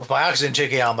 With my oxygen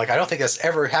ticking out, I'm like, I don't think that's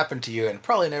ever happened to you, and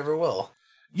probably never will.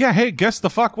 Yeah, hey, guess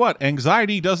the fuck what?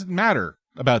 Anxiety doesn't matter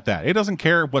about that. It doesn't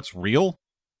care what's real.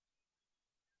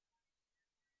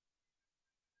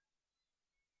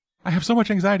 I have so much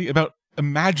anxiety about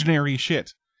imaginary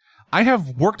shit. I have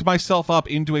worked myself up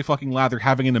into a fucking lather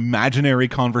having an imaginary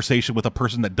conversation with a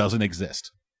person that doesn't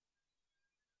exist.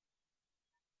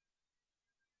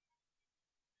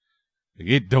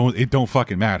 It don't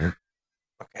fucking matter.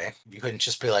 Okay. You couldn't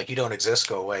just be like, you don't exist,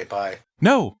 go away, bye.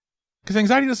 No, because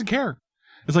anxiety doesn't care.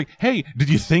 It's like, hey, did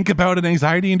you think about an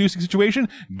anxiety-inducing situation?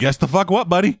 Guess the fuck what,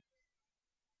 buddy?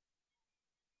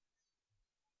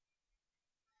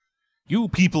 You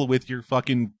people with your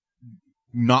fucking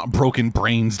not broken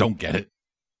brains don't get it.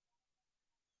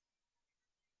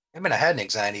 I mean, I had an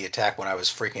anxiety attack when I was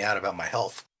freaking out about my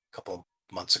health a couple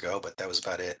months ago, but that was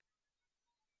about it.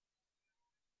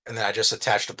 And then I just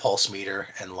attached a pulse meter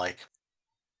and like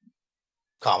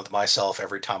calmed myself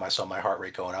every time I saw my heart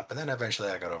rate going up, and then eventually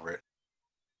I got over it.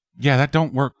 Yeah, that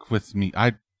don't work with me.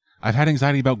 I've had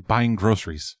anxiety about buying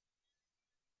groceries.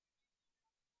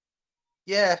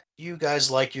 Yeah, you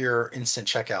guys like your instant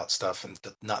checkout stuff and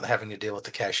not having to deal with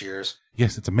the cashiers.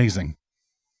 Yes, it's amazing.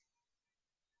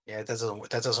 Yeah,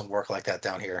 that doesn't work like that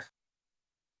down here.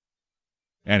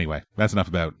 Anyway, that's enough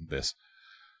about this.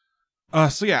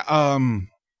 So yeah, I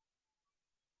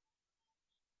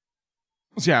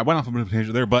went off a bit of a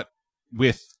tangent there, but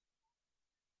with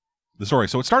the story.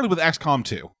 So it started with XCOM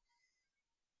 2.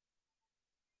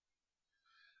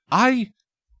 I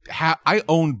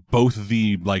own both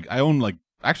the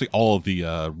actually all of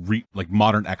the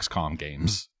modern XCOM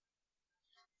games.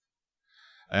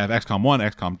 I have XCOM 1,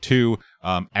 XCOM 2,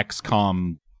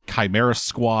 XCOM Chimera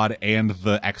Squad, and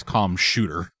the XCOM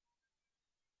shooter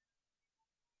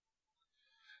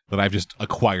that I've just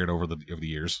acquired over the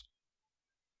years.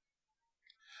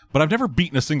 But I've never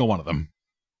beaten a single one of them.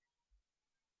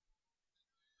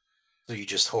 So you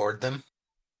just hoard them?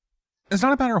 It's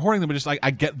not a matter of hoarding them, but just like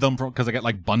I get them because I get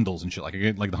like bundles and shit. Like I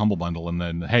get like the Humble Bundle, and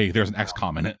then hey, there's an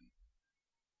XCOM in it.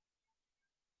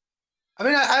 I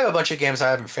mean, I have a bunch of games I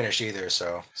haven't finished either,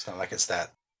 so it's not like it's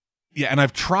that. Yeah, and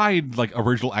I've tried like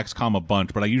original XCOM a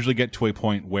bunch, but I usually get to a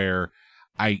point where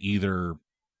I either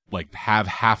like have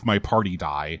half my party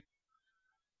die,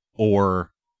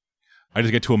 or I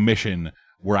just get to a mission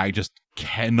where I just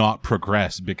cannot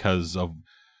progress because of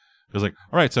it's like,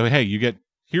 all right, so hey,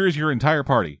 here's your entire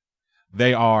party.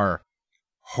 They are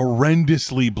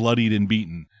horrendously bloodied and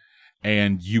beaten,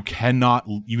 and you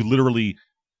literally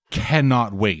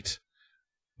cannot wait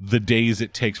the days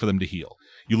it takes for them to heal.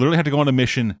 You literally have to go on a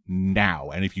mission now,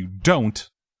 and if you don't,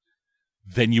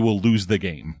 then you will lose the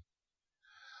game.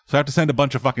 So I have to send a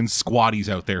bunch of fucking squaddies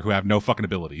out there who have no fucking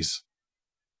abilities.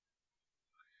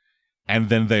 And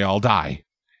then they all die,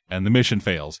 and the mission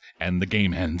fails, and the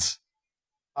game ends.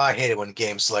 I hate it when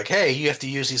games like, hey, you have to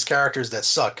use these characters that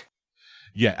suck.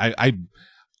 Yeah, I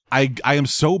am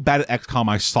so bad at XCOM,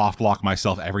 I soft lock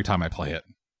myself every time I play it.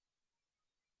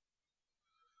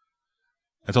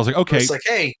 And so I was like, okay. It's like,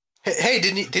 hey,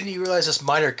 didn't you realize this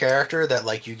minor character that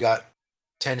like you got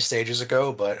 10 stages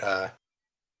ago, but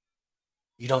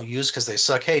you don't use because they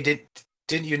suck? Hey,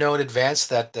 didn't you know in advance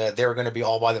that they were going to be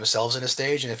all by themselves in a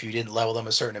stage, and if you didn't level them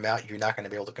a certain amount, you're not going to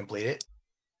be able to complete it?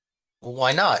 Well,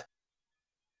 why not?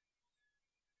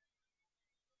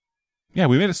 Yeah,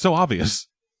 we made it so obvious.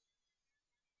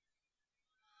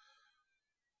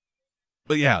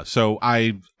 But yeah, so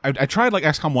I tried like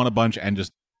XCOM 1 a bunch and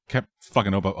just kept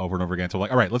fucking over and over again. So like,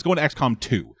 all right, let's go into XCOM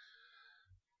 2.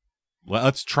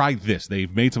 Let's try this.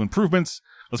 They've made some improvements.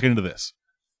 Let's get into this.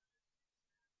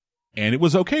 And it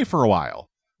was okay for a while.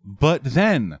 But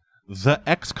then the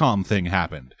XCOM thing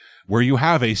happened, where you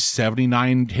have a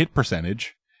 79 hit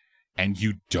percentage and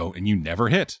you never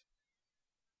hit.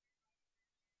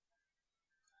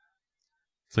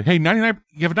 It's like, hey, 99,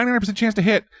 you have a 99% chance to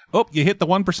hit. Oh, you hit the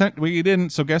 1% where you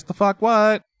didn't, so guess the fuck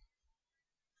what?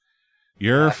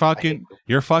 You're fucking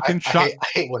shot. I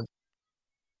hate when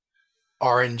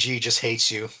RNG just hates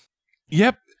you.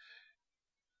 Yep.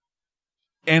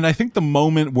 And I think the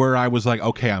moment where I was like,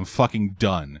 okay, I'm fucking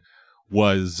done,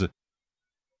 was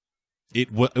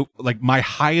like my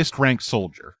highest ranked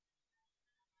soldier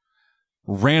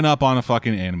ran up on a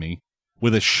fucking enemy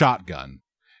with a shotgun,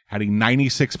 had a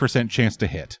 96% chance to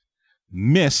hit,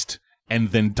 missed, and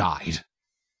then died.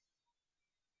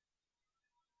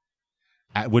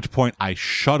 At which point I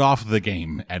shut off the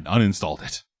game and uninstalled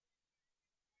it.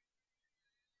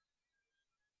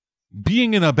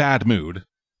 Being in a bad mood,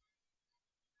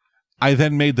 I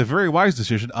then made the very wise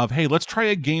decision of, hey, let's try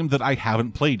a game that I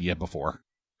haven't played yet before.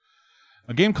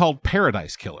 A game called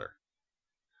Paradise Killer,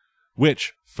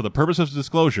 which, for the purpose of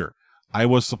disclosure, I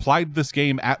was supplied this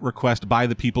game at request by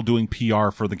the people doing PR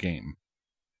for the game.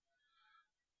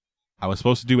 I was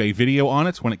supposed to do a video on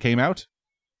it when it came out.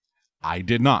 I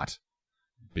did not,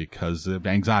 because of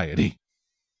anxiety.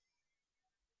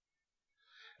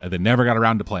 And then never got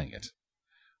around to playing it.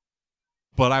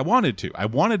 But I wanted to. I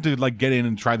wanted to like get in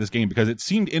and try this game because it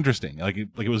seemed interesting.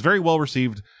 It was very well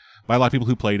received by a lot of people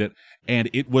who played it, and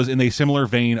it was in a similar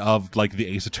vein of like the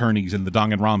Ace Attorneys and the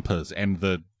Danganronpas and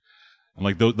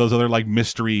those other like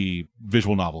mystery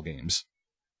visual novel games.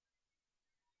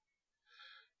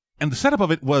 And the setup of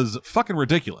it was fucking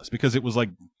ridiculous because it was like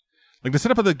the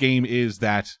setup of the game is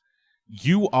that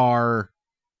you are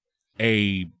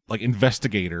a like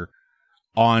investigator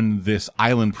on this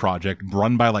island project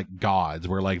run by like gods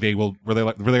where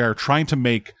they are trying to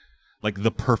make like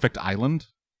the perfect island.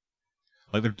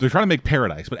 Like they're trying to make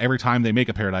paradise, but every time they make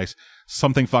a paradise,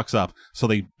 something fucks up. So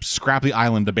they scrap the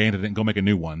island, abandon it, and go make a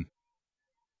new one.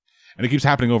 And it keeps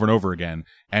happening over and over again.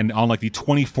 And on like the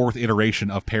 24th iteration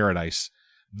of Paradise,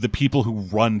 the people who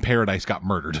run Paradise got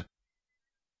murdered.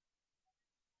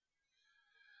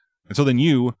 And so then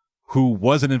you, who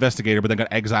was an investigator but then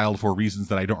got exiled for reasons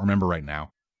that I don't remember right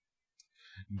now,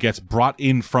 gets brought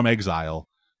in from exile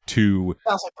to...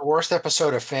 Sounds like the worst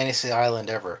episode of Fantasy Island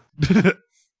ever.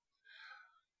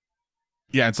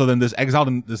 Yeah, and so then this exiled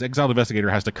investigator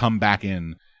has to come back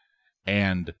in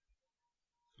and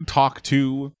talk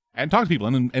to people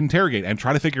and interrogate and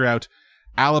try to figure out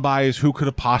alibis, who could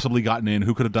have possibly gotten in,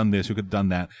 who could have done this, who could have done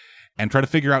that, and try to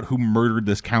figure out who murdered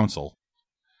this council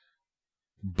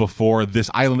before this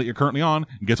island that you're currently on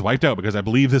gets wiped out, because I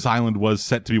believe this island was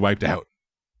set to be wiped out.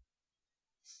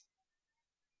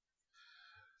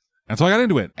 And so I got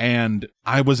into it, and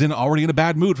I was already in a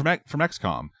bad mood from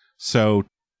XCOM. So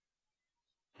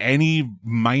any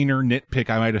minor nitpick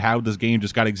I might have had with this game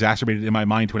just got exacerbated in my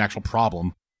mind to an actual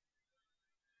problem.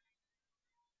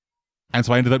 And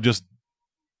so I ended up just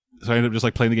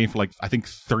like playing the game for like, I think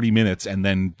 30 minutes and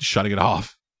then shutting it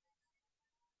off.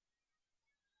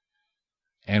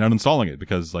 And uninstalling it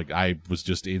because like I was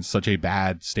just in such a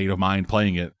bad state of mind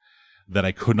playing it that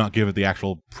I could not give it the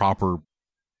actual proper...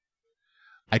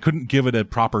 I couldn't give it a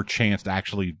proper chance to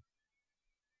actually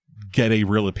get a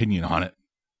real opinion on it.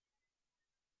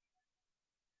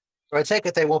 So I take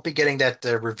it they won't be getting that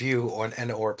review or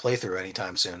playthrough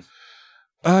anytime soon.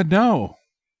 No.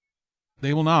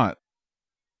 They will not.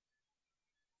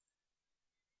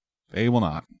 They will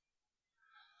not.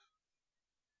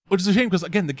 Which is a shame because,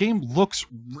 again, the game looks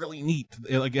really neat.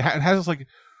 It has this like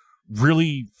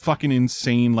really fucking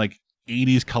insane like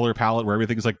 80s color palette where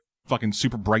everything is like fucking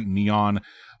super bright neon,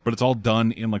 but it's all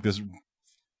done in like this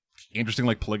interesting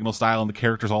like polygonal style, and the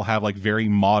characters all have like very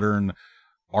modern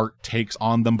art takes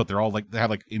on them, but they're all like, they have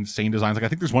like insane designs. Like I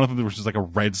think there's one of them which is like a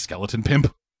red skeleton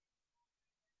pimp.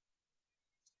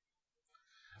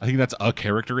 I think that's a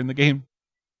character in the game.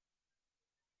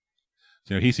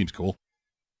 So, he seems cool.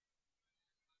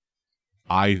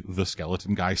 The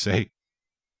skeleton guy, say.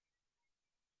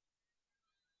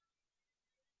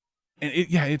 And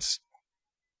it's...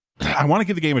 I want to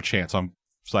give the game a chance.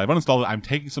 So I've uninstalled it. I'm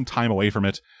taking some time away from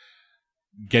it.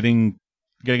 Getting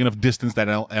enough distance that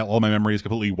all my memory is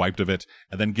completely wiped of it.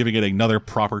 And then giving it another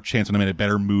proper chance when I'm in a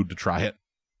better mood to try it.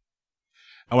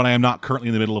 And when I am not currently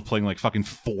in the middle of playing like fucking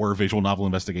 4 visual novel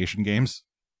investigation games.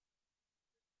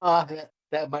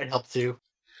 That might help too.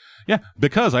 Yeah,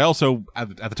 because I also,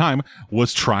 at the time,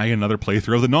 was trying another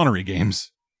playthrough of the Nonary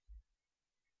games.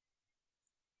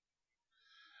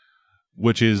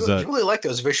 Which is... You really like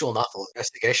those visual novel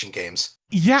investigation games.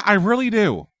 Yeah, I really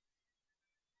do.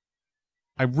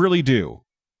 I really do.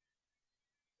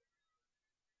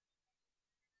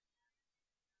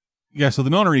 Yeah, so the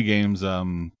Nonary games,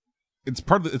 it's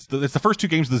the first 2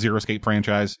 games of the Zero Escape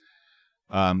franchise.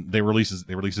 They releases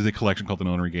a collection called the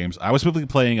Nonary games. I was specifically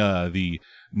playing the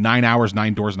 9 Hours,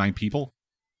 9 Doors, 9 People,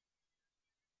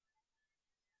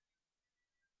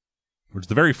 which is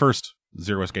the very first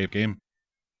Zero Escape game.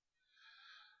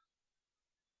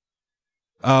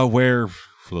 Where,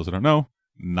 for those that don't know,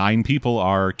 9 people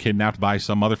are kidnapped by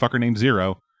some motherfucker named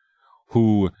Zero,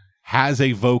 who has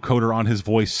a vocoder on his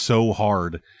voice so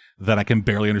hard that I can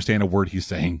barely understand a word he's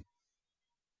saying.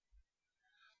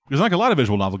 Because like a lot of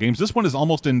visual novel games, this one is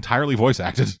almost entirely voice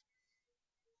acted.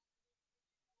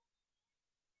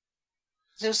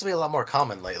 Seems to be a lot more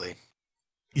common lately.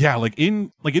 Yeah, like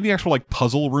in the actual like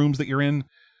puzzle rooms that you're in,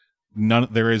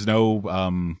 there's no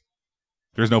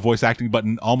voice acting, but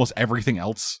in almost everything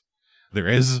else there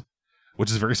is, which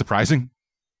is very surprising.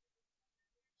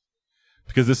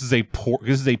 Because this is a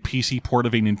PC port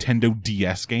of a Nintendo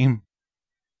DS game.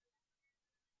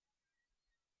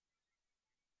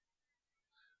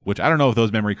 which I don't know if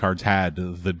those memory cards had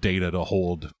the data to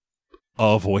hold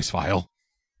a voice file.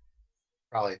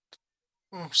 Probably.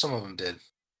 Some of them did.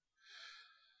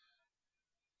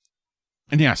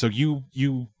 And yeah, so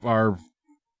you are...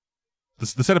 The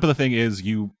setup of the thing is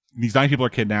these 9 people are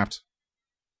kidnapped,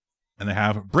 and they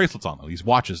have bracelets on them, these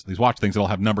watch things that all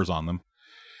have numbers on them.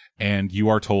 And you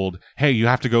are told, hey, you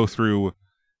have to go through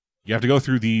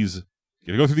these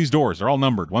doors. They're all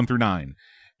numbered 1 through 9.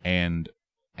 And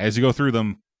as you go through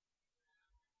them,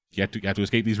 you have to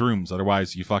escape these rooms,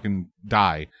 otherwise you fucking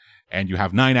die. And you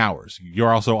have 9 hours. We were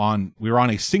on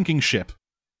a sinking ship.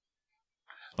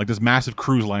 Like this massive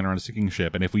cruise liner on a sinking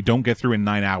ship. And if we don't get through in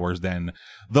 9 hours, then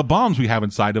the bombs we have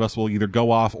inside of us will either go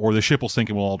off or the ship will sink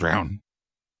and we'll all drown.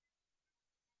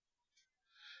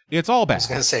 It's all bad. I was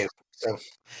going to say,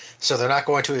 so they're not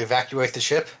going to evacuate the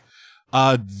ship?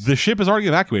 The ship is already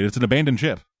evacuated. It's an abandoned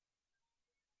ship.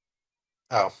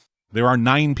 Oh. There are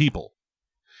 9 people.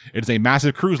 It's a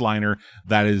massive cruise liner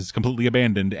that is completely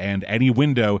abandoned, and any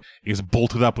window is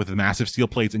bolted up with massive steel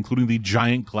plates, including the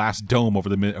giant glass dome over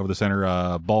the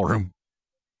center ballroom.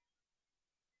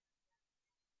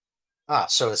 Ah,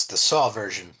 so it's the Saw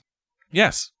version.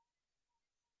 Yes.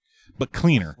 But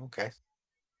cleaner. Okay.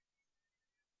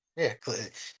 Yeah.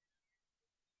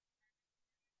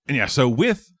 And yeah, so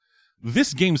with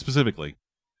this game specifically,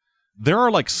 there are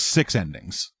like 6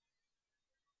 endings.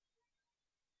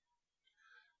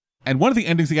 And one of the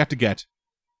endings that you have to get,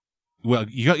 well,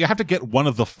 you have to get one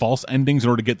of the false endings in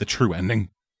order to get the true ending.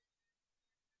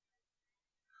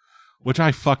 Which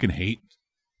I fucking hate.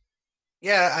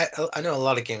 Yeah, I know a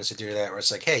lot of games that do that, where it's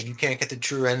like, hey, you can't get the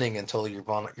true ending until you're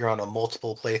on a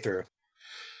multiple playthrough.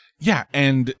 Yeah,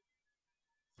 and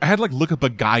I had to like look up a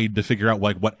guide to figure out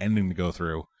like what ending to go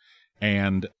through.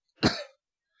 And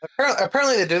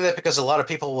apparently they do that because a lot of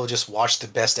people will just watch the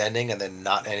best ending and then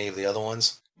not any of the other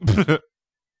ones.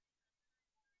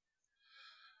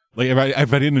 Like,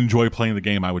 if I didn't enjoy playing the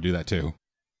game, I would do that too.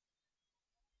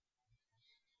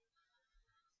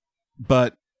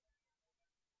 But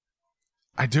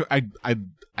I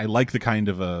like the kind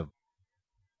of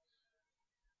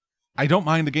I don't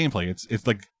mind the gameplay. It's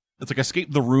like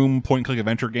escape the room point and click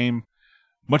adventure game,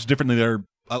 much different than their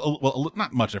well,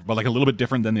 not much, but like a little bit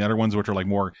different than the other ones, which are like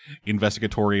more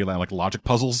investigatory, like logic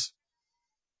puzzles.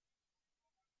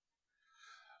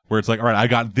 Where it's like, all right, I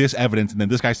got this evidence, and then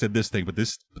this guy said this thing, but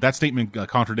that statement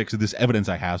contradicts this evidence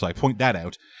I have, so I point that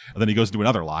out, and then he goes into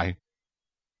another lie,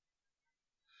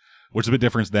 which is a bit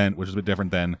different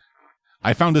than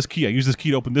I found this key. I use this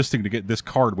key to open this thing to get this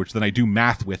card, which then I do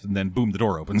math with, and then boom, the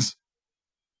door opens.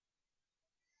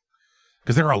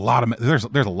 Because there's a lot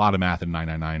of math in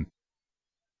 999.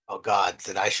 Oh God,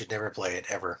 that I should never play it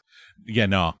ever. Yeah,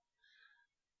 no,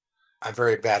 I'm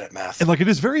very bad at math, and like it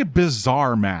is very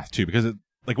bizarre math too, because it.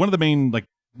 Like, one of the main, like,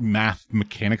 math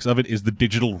mechanics of it is the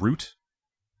digital root.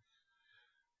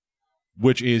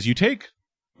 Which is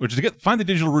find the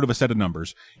digital root of a set of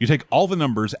numbers. You take all the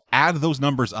numbers, add those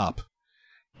numbers up,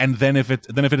 and then if it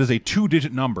is a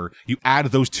 2-digit number, you add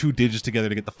those 2 digits together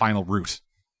to get the final root.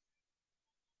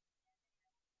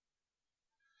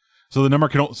 So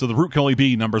the root can only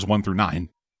be numbers 1 through 9.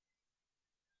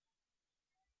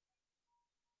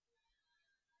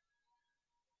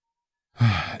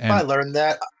 If I learned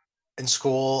that in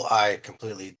school, I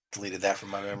completely deleted that from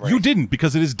my memory. You didn't,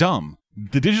 because it is dumb.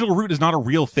 The digital root is not a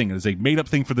real thing. It is a made-up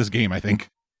thing for this game, I think.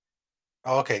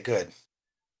 Oh, okay, good.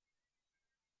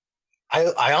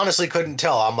 I honestly couldn't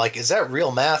tell. I'm like, is that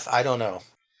real math? I don't know.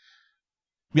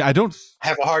 Yeah, I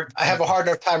have a hard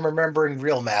enough time remembering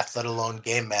real math, let alone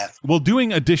game math. Well,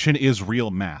 doing addition is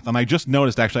real math. And I just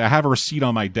noticed, actually, I have a receipt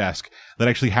on my desk that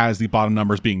actually has the bottom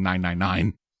numbers being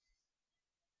 999.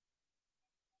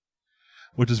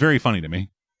 Which is very funny to me.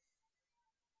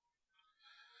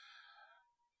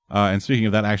 And speaking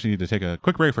of that, I actually need to take a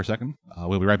quick break for a second.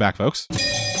 We'll be right back, folks.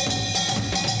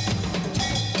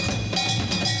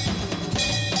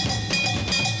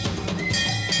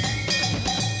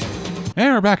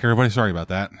 And we're back, everybody. Sorry about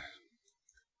that.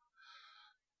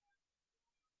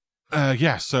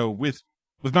 Yeah, so with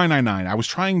 999, I was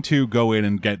trying to go in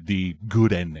and get the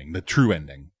good ending, the true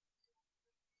ending.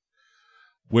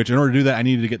 Which, in order to do that, I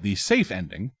needed to get the safe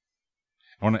ending.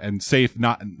 And safe,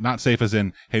 not safe as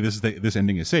in, hey, this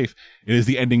ending is safe. It is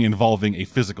the ending involving a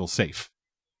physical safe.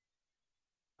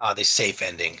 The safe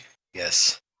ending.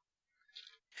 Yes.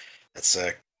 That's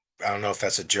I don't know if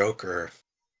that's a joke or...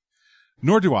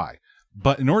 Nor do I.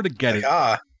 But in order to get it...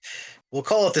 we'll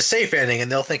call it the safe ending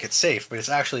and they'll think it's safe, but it's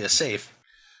actually a safe.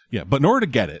 Yeah, but in order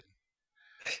to get it,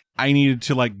 I needed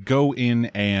to, like, go in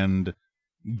and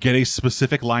get a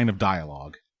specific line of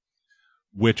dialogue,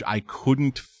 which I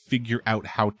couldn't figure out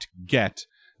how to get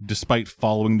despite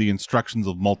following the instructions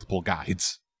of multiple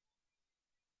guides.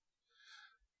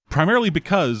 Primarily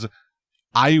because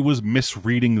I was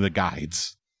misreading the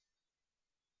guides.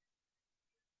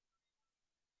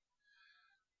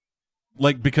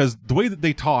 Like, because the way that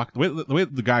they talk, the way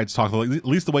that the guides talk, like, at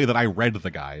least the way that I read the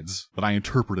guides, that I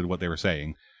interpreted what they were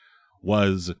saying,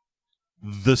 was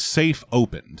the safe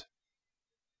opened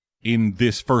in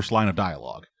this first line of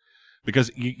dialogue.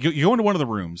 Because you go into one of the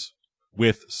rooms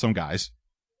with some guys,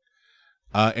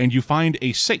 and you find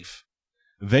a safe.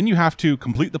 Then you have to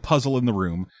complete the puzzle in the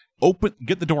room,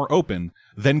 get the door open,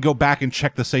 then go back and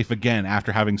check the safe again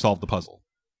after having solved the puzzle.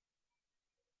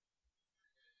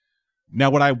 Now,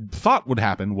 what I thought would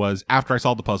happen was, after I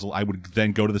solved the puzzle, I would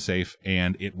then go to the safe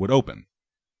and it would open.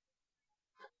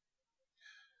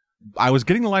 I was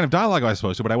getting the line of dialogue I was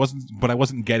supposed to, but I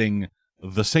wasn't getting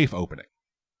the safe opening.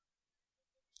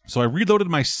 So I reloaded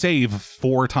my save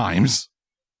 4 times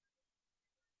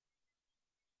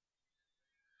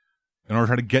in order to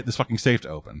try to get this fucking safe to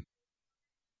open.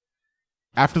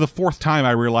 After the 4th time,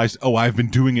 I realized, oh, I've been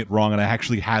doing it wrong, and I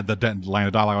actually had the line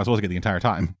of dialogue I was supposed to get the entire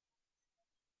time.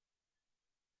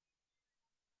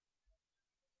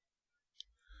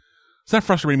 So that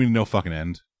frustrated me to no fucking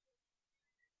end.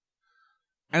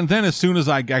 And then as soon as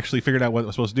I actually figured out what I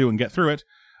was supposed to do and get through it,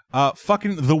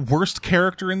 fucking the worst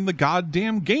character in the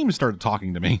goddamn game started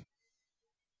talking to me.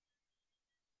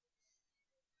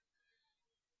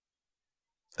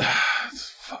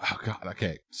 Oh god,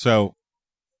 okay. So,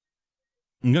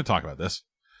 I'm going to talk about this.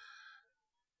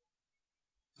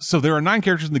 So there are 9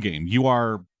 characters in the game. You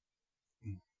are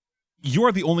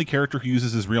the only character who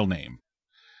uses his real name.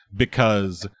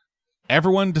 Because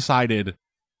everyone decided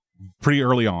pretty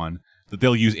early on that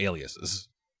they'll use aliases.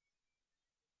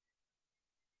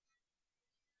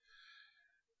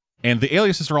 And the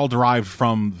aliases are all derived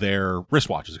from their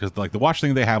wristwatches, because like the watch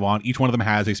thing they have on, each one of them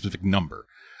has a specific number,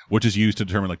 which is used to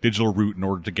determine like digital route in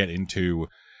order to get into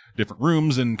different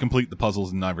rooms and complete the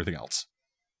puzzles and everything else.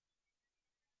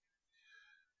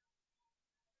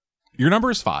 Your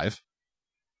number is 5,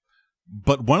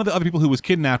 but one of the other people who was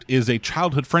kidnapped is a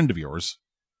childhood friend of yours,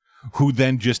 who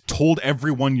then just told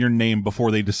everyone your name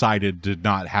before they decided to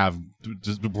not have,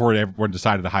 just before everyone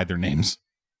decided to hide their names.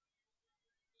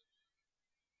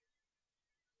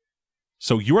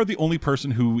 So you are the only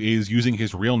person who is using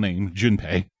his real name,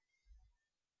 Junpei.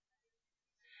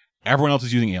 Everyone else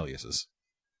is using aliases.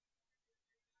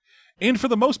 And for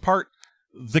the most part,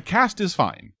 the cast is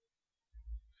fine.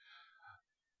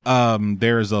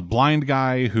 There's a blind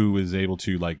guy who is able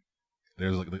to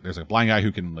there's a blind guy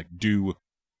who can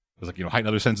heighten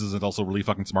other senses and also really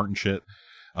fucking smart and shit.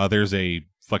 There's a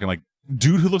fucking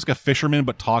dude who looks like a fisherman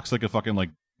but talks like a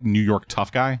fucking New York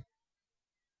tough guy.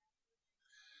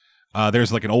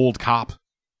 There's an old cop.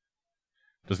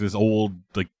 Just this old,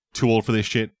 too old for this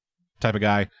shit type of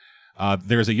guy.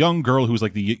 There's a young girl who's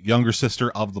the younger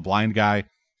sister of the blind guy.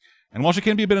 And while she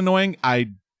can be a bit annoying,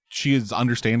 she is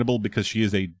understandable because she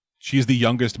is the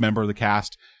youngest member of the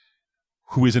cast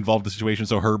who is involved in the situation,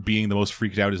 so her being the most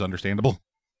freaked out is understandable.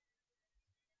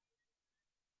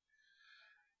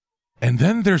 And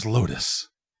then there's Lotus.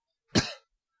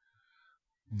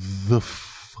 The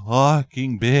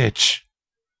fucking bitch.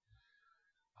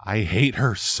 I hate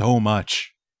her so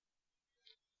much.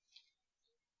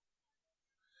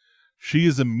 She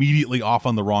is immediately off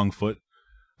on the wrong foot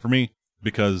for me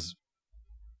because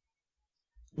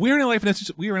we are in a life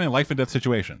and death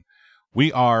situation.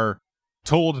 We are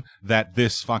told that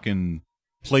this fucking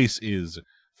place is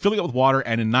filling up with water,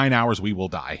 and in 9 hours we will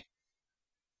die.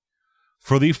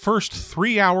 For the first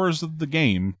 3 hours of the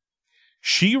game,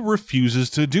 she refuses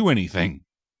to do anything.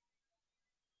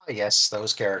 Yes,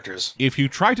 those characters. If you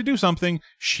try to do something,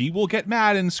 she will get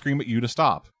mad and scream at you to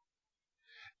stop.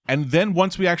 And then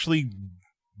once we actually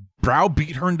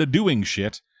browbeat her into doing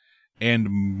shit and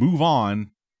move on,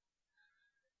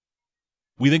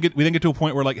 we then get to a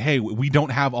point where hey, we don't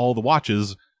have all the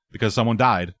watches because someone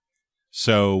died,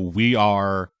 so we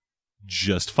are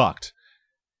just fucked.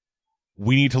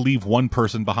 We need to leave one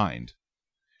person behind.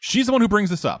 She's the one who brings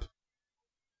this up.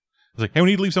 It's hey, we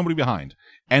need to leave somebody behind.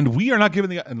 And we are not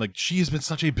given she has been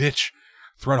such a bitch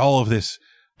throughout all of this.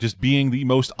 Just being the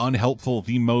most unhelpful,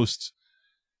 the most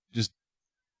just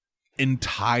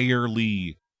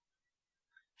entirely...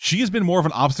 She has been more of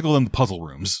an obstacle in the puzzle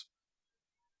rooms.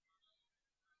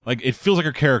 It feels like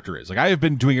her character is. I have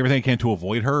been doing everything I can to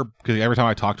avoid her, because every time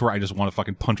I talk to her, I just want to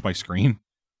fucking punch my screen.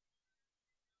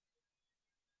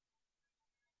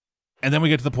 And then we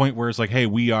get to the point where it's hey,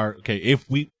 if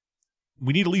we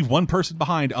need to leave one person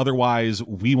behind, otherwise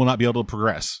we will not be able to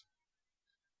progress.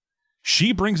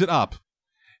 She brings it up,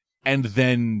 and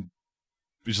then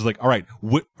it's just like, all right,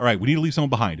 we need to leave someone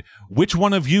behind. Which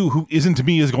one of you who isn't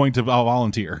me is going to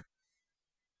volunteer?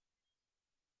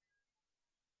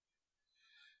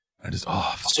 I just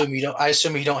I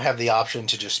assume you don't have the option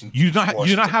to just. You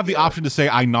do not have the option to say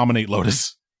I nominate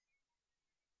Lotus.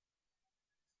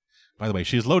 By the way,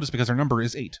 she is Lotus because her number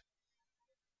is 8.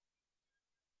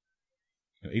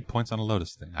 8 points on a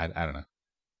Lotus thing. I don't know.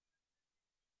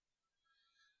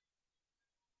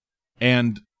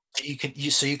 And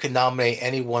you can nominate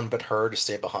anyone but her to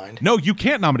stay behind. No, you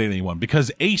can't nominate anyone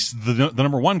because Ace, the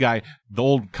number 1 guy, the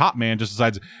old cop man, just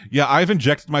decides, yeah, I've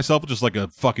injected myself with just like a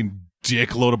fucking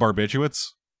dick load of barbiturates.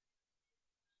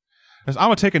 I'm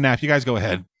gonna take a nap. You guys go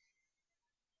ahead.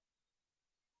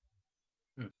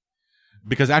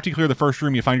 Because after you clear the first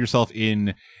room, you find yourself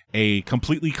in a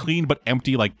completely clean but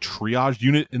empty like triage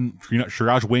unit in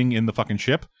triage wing in the fucking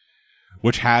ship,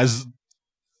 which has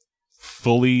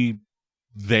fully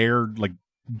there like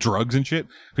drugs and shit.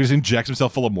 He just injects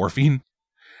himself full of morphine. And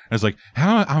it's like,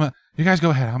 you guys go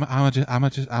ahead. I'm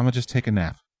gonna just take a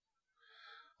nap.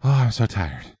 Oh, I'm so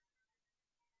tired.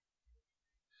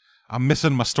 I'm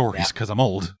missing my stories because I'm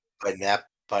old.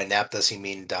 By nap, does he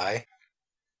mean die?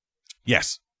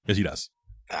 Yes, he does.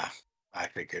 I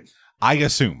figured. I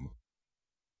assume.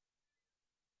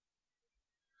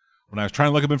 When I was trying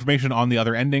to look up information on the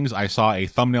other endings, I saw a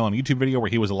thumbnail on a YouTube video where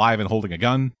he was alive and holding a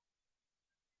gun.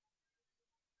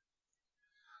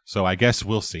 So I guess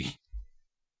we'll see.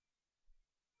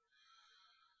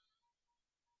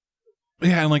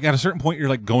 Yeah, and like at a certain point, you're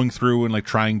like going through and like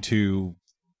trying to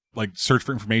like search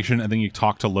for information, and then you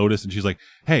talk to Lotus, and she's like,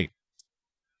 "Hey,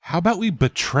 how about we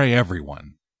betray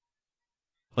everyone?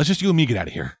 Let's just you and me get out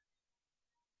of here."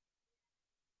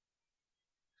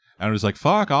 And I was like,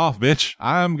 "Fuck off, bitch!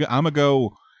 I'm gonna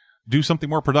go do something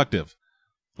more productive,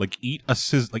 like eat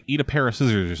a pair of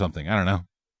scissors or something. I don't know.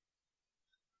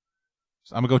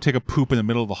 So I'm gonna go take a poop in the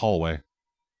middle of the hallway.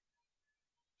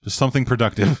 Just something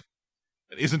productive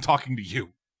that isn't talking to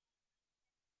you."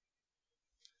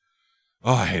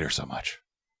 Oh, I hate her so much.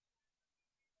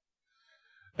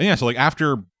 And yeah, so like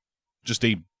after just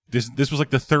this was like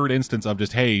the third instance of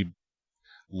just, hey,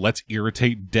 let's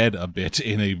irritate Dead a bit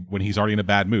when he's already in a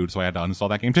bad mood, so I had to uninstall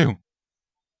that game too.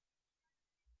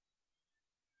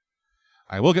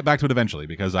 I will get back to it eventually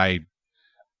because I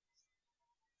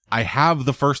have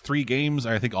the first 3 games.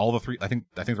 I think all the 3. I think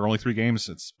there are only 3 games.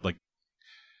 It's like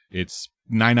it's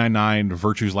 999,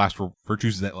 Virtue's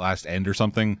Last End or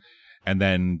something, and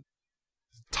then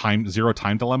Zero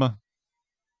Time Dilemma.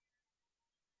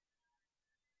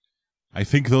 I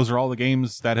think those are all the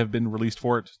games that have been released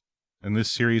for it in this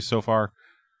series so far.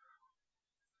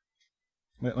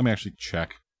 Let me actually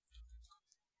check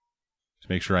to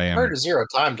make sure I am. I've heard of Zero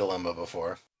Time Dilemma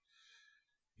before.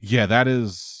 Yeah,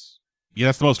 that's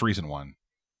the most recent one.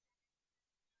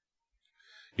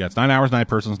 Yeah, it's 9 hours, 9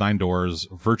 persons, 9 doors,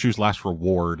 Virtue's Last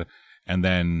Reward, and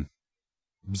then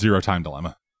Zero Time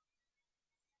Dilemma.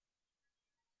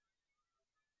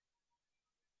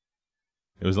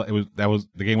 The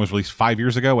game was released 5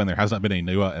 years ago, and there hasn't been a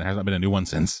new one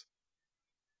since.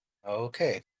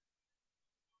 Okay.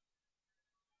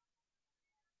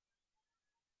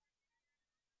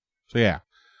 So yeah,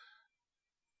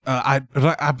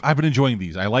 I've been enjoying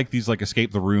these. I like these like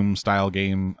escape the room style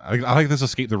game. I like this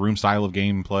escape the room style of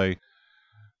gameplay.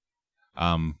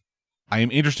 I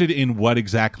am interested in what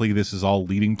exactly this is all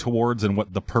leading towards and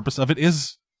what the purpose of it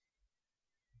is.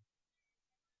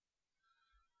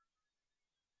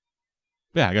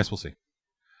 Yeah, I guess we'll see.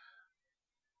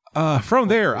 From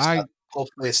there,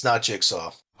 hopefully it's not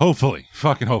Jigsaw. Hopefully.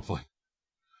 Fucking hopefully.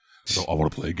 So I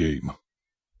want to play a game.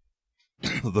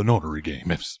 The Notary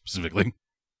game, specifically.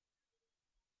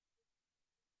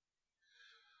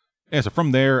 Yeah, so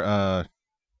from there, I've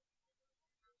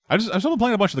still been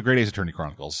playing a bunch of the Great Ace Attorney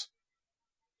Chronicles.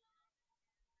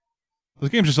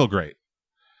 Those games are still great.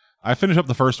 I finished up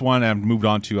the first one and moved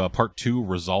on to part 2,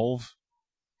 Resolve,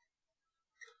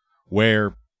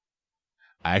 where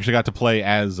I actually got to play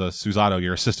as Susato,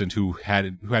 your assistant, who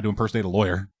had to impersonate a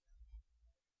lawyer.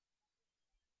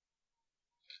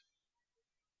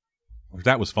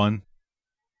 That was fun.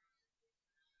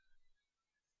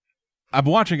 I've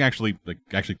been watching actually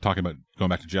talking about going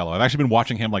back to Jello. I've actually been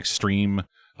watching him like stream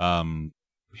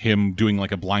him doing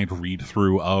like a blind read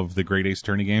through of the Great Ace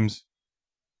Attorney games.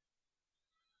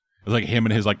 It was like him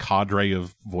and his like cadre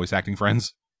of voice acting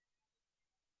friends.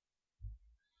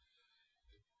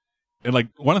 And like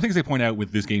one of the things they point out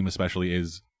with this game especially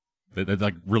is that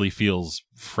like really feels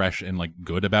fresh and like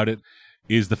good about it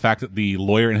is the fact that the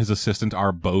lawyer and his assistant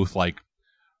are both like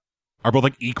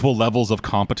equal levels of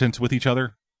competence with each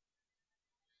other.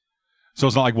 So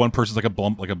it's not like one person's like a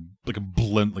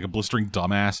blistering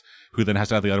dumbass who then has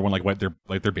to have the other one like wipe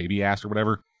their baby ass or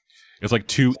whatever. It's like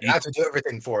two. I have to do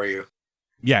everything for you.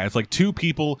 Yeah, it's like two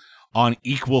people on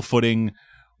equal footing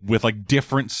with like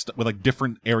different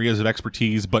areas of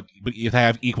expertise, but you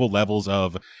have equal levels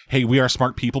of, hey, we are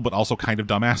smart people, but also kind of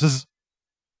dumbasses.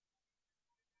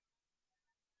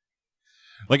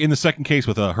 Like in the second case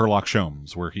with Herlock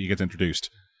Sholmes, where he gets introduced,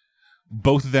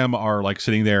 both of them are like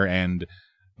sitting there, and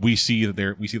we see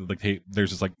that like hey,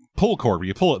 there's this like pull cord where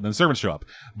you pull it, and then the servants show up.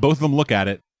 Both of them look at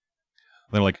it.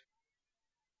 They're like,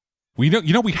 we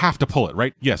have to pull it,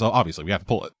 right? Yes, obviously we have to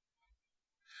pull it.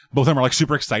 Both of them are like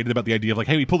super excited about the idea of like,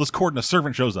 hey, we pull this cord and a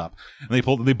servant shows up, and they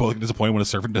both get disappointed when a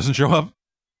servant doesn't show up.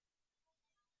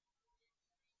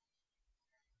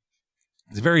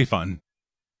 It's very fun.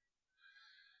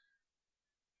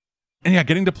 And yeah,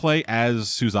 getting to play as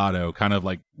Susato, kind of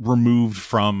like removed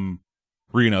from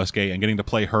Ryunosuke, and getting to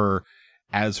play her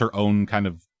as her own kind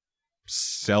of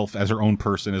self, as her own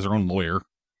person, as her own lawyer.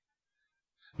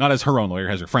 Not as her own lawyer,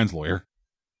 as her friend's lawyer.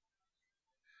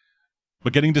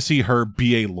 But getting to see her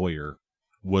be a lawyer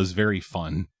was very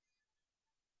fun.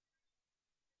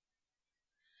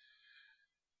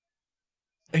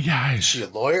 Yeah. Is she a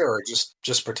lawyer or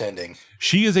just pretending?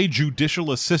 She is a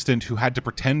judicial assistant who had to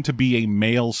pretend to be a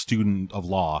male student of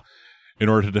law in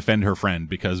order to defend her friend,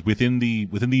 because within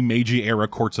the Meiji era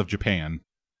courts of Japan,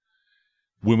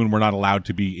 women were not allowed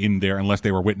to be in there unless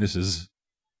they were witnesses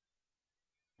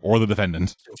or the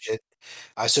defendant.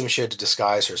 I assume she had to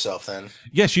disguise herself then.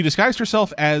 Yes, she disguised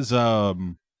herself as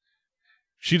Ryutaro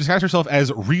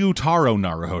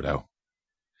Naruhodo,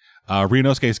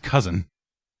 Ryunosuke's cousin.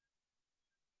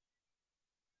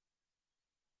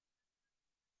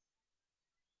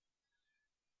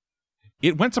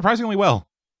 It went surprisingly well.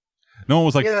 No one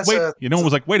was like, no one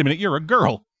was like, wait a minute, you're a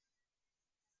girl.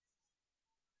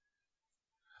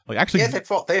 Like, actually, yeah, they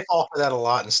fall for that a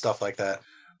lot and stuff like that.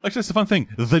 Like, that's the fun thing.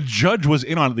 The judge was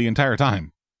in on it the entire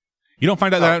time. You don't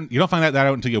find out that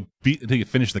out until you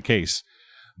finish the case.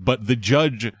 But the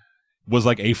judge was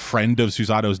like a friend of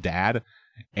Susato's dad,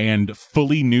 and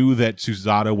fully knew that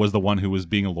Susato was the one who was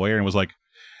being a lawyer, and was like,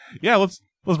 yeah, let's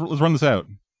run this out.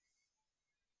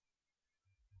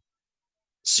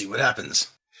 See what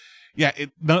happens. Yeah,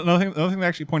 another thing to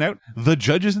actually point out, the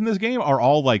judges in this game are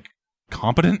all like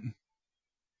competent.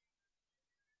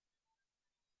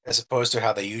 As opposed to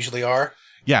how they usually are?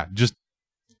 Yeah, just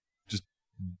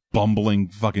bumbling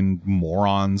fucking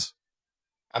morons.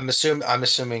 I'm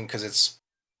assuming because it's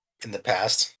in the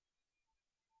past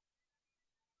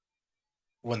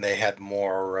when they had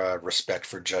more respect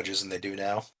for judges than they do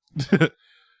now.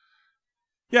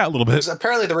 Yeah, a little bit. Because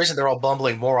apparently the reason they're all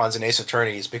bumbling morons in Ace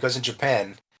Attorney is because in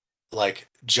Japan, like,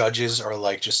 judges are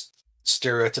like just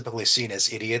stereotypically seen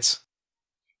as idiots.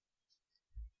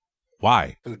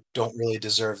 Why? Who don't really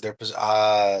deserve their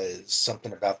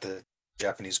something about the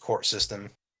Japanese court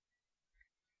system.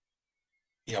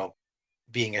 You know,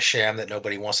 being a sham that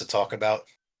nobody wants to talk about.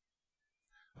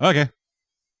 Okay.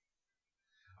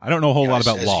 I don't know a whole lot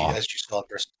about law. As you saw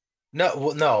first.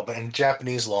 No, but in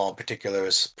Japanese law in particular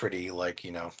is pretty, like,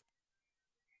 you know.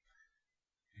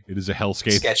 It is a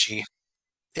hellscape. Sketchy.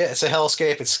 Yeah, it's a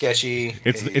hellscape. It's sketchy.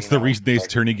 It's the reason these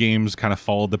attorney games kind of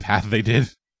followed the path they did.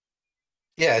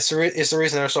 Yeah, it's the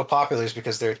reason they're so popular is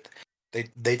because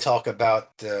they talk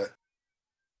about the.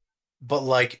 But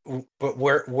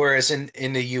whereas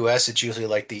in the U.S. it's usually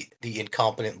like the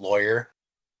incompetent lawyer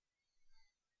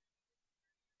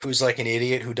who's like an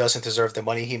idiot who doesn't deserve the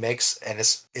money he makes, and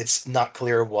it's not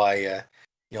clear why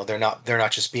they're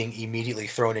not just being immediately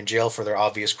thrown in jail for their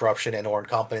obvious corruption and or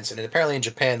incompetence. And apparently in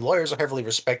Japan, lawyers are heavily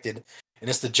respected, and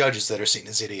it's the judges that are seen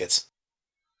as idiots.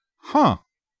 Huh?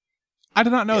 I did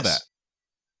not know that.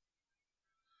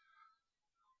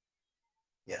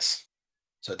 Yes.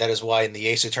 So that is why in the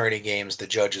Ace Attorney games, the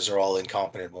judges are all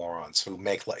incompetent morons who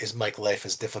make life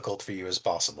as difficult for you as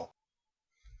possible.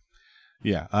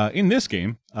 Yeah. In this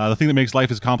game, the thing that makes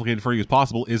life as complicated for you as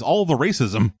possible is all the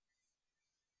racism.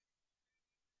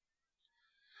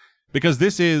 Because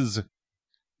this is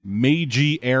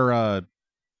Meiji era.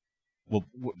 Well,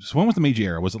 so when was the Meiji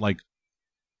era? Was it like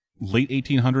late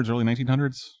 1800s, early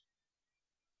 1900s?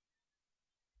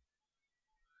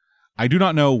 I do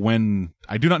not know when.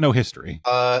 I do not know history.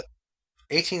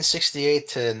 1868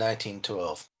 to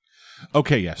 1912.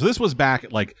 Okay, yeah. So this was back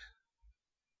at like.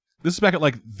 This is back at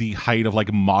like the height of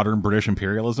like modern British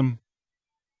imperialism.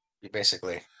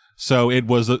 Basically. So it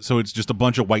was. So it's just a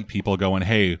bunch of white people going,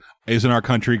 "Hey, isn't our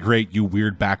country great? You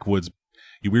weird backwoods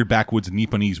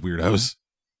Nipponese weirdos."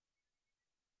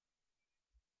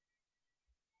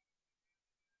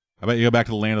 I bet you go back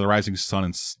to the land of the rising sun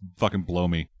and fucking blow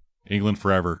me. England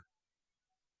forever.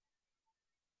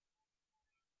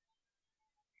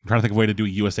 I'm trying to think of a way to do a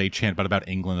USA chant, but about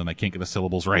England, and I can't get the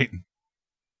syllables right.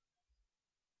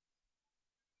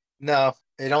 No,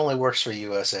 it only works for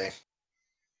USA.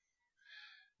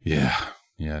 Yeah,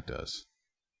 it does.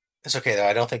 It's okay though.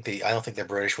 I don't think the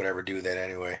British would ever do that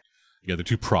anyway. Yeah, they're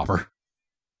too proper.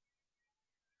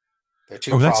 They're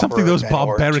too proper. That's something those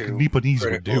barbaric Nipponese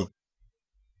would do.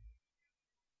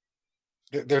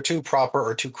 They're too proper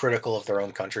or too critical of their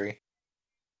own country.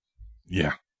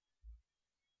 Yeah.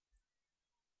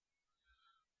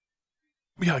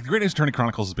 Yeah, like the Great Ace Attorney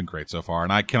Chronicles has been great so far,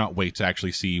 and I cannot wait to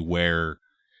actually see where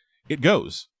it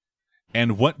goes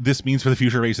and what this means for the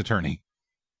future of Ace Attorney.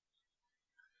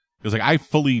 Because like I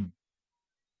fully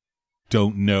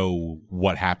don't know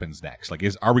what happens next. Like,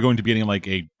 are we going to be getting like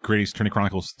a Great Ace Attorney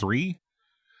Chronicles 3,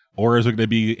 or is it going to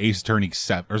be Ace Attorney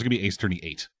 7, or is it going to be Ace Attorney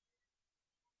 8?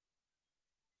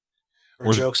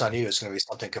 Or joke's on you, it's going to be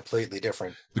something completely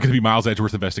different. It's going to be Miles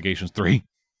Edgeworth Investigations 3.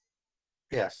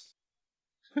 Yeah.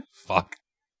 Fuck.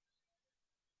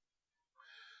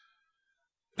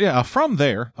 Yeah, from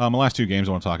there, my last two games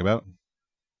I want to talk about.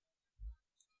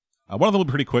 One of them will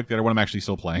be pretty quick. The other one I'm actually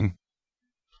still playing.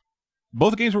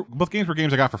 Both games were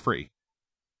games I got for free.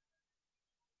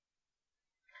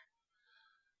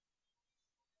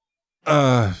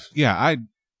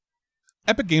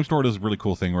 Epic Game Store does a really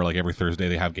cool thing where like every Thursday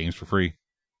they have games for free.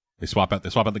 They swap out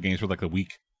the games for like a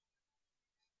week.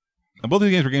 And both of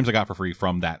the games were games I got for free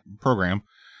from that program.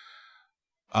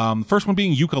 The first one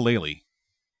being Yooka-Laylee.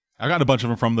 I got a bunch of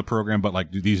them from the program, but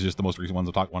like these are just the most recent ones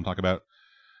I want to talk about.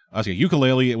 So yeah,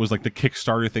 Yooka-Laylee, it was like the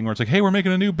Kickstarter thing where it's like, hey, we're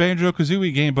making a new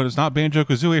Banjo-Kazooie game, but it's not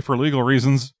Banjo-Kazooie for legal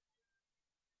reasons.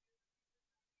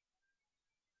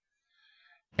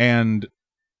 And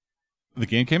the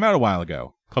game came out a while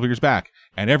ago, a couple years back,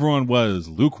 and everyone was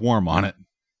lukewarm on it.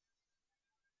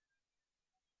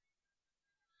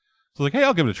 So like, hey,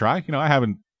 I'll give it a try. You know, I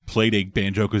haven't played a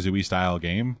Banjo-Kazooie style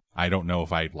game. I don't know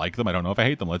if I like them. I don't know if I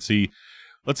hate them. Let's see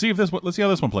how this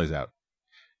one plays out.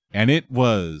 And it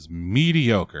was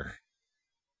mediocre.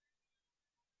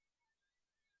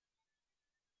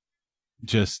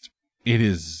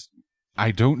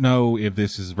 I don't know if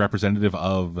this is representative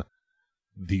of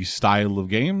the style of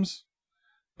games,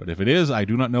 but if it is, I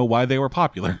do not know why they were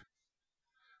popular.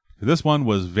 This one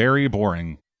was very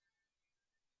boring.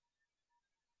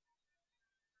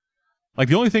 Like,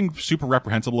 the only thing super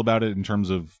reprehensible about it in terms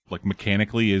of, like,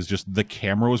 mechanically is just the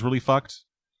camera was really fucked.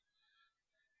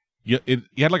 You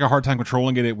had, like, a hard time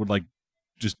controlling it. It would, like,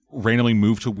 just randomly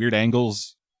move to weird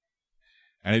angles.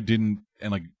 And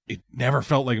it never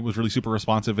felt like it was really super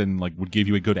responsive and, like, would give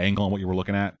you a good angle on what you were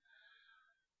looking at.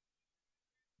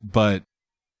 But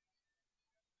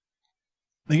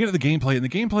they get to the gameplay, and the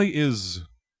gameplay is...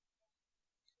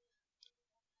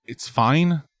 It's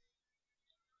fine.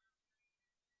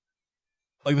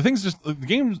 Like, the thing's just... The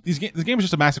game is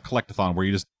just a massive collectathon where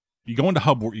you go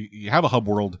into you have a hub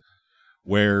world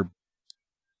where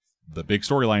the big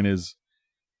storyline is,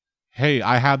 hey,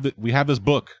 we have this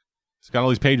book. It's got all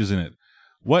these pages in it.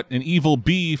 What an evil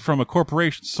bee from a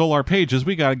corporation stole our pages.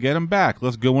 We gotta get him back.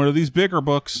 Let's go into these bigger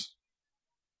books.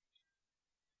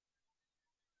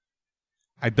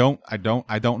 I don't know.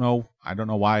 I don't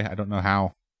know why. I don't know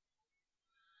how.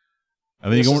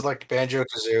 This is like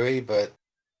Banjo-Kazooie, but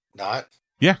not.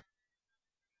 Yeah.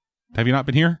 Have you not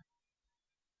been here?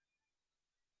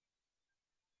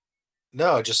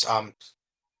 No, just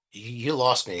you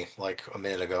lost me like a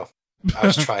minute ago. I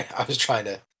was trying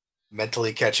to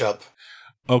mentally catch up.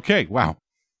 Okay, wow.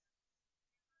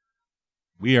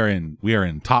 We are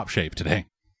in top shape today.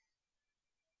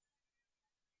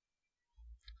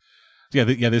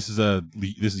 This is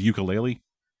Yooka-Laylee.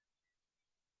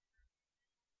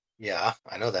 Yeah,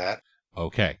 I know that.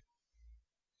 Okay.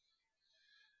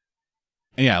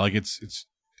 And yeah, like it's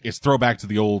throwback to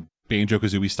the old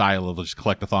Banjo-Kazooie style of just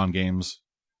collectathon games.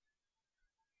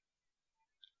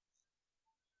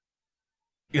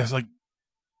 Yeah, it's like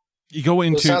you go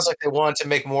into. It sounds like they wanted to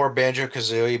make more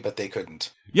Banjo-Kazooie, but they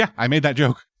couldn't. Yeah, I made that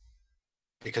joke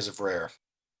because of Rare.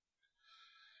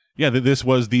 Yeah, this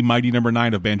was the mighty number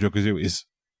 9 of Banjo-Kazooies.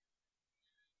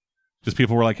 Just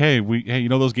people were like, hey, you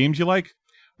know those games you like?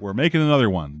 We're making another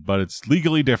one, but it's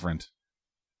legally different.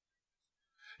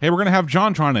 Hey, we're gonna have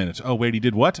JonTron in it. Oh wait, he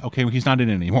did what? Okay, well, he's not in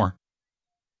it anymore.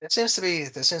 That seems to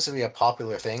be a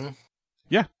popular thing.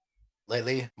 Yeah.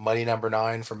 Lately, Mighty Number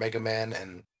 9 for Mega Man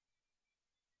and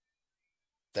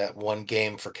that one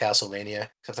game for Castlevania.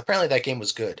 Except apparently that game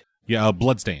was good. Yeah,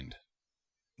 Bloodstained.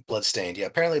 Yeah,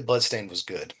 apparently Bloodstained was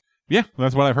good. Yeah,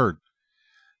 that's what I've heard.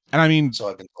 And I mean, So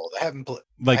I've been told. I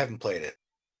haven't played it.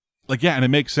 Like, yeah, and it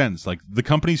makes sense. Like, the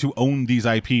companies who own these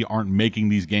IP aren't making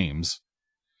these games.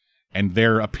 And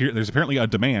there's apparently a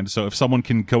demand, so if someone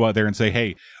can go out there and say,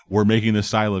 hey, we're making this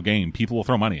style of game, people will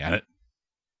throw money at it.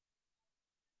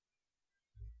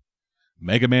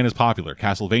 Mega Man is popular.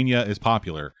 Castlevania is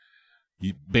popular.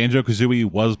 Banjo-Kazooie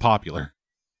was popular.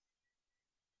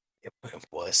 It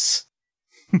was.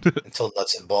 Until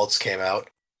Nuts and Bolts came out.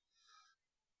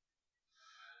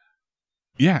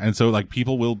 Yeah, and so, like,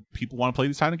 people want to play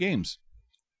these kind of games.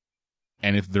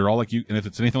 And if they're all like you, and if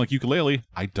it's anything like Yooka-Laylee,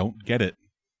 I don't get it.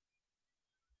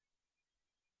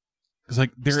 It's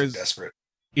like Desperate.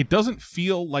 It doesn't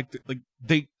feel like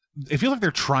it feels like they're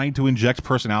trying to inject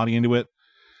personality into it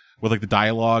with like the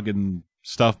dialogue and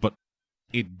stuff, but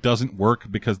it doesn't work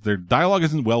because their dialogue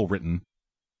isn't well written.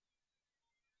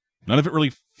 None of it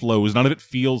really flows. None of it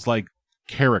feels like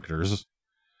characters,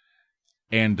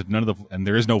 and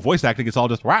there is no voice acting. It's all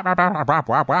just wap, wap, wap, wap,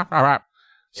 wap, wap, wap.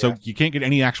 So you can't get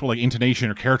any actual like intonation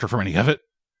or character from any of it.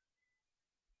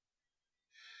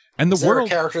 And is there a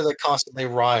character that constantly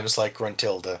rhymes like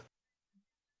Gruntilda?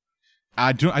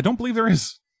 I don't believe there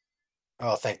is.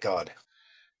 Oh, thank God.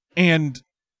 And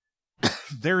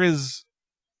there is...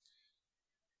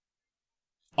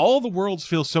 all the worlds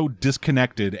feel so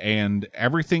disconnected, and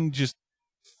everything just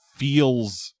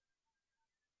feels...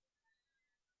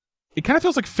 it kind of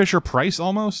feels like Fisher-Price,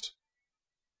 almost.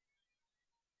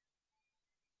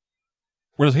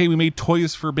 Whereas, hey, we made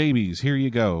toys for babies. Here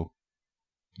you go.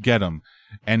 Get them.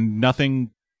 And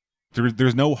nothing...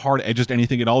 there's no hard edges to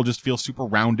anything. It all just feels super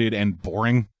rounded and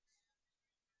boring.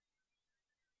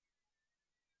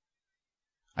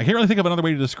 I can't really think of another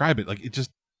way to describe it. Like, it just...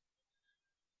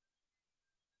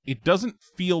 it doesn't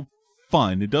feel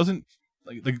fun. It doesn't...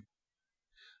 like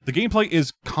the gameplay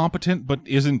is competent, but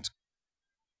isn't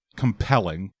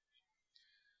compelling.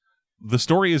 The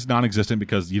story is non-existent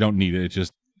because you don't need it. It's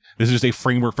just... this is just a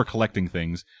framework for collecting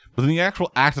things. But then the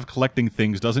actual act of collecting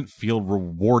things doesn't feel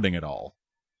rewarding at all.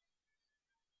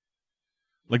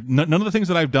 Like, none of the things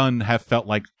that I've done have felt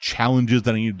like challenges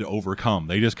that I needed to overcome.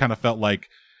 They just kind of felt like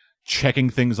checking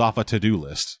things off a to-do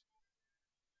list.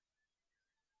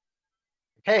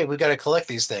 Hey, we got to collect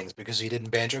these things because you didn't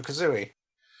Banjo-Kazooie.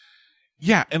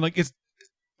 Yeah, and like it's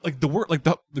like the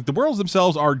worlds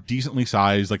themselves are decently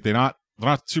sized. Like they're not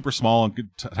super small and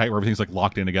tight where everything's like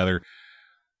locked in together.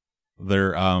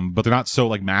 They're but they're not so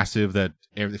like massive that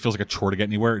it feels like a chore to get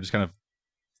anywhere. It just kind of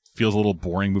feels a little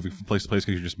boring moving from place to place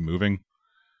because you're just moving.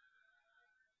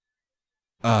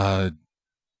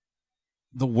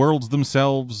 The worlds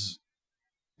themselves,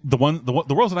 the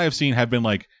worlds that I have seen have been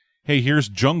like, hey, here's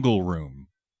jungle room,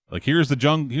 like here's the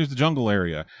jungle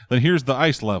area, then here's the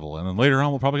ice level, and then later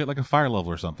on we'll probably get like a fire level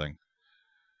or something.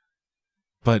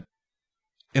 But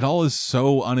it all is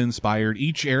so uninspired.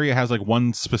 Each area has like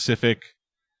one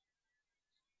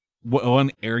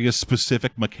area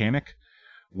specific mechanic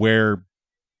where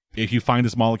if you find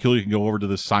this molecule, you can go over to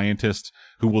the scientist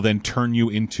who will then turn you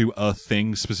into a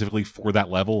thing specifically for that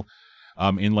level.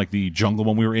 In like the jungle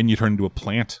one we were in, you turn into a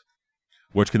plant,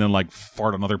 which can then like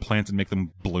fart on other plants and make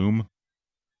them bloom,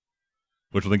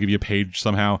 which will then give you a page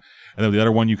somehow. And then the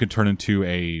other one you can turn into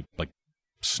a like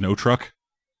snow truck,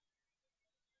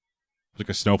 like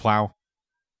a snowplow.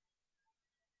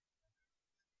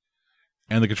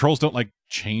 And the controls don't like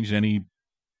change in any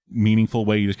meaningful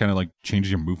way. You just kind of like change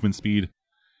your movement speed.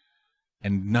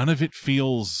 And none of it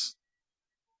feels...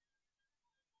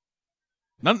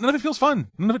 None of it feels fun.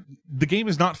 The game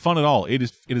is not fun at all. It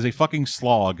is a fucking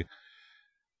slog.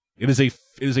 It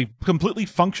is a completely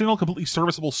functional, completely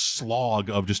serviceable slog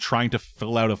of just trying to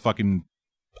fill out a fucking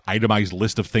itemized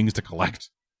list of things to collect.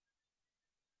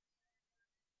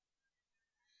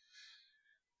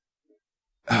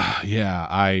 Yeah,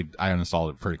 I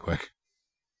uninstalled it pretty quick.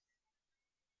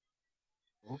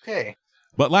 Okay.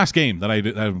 But last game that I've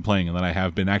been playing and that I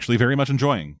have been actually very much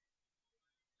enjoying.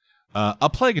 A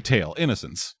Plague Tale: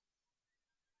 Innocence.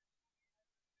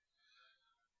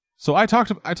 So I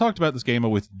talked about this game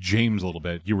with James a little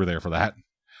bit. You were there for that.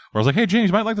 Where I was like, hey, James,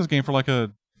 you might like this game for like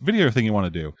a video thing you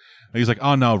want to do. And he's like,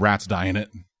 oh no, rats die in it.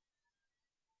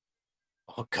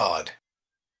 Oh God.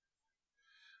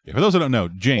 Yeah, for those who don't know,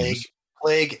 James...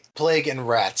 Plague and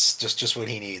rats. Just what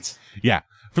he needs. Yeah.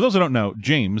 For those who don't know,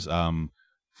 James, from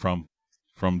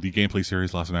the gameplay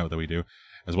series Last Night that we do,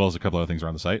 as well as a couple other things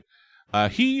around the site,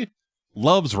 he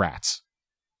loves rats.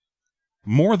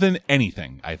 More than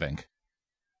anything, I think.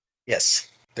 Yes.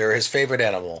 They're his favorite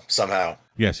animal, somehow.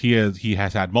 Yes, he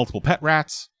has had multiple pet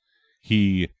rats.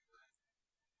 He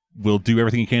will do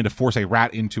everything he can to force a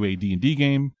rat into a D&D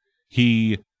game.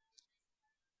 He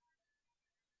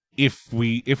if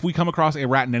we come across a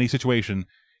rat in any situation,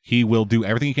 he will do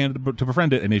everything he can to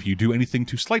befriend it, and if you do anything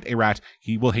to slight a rat,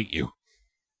 he will hate you.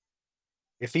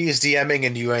 If he is DMing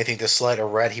and you do anything to slight a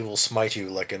rat, he will smite you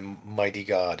like a mighty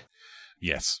god.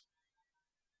 Yes.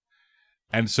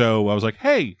 And so I was like,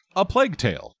 hey, A Plague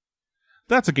Tale.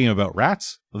 That's a game about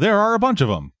rats. There are a bunch of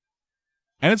them.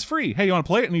 And it's free. Hey, you want to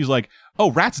play it? And he's like,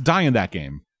 oh, rats die in that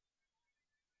game.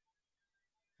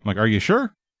 I'm like, are you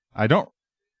sure? I don't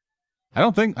know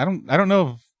if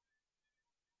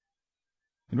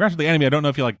in Ratchet the Enemy, I don't know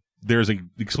if you like there's a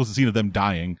explicit scene of them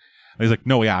dying. And he's like,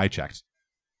 no, yeah, I checked.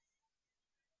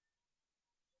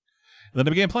 And then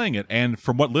I began playing it, and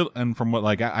from what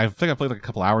like I think I played like a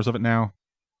couple hours of it now.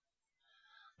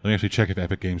 Let me actually check if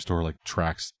Epic Game Store like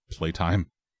tracks playtime.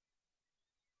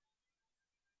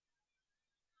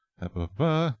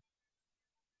 Oh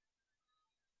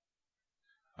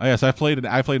yes, I played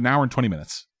an hour and 20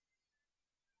 minutes.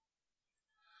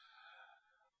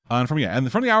 And from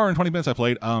the hour and 20 minutes I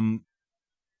played,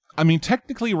 I mean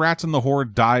technically rats in the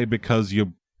horde die because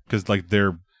like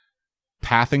their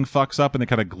pathing fucks up and they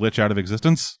kind of glitch out of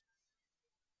existence.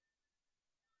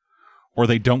 Or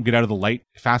they don't get out of the light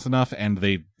fast enough and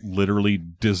they literally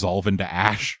dissolve into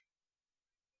ash.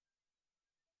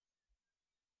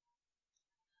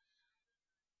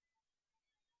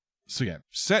 So yeah,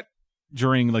 set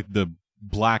during like the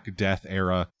Black Death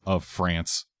era of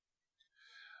France.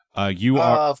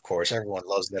 Of course, everyone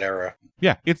loves that era.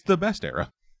 Yeah, it's the best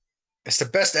era. It's the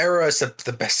best era. It's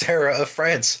the best era of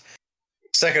France.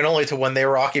 Second only to when they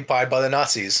were occupied by the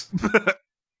Nazis.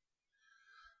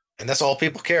 And that's all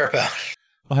people care about.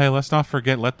 Well, hey, let's not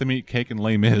forget Let Them Eat Cake and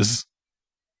Les Mis.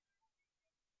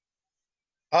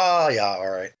 Oh, yeah,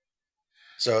 all right.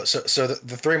 So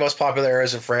the three most popular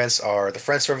eras of France are the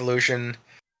French Revolution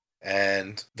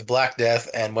and the Black Death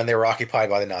and when they were occupied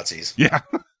by the Nazis. Yeah.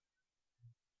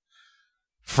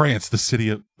 France,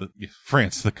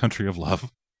 the country of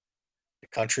love. The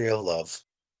country of love.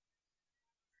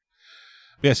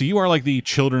 Yeah, so you are like the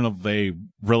children of a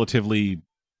relatively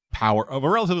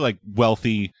like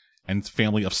wealthy and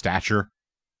family of stature.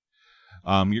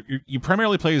 You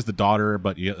primarily play as the daughter,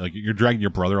 but you're dragging your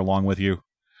brother along with you.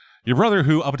 Your brother,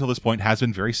 who up until this point has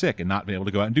been very sick and not been able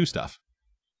to go out and do stuff.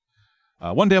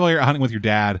 One day while you're hunting with your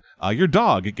dad, your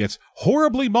dog gets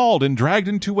horribly mauled and dragged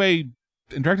into a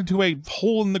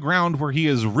hole in the ground where he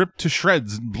is ripped to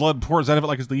shreds and blood pours out of it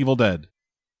like it's the Evil Dead.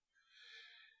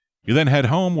 You then head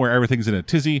home where everything's in a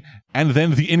tizzy, and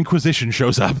then the Inquisition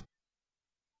shows up.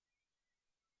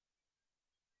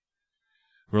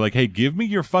 We're like, hey, give me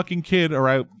your fucking kid,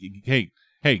 or hey,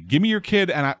 give me your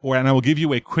kid, and I will give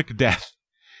you a quick death.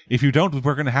 If you don't,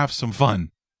 we're going to have some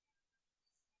fun.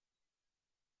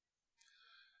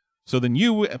 So then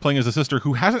you, playing as a sister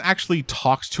who hasn't actually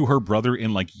talked to her brother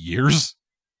in like years,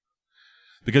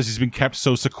 because he's been kept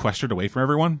so sequestered away from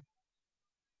everyone.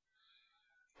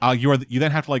 You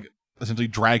then have to like essentially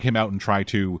drag him out and try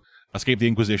to escape the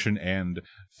Inquisition and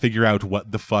figure out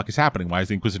what the fuck is happening. Why is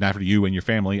the Inquisition after you and your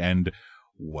family, and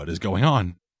what is going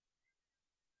on?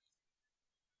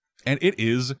 And it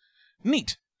is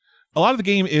neat. A lot of the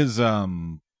game is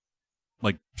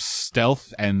like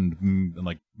stealth and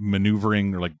like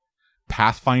maneuvering or like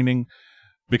pathfinding,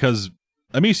 because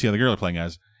Amicia, the girl you're playing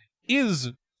as,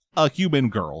 is a human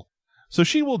girl, so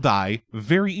she will die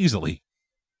very easily.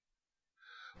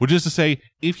 Which is to say,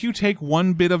 if you take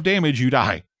one bit of damage, you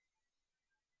die.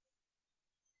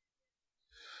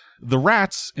 The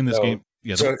rats in this game...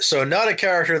 Yeah, so not a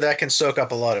character that can soak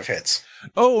up a lot of hits.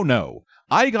 Oh, no.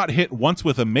 I got hit once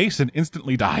with a mace and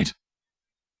instantly died.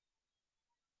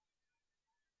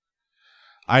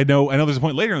 I know there's a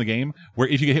point later in the game where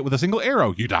if you get hit with a single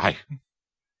arrow, you die.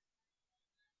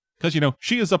 Because,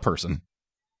 she is a person.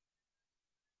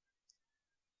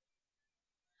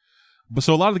 But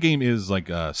so a lot of the game is like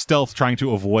stealth, trying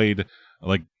to avoid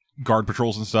like guard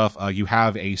patrols and stuff. You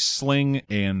have a sling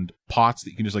and pots that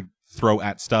you can just like throw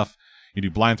at stuff. You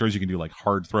do blind throws. You can do like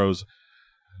hard throws.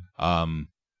 And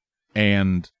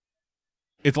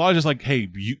it's a lot of just like, hey,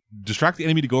 you distract the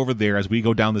enemy to go over there as we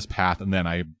go down this path, and then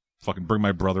I fucking bring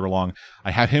my brother along.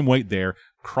 I have him wait there,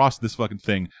 cross this fucking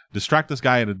thing, distract this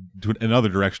guy to another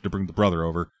direction to bring the brother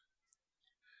over.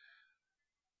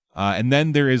 And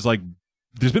then there's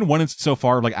been one instance so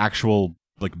far of like actual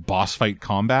like boss fight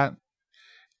combat,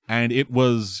 and it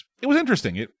was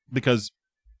interesting. Because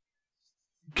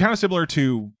kind of similar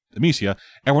to Amicia,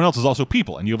 everyone else is also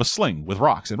people, and you have a sling with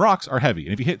rocks, and rocks are heavy,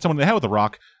 and if you hit someone in the head with a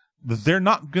rock, it's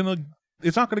not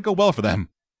gonna go well for them.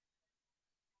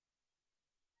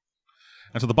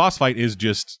 And so the boss fight is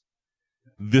just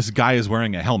this guy is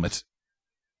wearing a helmet.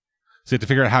 So you have to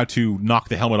figure out how to knock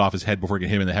the helmet off his head before you can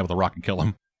hit him in the head with a rock and kill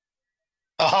him.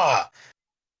 Aha!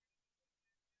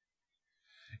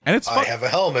 And it's fun. I have a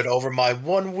helmet over my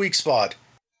one weak spot.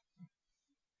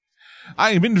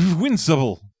 I am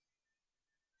invincible.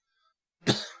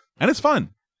 And it's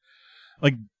fun.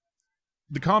 Like,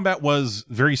 the combat was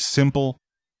very simple.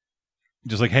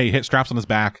 Just like, hey, hit straps on his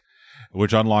back,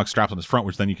 which unlocks straps on his front,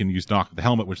 which then you can use to knock the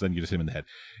helmet, which then you just hit him in the head.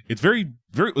 It's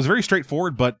it was very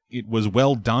straightforward, but it was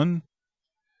well done.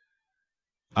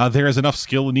 There is enough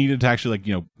skill needed to actually,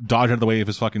 like, dodge out of the way of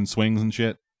his fucking swings and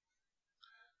shit.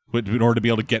 But in order to be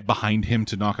able to get behind him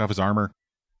to knock off his armor.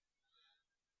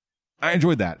 I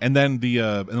enjoyed that. And then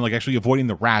like actually avoiding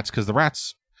the rats, because the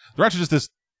rats are just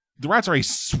the rats are a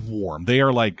swarm. They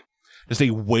are like just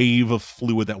a wave of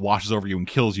fluid that washes over you and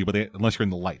kills you, unless you're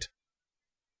in the light.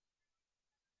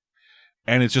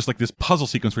 And it's just like this puzzle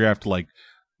sequence where you have to like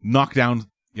knock down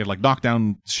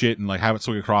shit and like have it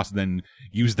swing across, and then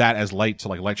use that as light to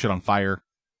like light shit on fire.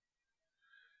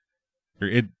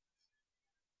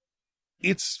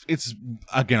 It's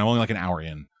again, I'm only like an hour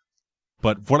in,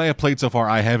 but what I have played so far,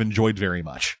 I have enjoyed very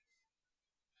much,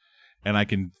 and I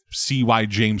can see why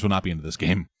James will not be into this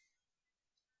game,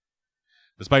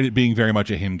 despite it being very much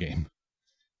a him game.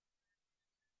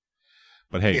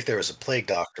 But hey, if there was a plague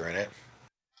doctor in it,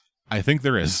 I think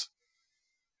there is,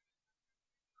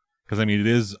 because I mean it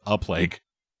is a plague.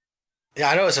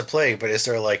 Yeah, I know it's a plague, but is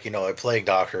there like a plague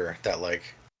doctor that like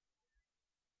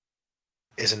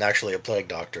isn't actually a plague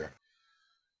doctor?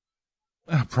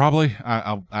 Probably.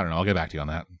 I don't know. I'll get back to you on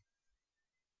that.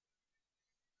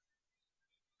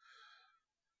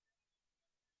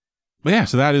 But yeah,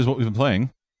 so that is what we've been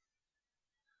playing.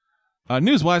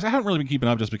 News-wise, I haven't really been keeping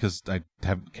up just because I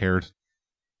haven't cared.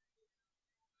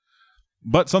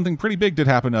 But something pretty big did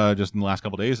happen just in the last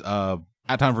couple days. At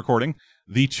time of recording,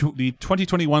 the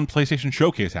 2021 PlayStation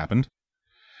Showcase happened,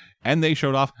 and they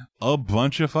showed off a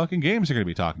bunch of fucking games they're going to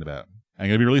be talking about and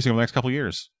going to be releasing over the next couple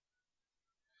years.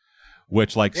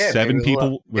 Which seven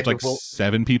people will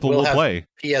play.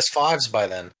 PS5s by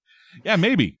then. Yeah,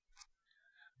 maybe.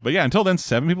 But yeah, until then,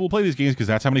 7 people will play these games because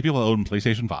that's how many people own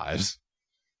PlayStation 5s.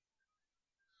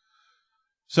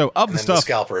 So of the stuff, the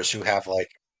scalpers who have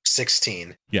like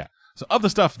 16. Yeah. So of the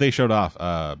stuff they showed off,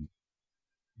 the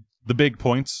big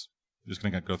points. I'm just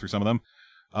gonna go through some of them.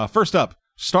 First up,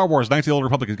 Star Wars: Knights of the Old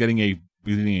Republic is getting a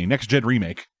next-gen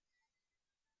remake.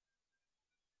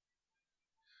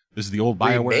 This is the old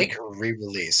BioWare. Remake or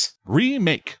re-release?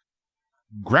 Remake.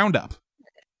 Ground up.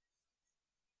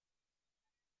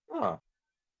 Huh.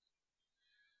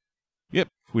 Yep.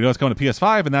 We know it's coming to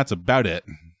PS5, and that's about it.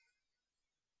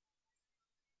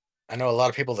 I know a lot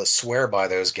of people that swear by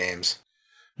those games.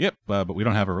 Yep, but we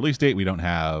don't have a release date. We don't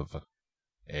have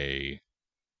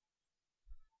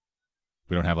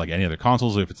like any other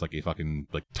consoles. If it's like a fucking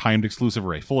like timed exclusive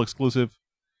or a full exclusive,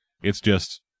 it's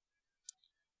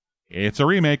a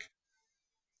remake.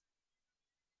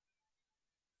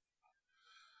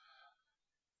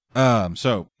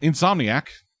 So Insomniac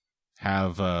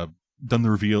have done a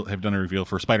reveal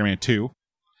for Spider-Man 2,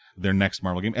 their next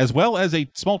Marvel game, as well as a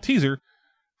small teaser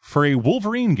for a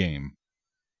Wolverine game.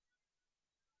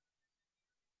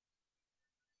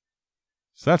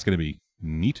 So that's going to be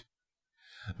neat.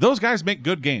 Those guys make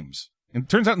good games. And it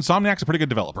turns out Insomniac's a pretty good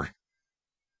developer.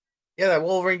 Yeah, that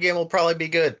Wolverine game will probably be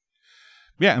good.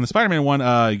 Yeah, and the Spider-Man one,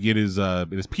 it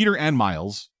is Peter and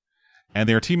Miles, and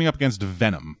they are teaming up against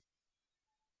Venom.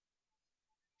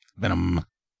 And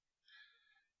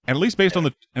at least based on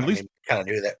the, we kind of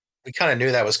knew that. We kind of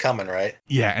knew that was coming, right?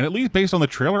 Yeah, and at least based on the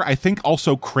trailer, I think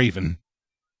also Kraven.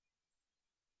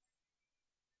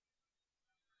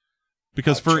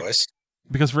 Because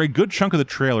for a good chunk of the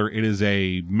trailer, it is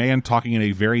a man talking in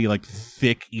a very like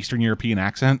thick Eastern European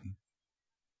accent.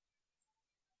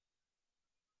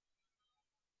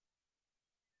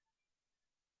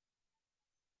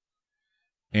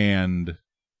 And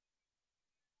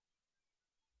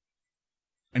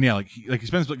yeah, like he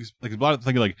spends like a lot of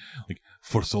thinking like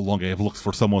for so long I have looked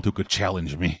for someone who could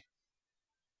challenge me.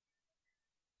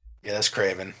 Yeah, that's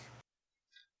Kraven.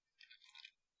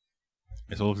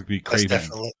 So it looks like to be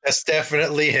Kraven. That's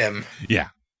definitely him. Yeah.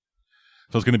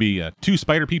 So it's going to be 2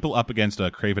 spider people up against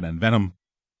Kraven and Venom.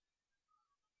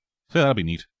 So that'll be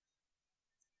neat.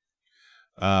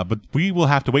 But we will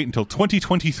have to wait until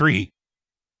 2023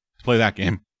 to play that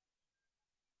game.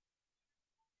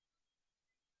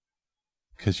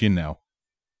 Because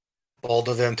bold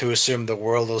of them to assume the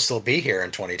world will still be here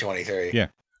in 2023. Yeah.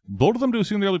 Bold of them to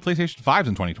assume there'll be PlayStation 5s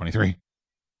in 2023.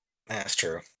 That's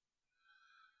true.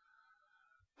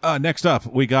 Next up,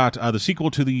 we got the sequel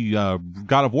to the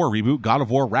God of War reboot, God of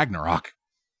War Ragnarok.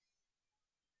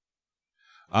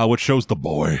 which shows the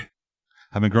boy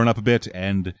having grown up a bit,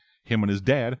 and him and his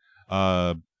dad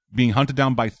being hunted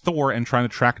down by Thor and trying to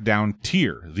track down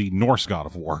Tyr, the Norse god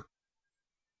of war.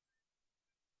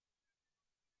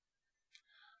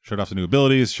 Showed off the new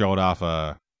abilities, showed off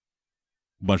a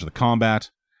bunch of the combat,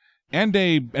 and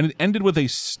it ended with a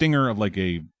stinger of like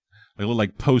a little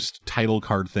like post title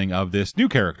card thing of this new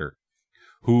character,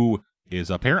 who is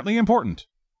apparently important.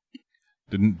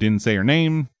 Didn't say her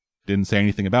name, didn't say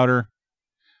anything about her.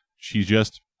 She's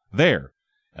just there,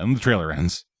 and the trailer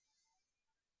ends.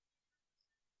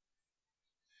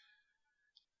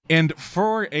 And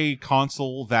for a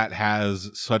console that has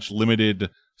such limited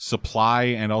supply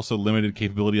and also limited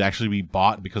capability to actually be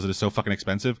bought because it is so fucking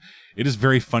expensive, it is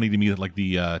very funny to me that like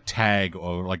the tag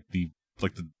or like the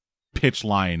pitch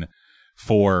line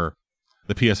for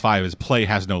the PS5 is "Play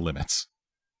has no limits."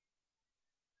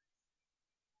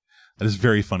 That is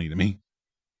very funny to me.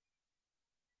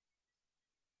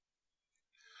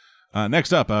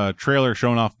 Next up, a trailer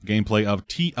showing off gameplay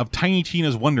of Tiny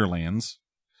Tina's Wonderlands,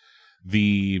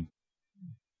 the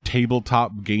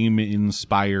tabletop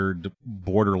game-inspired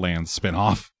Borderlands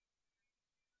spinoff.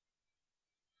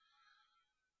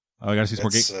 I gotta see some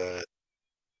more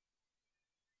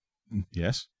game.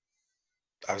 Yes.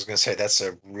 I was gonna say that's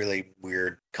a really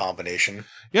weird combination.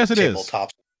 Yes, it is. Tabletop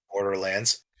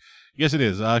Borderlands. Yes, it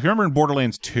is. If you remember in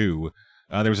Borderlands 2,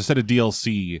 there was a set of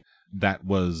DLC that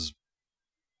was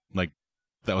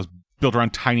built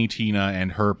around Tiny Tina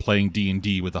and her playing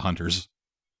D&D with the hunters.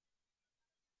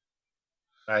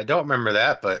 I don't remember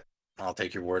that, but I'll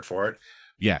take your word for it.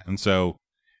 Yeah, and so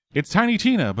it's Tiny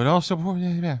Tina, but also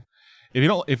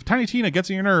if Tiny Tina gets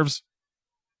on your nerves,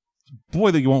 boy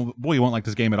you won't like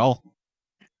this game at all.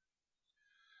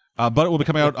 But it will be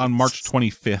coming out on March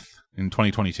 25th in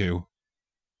 2022.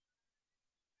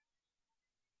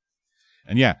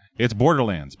 And yeah, it's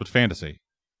Borderlands, but fantasy.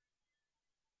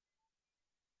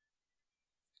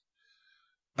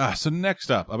 So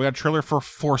next up, we got a trailer for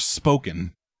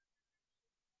Forspoken.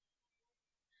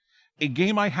 A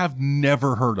game I have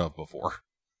never heard of before.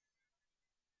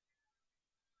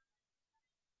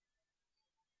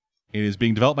 It is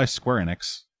being developed by Square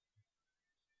Enix.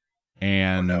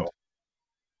 And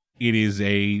it is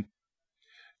a...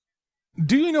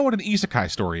 Do you know what an isekai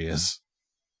story is?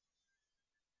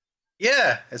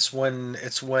 Yeah, it's when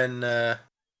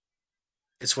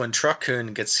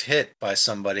Truck-kun gets hit by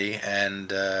somebody and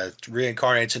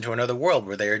reincarnates into another world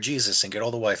where they are Jesus and get all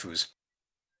the waifus.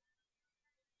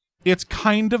 It's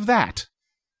kind of that.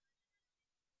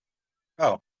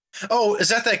 Oh, is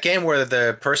that game where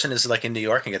the person is like in New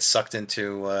York and gets sucked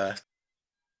into an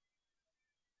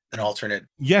alternate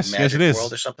magic it is.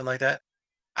 world or something like that?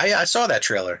 I saw that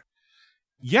trailer.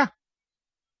 Yeah.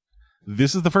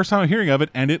 This is the first time I'm hearing of it,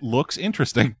 and it looks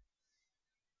interesting.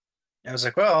 I was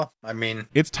like, well, I mean...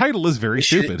 Its title is very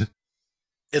stupid.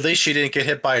 At least she didn't get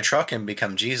hit by a truck and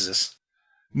become Jesus.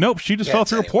 Nope, she just fell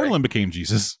through a portal and became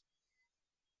Jesus.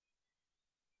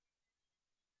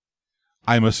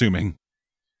 I'm assuming.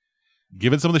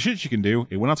 Given some of the shit she can do,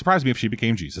 it would not surprise me if she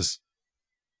became Jesus.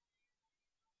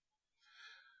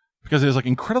 Because it is like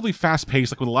incredibly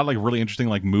fast-paced, like with a lot of like really interesting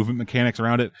like movement mechanics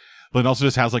around it, but it also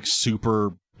just has like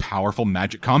super powerful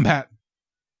magic combat.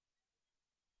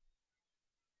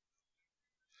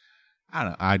 I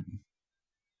don't know.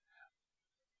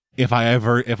 If I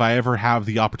ever have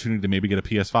the opportunity to maybe get a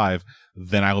PS5,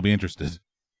 then I will be interested.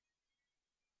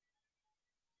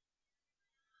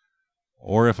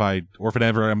 Or if it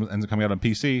ever ends up coming out on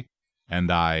PC, and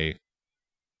it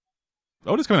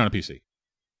is coming out on PC.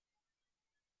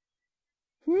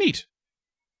 Neat.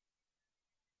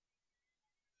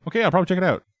 Okay, I'll probably check it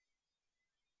out.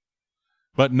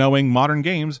 But knowing modern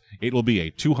games, it will be a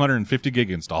 250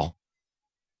 gig install.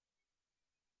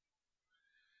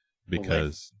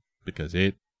 Because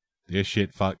this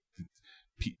shit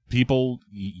people,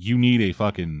 you need a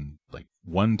fucking like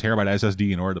 1 terabyte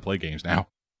SSD in order to play games now.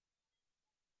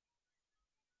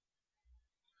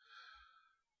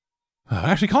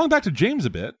 Actually, calling back to James a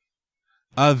bit,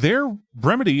 their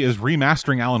Remedy is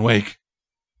remastering Alan Wake.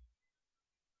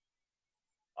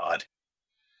 Odd.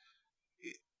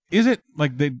 Is it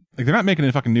like they're not making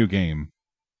a fucking new game,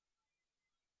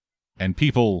 and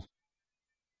people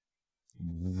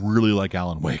really like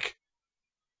Alan Wake?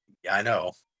 Yeah, I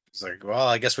know. It's like, well,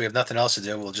 I guess we have nothing else to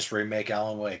do. We'll just remake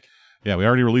Alan Wake. Yeah, we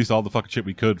already released all the fucking shit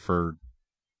we could for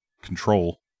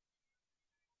Control.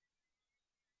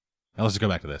 Now let's just go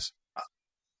back to this.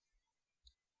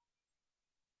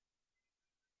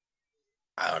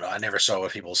 I don't know. I never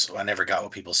got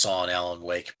what people saw in Alan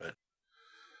Wake, but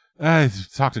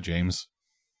Talk to James.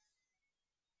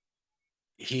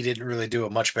 he didn't really do a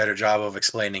much better job of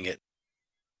explaining it.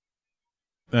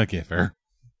 Okay, fair.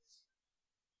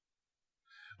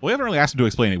 Well, we haven't really asked him to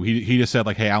explain it. He just said,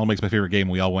 like, hey, Alan Wake's my favorite game.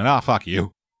 We all went, fuck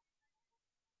you.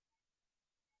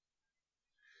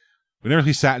 We never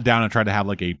really sat down and tried to have,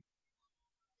 like, an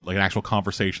actual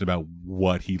conversation about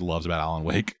what he loves about Alan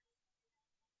Wake.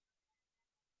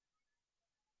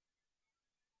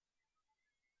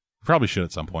 Probably should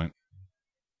at some point.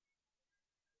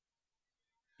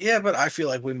 Yeah, but I feel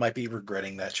like we might be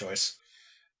regretting that choice.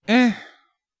 I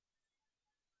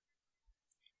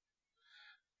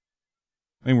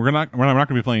mean, we're not going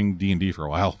to be playing D&D for a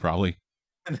while, probably.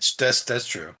 That's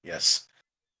true. Yes.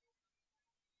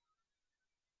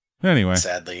 Anyway.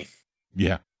 Sadly.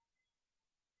 Yeah.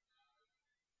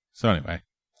 So anyway.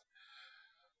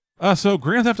 So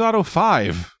Grand Theft Auto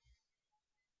 5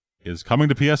 is coming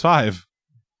to PS5.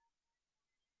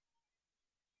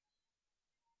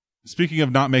 Speaking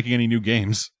of not making any new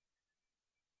games,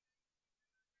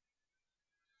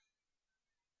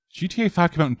 GTA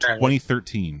 5 came out in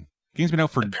 2013. Game's been out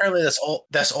for... Apparently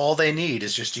that's all they need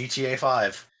is just GTA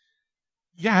 5.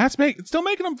 Yeah, it's still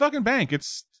making them fucking bank.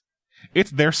 It's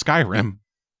their Skyrim.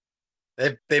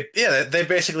 They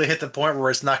basically hit the point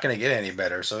where it's not going to get any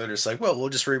better, so they're just like, well, we'll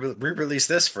just re-release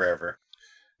this forever.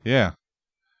 Yeah.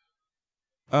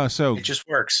 So it just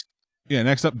works. Yeah,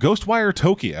 next up, Ghostwire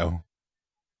Tokyo.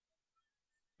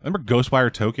 Remember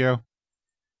Ghostwire Tokyo?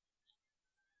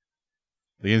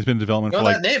 The game's been in development for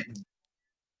like...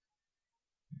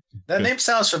 That name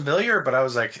sounds familiar, but I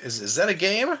was like, is that a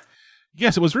game?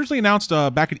 Yes, it was originally announced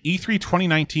back at E3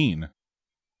 2019.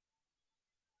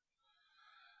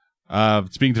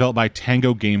 It's being developed by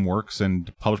Tango Gameworks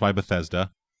and published by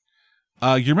Bethesda.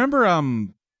 You remember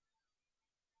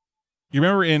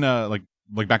in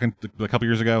like back in a couple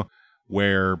years ago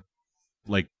where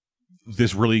like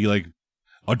this really like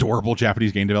adorable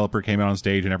Japanese game developer came out on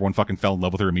stage and everyone fucking fell in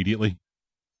love with her immediately?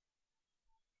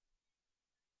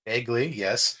 Vaguely,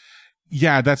 yes.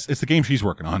 Yeah, it's the game she's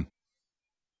working on.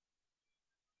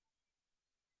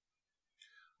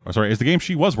 Oh, sorry, it's the game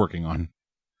she was working on,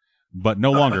 but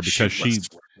no longer because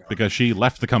she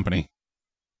left the company.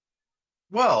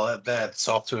 Well, that's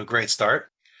off to a great start.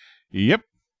 Yep.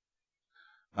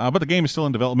 But the game is still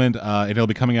in development. It'll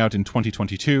be coming out in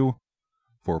 2022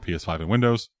 for PS5 and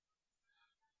Windows.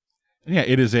 And yeah,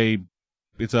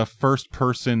 it's a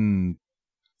first-person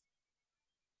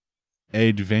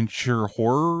adventure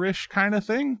horror-ish kind of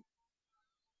thing.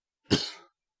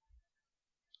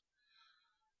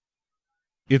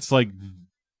 It's like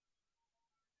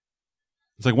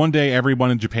one day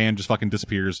everyone in Japan just fucking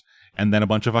disappears, and then a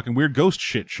bunch of fucking weird ghost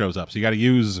shit shows up. So you got to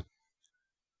use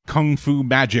kung fu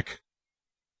magic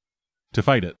to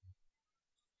fight it.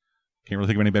 Can't really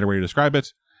think of any better way to describe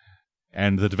it.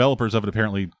 And the developers of it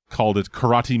apparently called it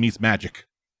Karate Meets Magic.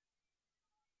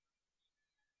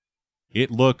 It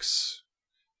looks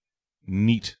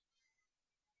neat.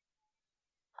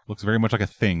 Looks very much like a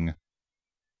thing.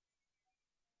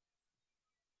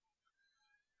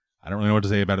 I don't really know what to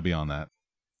say about it beyond that.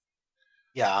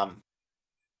 Yeah.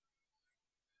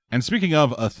 And speaking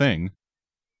of a thing,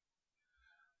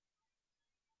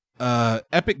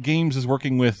 Epic Games is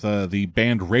working with the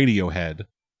band Radiohead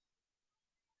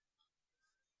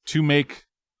to make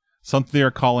something they're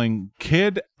calling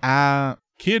Kid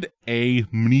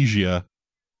Amnesia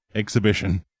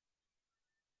Exhibition.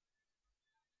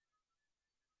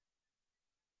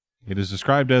 It is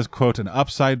described as, quote, an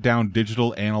upside-down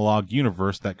digital analog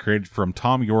universe that created from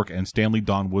Tom York and Stanley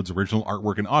Donwood's original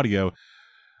artwork and audio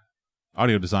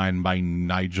design by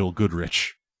Nigel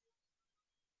Goodrich.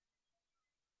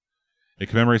 It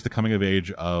commemorates the coming of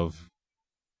age of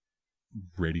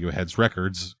Radiohead's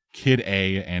records, Kid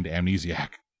A and Amnesiac.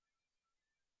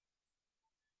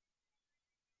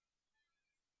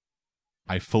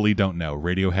 I fully don't know.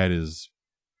 Radiohead is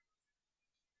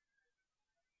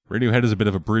a bit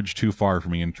of a bridge too far for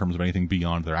me in terms of anything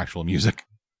beyond their actual music.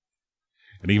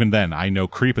 And even then, I know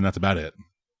Creep and that's about it.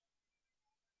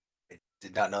 I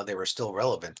did not know they were still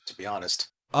relevant, to be honest.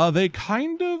 They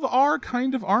kind of are,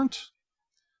 kind of aren't.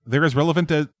 They're as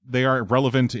relevant as they are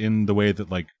relevant in the way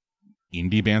that, like,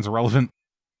 indie bands are relevant.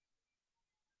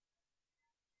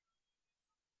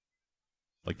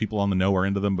 Like, people on the know are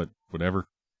into them, but whatever.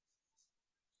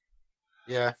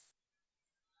 Yeah.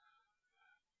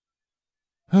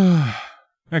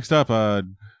 Next up,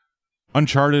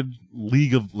 Uncharted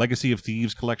Legacy of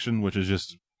Thieves collection, which is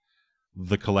just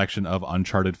the collection of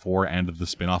Uncharted 4 and the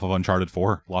spin-off of Uncharted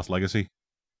 4, Lost Legacy.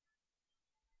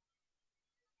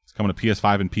 It's coming to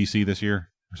PS5 and PC this year.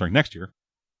 Sorry, next year.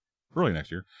 Early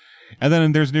next year. And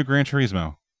then there's new Gran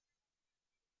Turismo.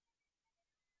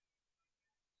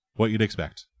 What you'd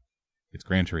expect. It's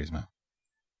Gran Turismo.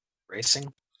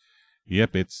 Racing?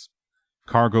 Yep, it's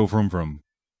cargo vroom vroom.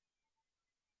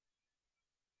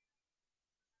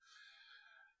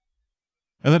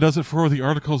 And that does it for the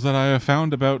articles that I have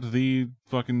found about the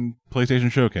fucking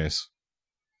PlayStation Showcase.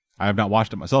 I have not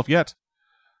watched it myself yet,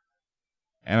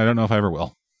 and I don't know if I ever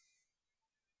will.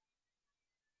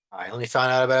 I only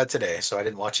found out about it today, so I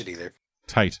didn't watch it either.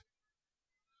 Tight.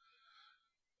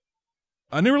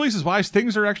 New releases wise,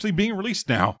 things are actually being released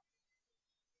now.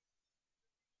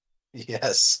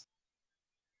 Yes.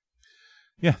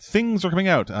 Yeah, things are coming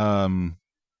out.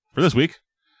 For this week,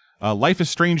 Life is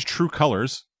Strange True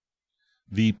Colors.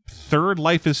 The third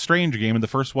Life is Strange game, and the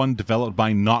first one developed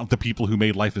by not the people who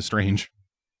made Life is Strange.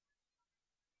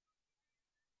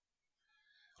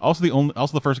 Also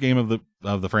the first game of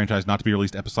the franchise not to be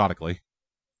released episodically.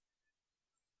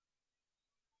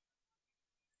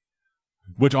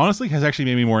 Which honestly has actually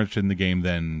made me more interested in the game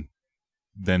than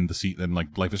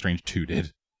like Life is Strange 2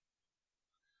 did.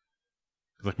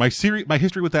 Like my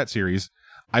history with that series,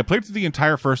 I played through the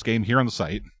entire first game here on the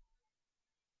site.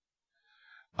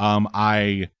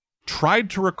 I tried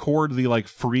to record the like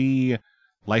free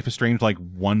Life is Strange like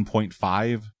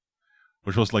 1.5,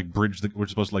 which was like which was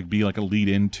supposed to like be like a lead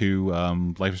into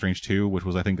Life is Strange 2, which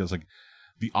was I think that's like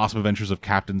the Awesome Adventures of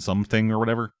Captain Something or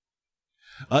whatever.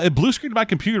 It blue screened my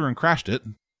computer and crashed it.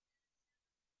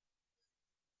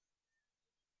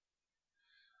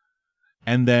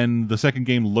 And then the second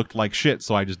game looked like shit,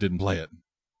 so I just didn't play it.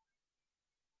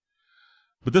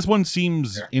 But this one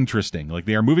seems interesting. Like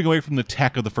they are moving away from the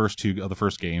tech of the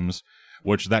first games,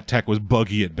 which that tech was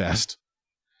buggy at best.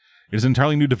 It is an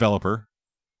entirely new developer.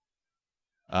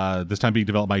 This time being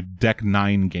developed by Deck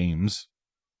 9 Games,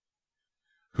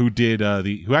 who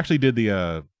actually did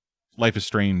the Life is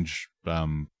Strange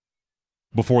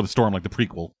Before the Storm, like the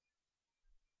prequel.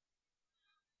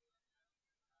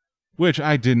 Which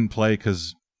I didn't play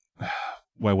because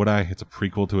why would I? It's a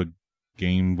prequel to a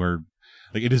game where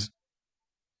like it is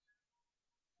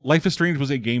Life is Strange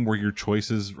was a game where your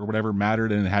choices or whatever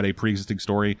mattered, and it had a pre-existing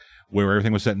story where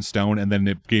everything was set in stone, and then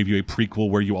it gave you a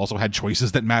prequel where you also had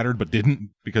choices that mattered but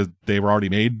didn't because they were already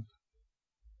made.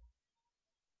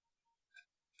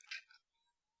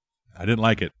 I didn't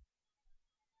like it.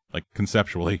 Like,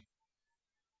 conceptually.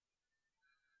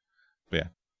 But yeah.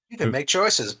 You can make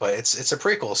choices, but it's a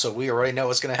prequel, so we already know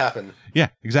what's going to happen. Yeah,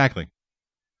 exactly.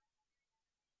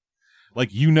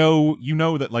 Like, you know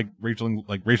that like Rachel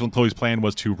and Chloe's plan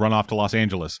was to run off to Los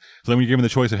Angeles. So then when you're given the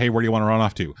choice of, hey, where do you want to run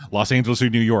off to? Los Angeles or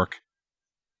New York?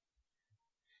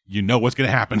 You know what's going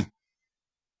to happen.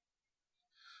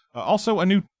 Also, a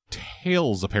new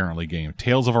Tales, apparently, game.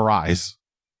 Tales of Arise.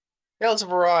 Tales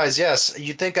of Arise, yes.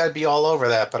 You'd think I'd be all over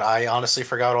that, but I honestly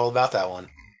forgot all about that one.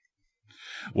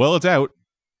 Well, it's out.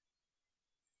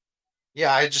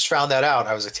 Yeah, I just found that out.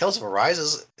 I was like, Tales of Arise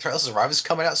is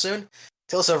coming out soon?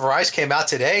 Tales of Arise came out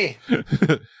today.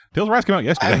 Tales of Arise came out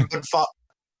yesterday. I haven't been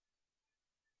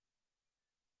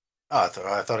I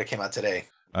thought it came out today.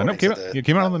 No, it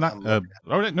came out on the night.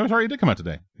 No, sorry, it did come out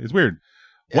today. It's weird.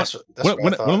 Yeah,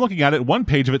 when I'm looking at it, one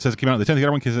page of it says it came out on the 10th, the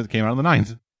other one says it came out on the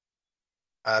 9th.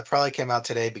 It probably came out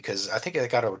today because I think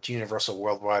it got a universal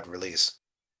worldwide release.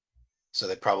 So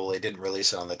they probably didn't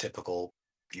release it on the typical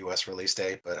US release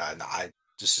date, but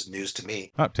this is news to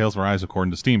me. Tales of Arise,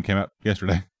 according to Steam, came out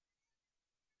yesterday.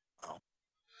 Oh.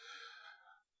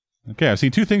 Okay, I've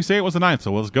seen two things say it was the 9th,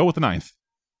 so let's go with the 9th.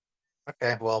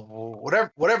 Okay, well,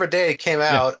 whatever day it came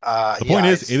out. The point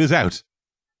is, it is out.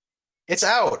 It's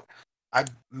out.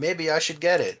 Maybe I should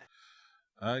get it.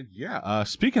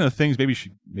 Speaking of things maybe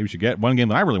you should get, one game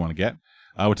that I really want to get,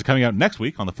 which is coming out next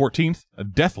week on the 14th,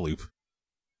 Deathloop.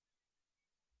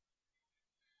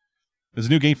 There's a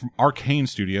new game from Arcane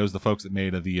Studios, the folks that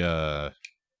made the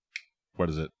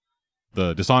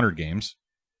Dishonored games.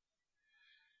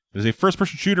 There's a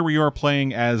first-person shooter where you are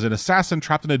playing as an assassin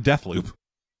trapped in a death loop.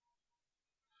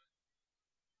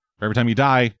 Every time you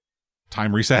die,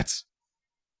 time resets.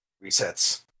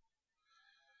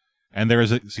 And there is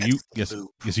so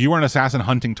you are an assassin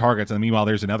hunting targets, and meanwhile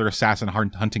there's another assassin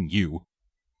hunting you.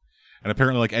 And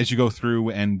apparently, like as you go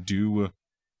through and do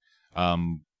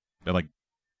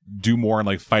more and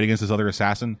like fight against this other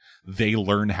assassin, they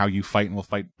learn how you fight and will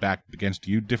fight back against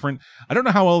you different. I don't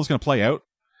know how well it's going to play out.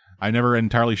 I'm never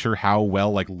entirely sure how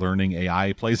well like learning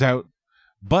AI plays out,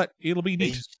 but it'll be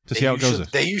neat to see how it goes.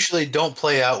 They usually don't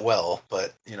play out well,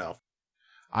 but you know,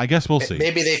 I guess we'll see.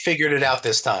 Maybe they figured it out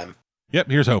this time. Yep,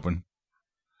 here's hoping.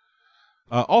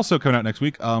 Also coming out next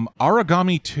week,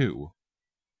 Origami 2.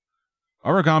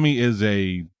 Origami is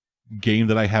a game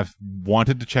that I have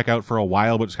wanted to check out for a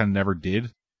while, but just kind of never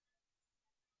did.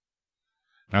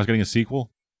 I was getting a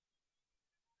sequel.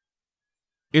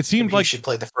 It seemed Maybe like you should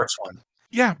play the first one.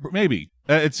 Yeah, maybe.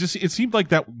 It seemed like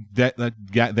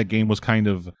that game was kind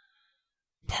of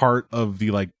part of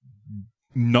the like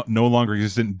no longer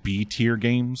existent B tier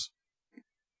games.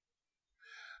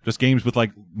 Just games with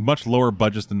like much lower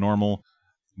budgets than normal,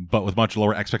 but with much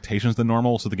lower expectations than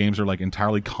normal. So the games are like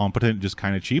entirely competent, just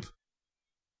kind of cheap.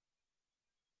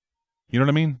 You know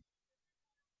what I mean?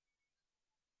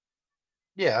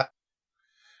 Yeah.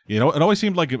 You know, it always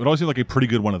seemed like a pretty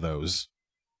good one of those.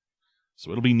 So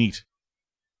it'll be neat.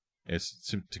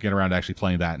 It's to get around to actually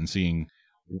playing that and seeing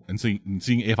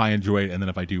if I enjoy it, and then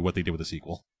if I do, what they did with the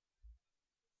sequel.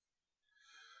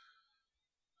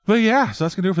 But yeah, so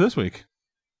that's gonna do it for this week,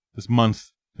 this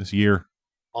month, this year.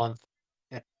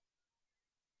 Yeah.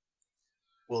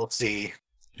 We'll see.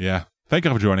 Yeah, thank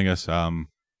you for joining us.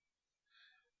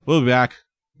 We'll be back,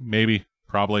 maybe,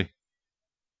 probably.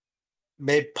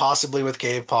 Maybe possibly with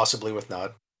Gabe, possibly with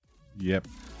Nod. Yep.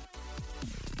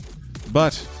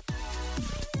 But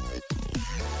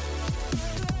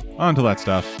on to that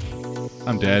stuff.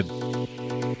 I'm dead.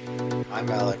 I'm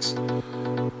Alex.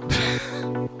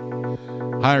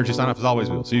 High energy sign off as always.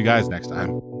 We'll see you guys next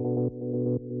time.